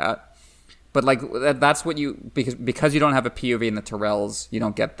moments like that. But like that's what because you don't have a POV in the Tyrells, you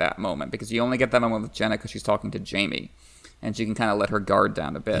don't get that moment, because you only get that moment with Jenna because she's talking to Jaime. And she can kind of let her guard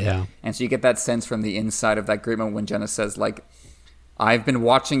down a bit. Yeah. And so you get that sense from the inside of that great moment when Jenna says, like, I've been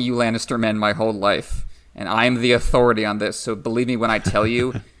watching you Lannister men my whole life, and I'm the authority on this, so believe me when I tell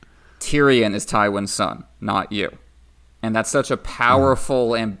you, Tyrion is Tywin's son, not you. And that's such a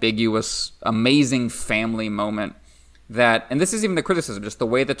powerful, ambiguous, amazing family moment that, and this is even the criticism, just the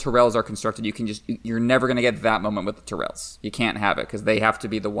way the Tyrells are constructed, you're never going to get that moment with the Tyrells. You can't have it, because they have to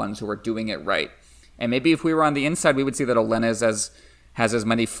be the ones who are doing it right. And maybe if we were on the inside, we would see that Olenna has as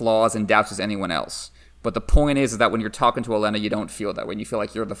many flaws and doubts as anyone else. But the point is that when you're talking to Olenna, you don't feel that way. You feel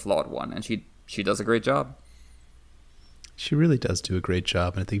like you're the flawed one. And she does a great job. She really does do a great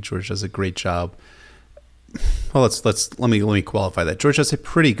job, and I think George does a great job. Well, let me qualify that. George does a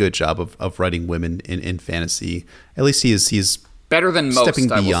pretty good job of writing women in fantasy. At least he is better than most. Stepping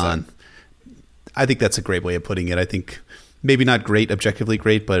beyond. I think that's a great way of putting it. I think maybe not great, objectively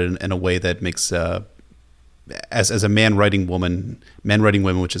great, but in a way that makes as a men writing women,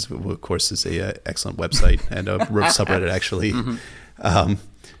 which is of course is a excellent website and a subreddit actually. Mm-hmm.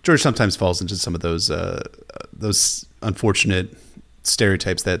 George sometimes falls into some of those unfortunate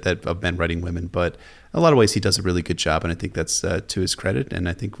stereotypes that of men writing women, but in a lot of ways he does a really good job, and I think that's to his credit. And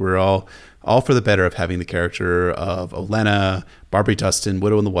I think we're all for the better of having the character of Olenna, Barbary Dustin,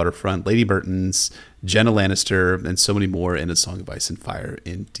 Widow on the Waterfront, Lady Mertens, Jenna Lannister, and so many more in A Song of Ice and Fire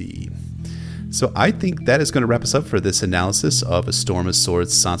indeed. So I think that is going to wrap us up for this analysis of A Storm of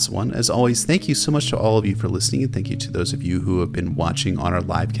Swords Sansa 1. As always, thank you so much to all of you for listening, and thank you to those of you who have been watching on our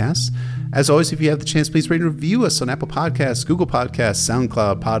live cast. As always, if you have the chance, please rate and review us on Apple Podcasts, Google Podcasts,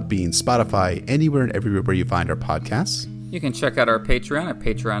 SoundCloud, Podbean, Spotify, anywhere and everywhere where you find our podcasts. You can check out our Patreon at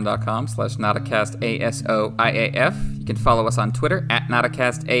patreon.com/NotaCastASOIAF. You can follow us on Twitter at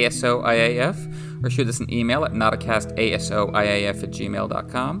NotaCastASOIAF, or shoot us an email at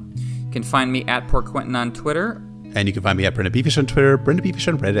NotaCastASOIAF@gmail.com. You can find me at Port Quentin on Twitter. And you can find me at Brendan Beefish on Twitter, Brendan Beefish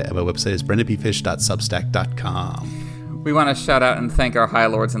on Reddit, and my website is brendanbeefish.substack.com. We want to shout out and thank our high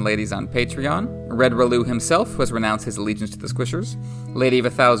lords and ladies on Patreon. Red Relu himself, who has renounced his allegiance to the Squishers. Lady of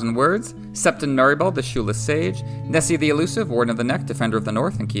 1,000 Words. Septon Maribald, the Shoeless Sage. Nessie the Elusive, Warden of the Neck, Defender of the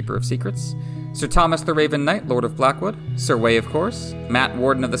North, and Keeper of Secrets. Sir Thomas the Raven Knight, Lord of Blackwood. Sir Way, of course. Matt,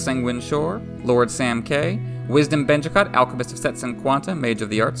 Warden of the Sanguine Shore. Lord Sam K. Wisdom Benjicott, Alchemist of Sets and Quanta, Mage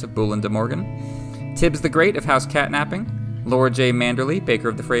of the Arts of Bullen de Morgan. Tibbs the Great of House Catnapping. Lord J. Manderley, Baker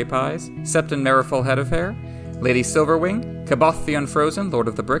of the Frey Pies. Septon Meriful, Head of Hair. Lady Silverwing, Caboth the Unfrozen, Lord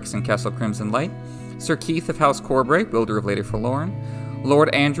of the Bricks and Castle Crimson Light, Sir Keith of House Corbray, Wielder of Lady Forlorn, Lord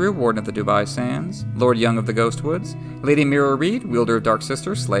Andrew, Warden of the Dubai Sands, Lord Young of the Ghostwoods, Lady Mira Reed, Wielder of Dark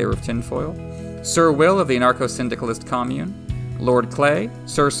Sister, Slayer of Tinfoil, Sir Will of the Anarcho-Syndicalist Commune, Lord Clay,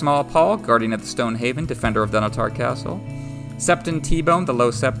 Sir Small Paul, Guardian of the Stonehaven, Defender of Dunatar Castle, Septon T-Bone, the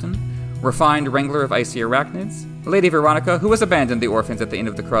Low Septon, Refined Wrangler of Icy Arachnids, Lady Veronica, who has abandoned the orphans at the Inn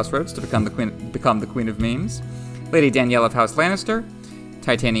of the Crossroads to become the Queen of Memes, Lady Danielle of House Lannister,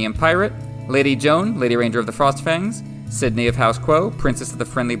 Titanium Pirate, Lady Joan, Lady Ranger of the Frostfangs, Sydney of House Quo, Princess of the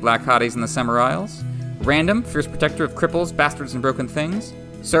Friendly Black Hotties in the Summer Isles, Random, Fierce Protector of Cripples, Bastards, and Broken Things,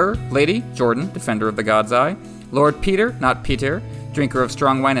 Sir, Lady, Jordan, Defender of the God's Eye, Lord Peter, not Peter, Drinker of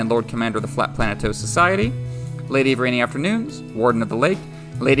Strong Wine and Lord Commander of the Flat Planetos Society, Lady of Rainy Afternoons, Warden of the Lake,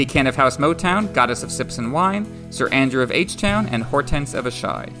 Lady Ken of House Motown, Goddess of Sips and Wine, Sir Andrew of H-Town, and Hortense of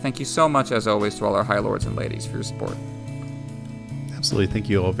Ashai. Thank you so much, as always, to all our high lords and ladies for your support. Absolutely. Thank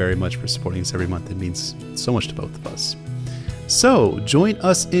you all very much for supporting us every month. It means so much to both of us. So, join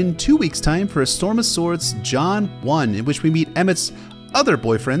us in 2 weeks' time for A Storm of Swords Jon 1, in which we meet Emmett's other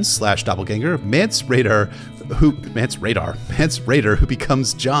boyfriend / doppelganger, Mance Rayder, who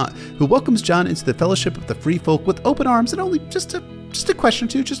becomes Jon, who welcomes Jon into the Fellowship of the Free Folk with open arms and only just a question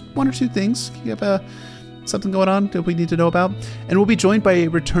or two, just one or two things. You have something going on that we need to know about? And we'll be joined by a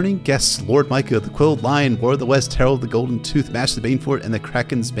returning guest, Lord Micah, the Quilled Lion, Lord of the West, Herald of the Golden Tooth, Master of the Banefort, and the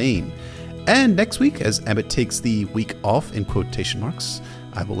Kraken's Bane. And next week, as Emmett takes the week off, in quotation marks,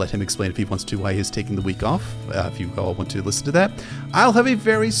 I will let him explain if he wants to why he's taking the week off, if you all want to listen to that. I'll have a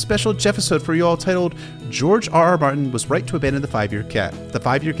very special Jeff-isode for you all titled, George R.R. Martin was right to abandon the 5-year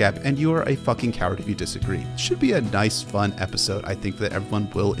gap, and you are a fucking coward if you disagree. Should be a nice, fun episode, I think, that everyone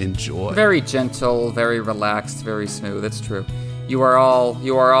will enjoy. Very gentle, very relaxed, very smooth. It's true. You are all,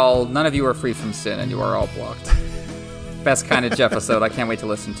 none of you are free from sin, and you are all blocked. Best kind of Jeff-isode. I can't wait to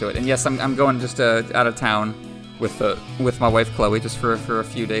listen to it. And yes, I'm going just out of town with my wife Chloe just for a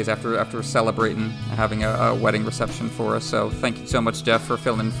few days after celebrating having a wedding reception for us. So thank you so much, Jeff, for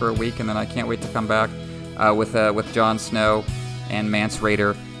filling in for a week, and then I can't wait to come back with Jon Snow and Mance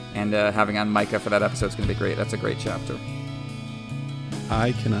Rayder and having on Micah for that episode. It's going to be great. That's a great chapter.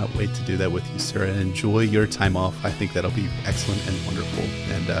 I cannot wait to do that with you, sir, and enjoy your time off. I think that'll be excellent and wonderful.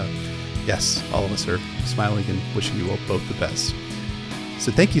 And yes, all of us are smiling and wishing you all both the best.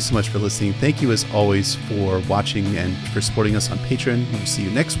 So thank you so much for listening. Thank you, as always, for watching and for supporting us on Patreon. We'll see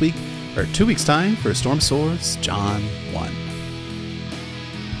you next week, or 2 weeks' time, for A Storm of Swords Jon 1.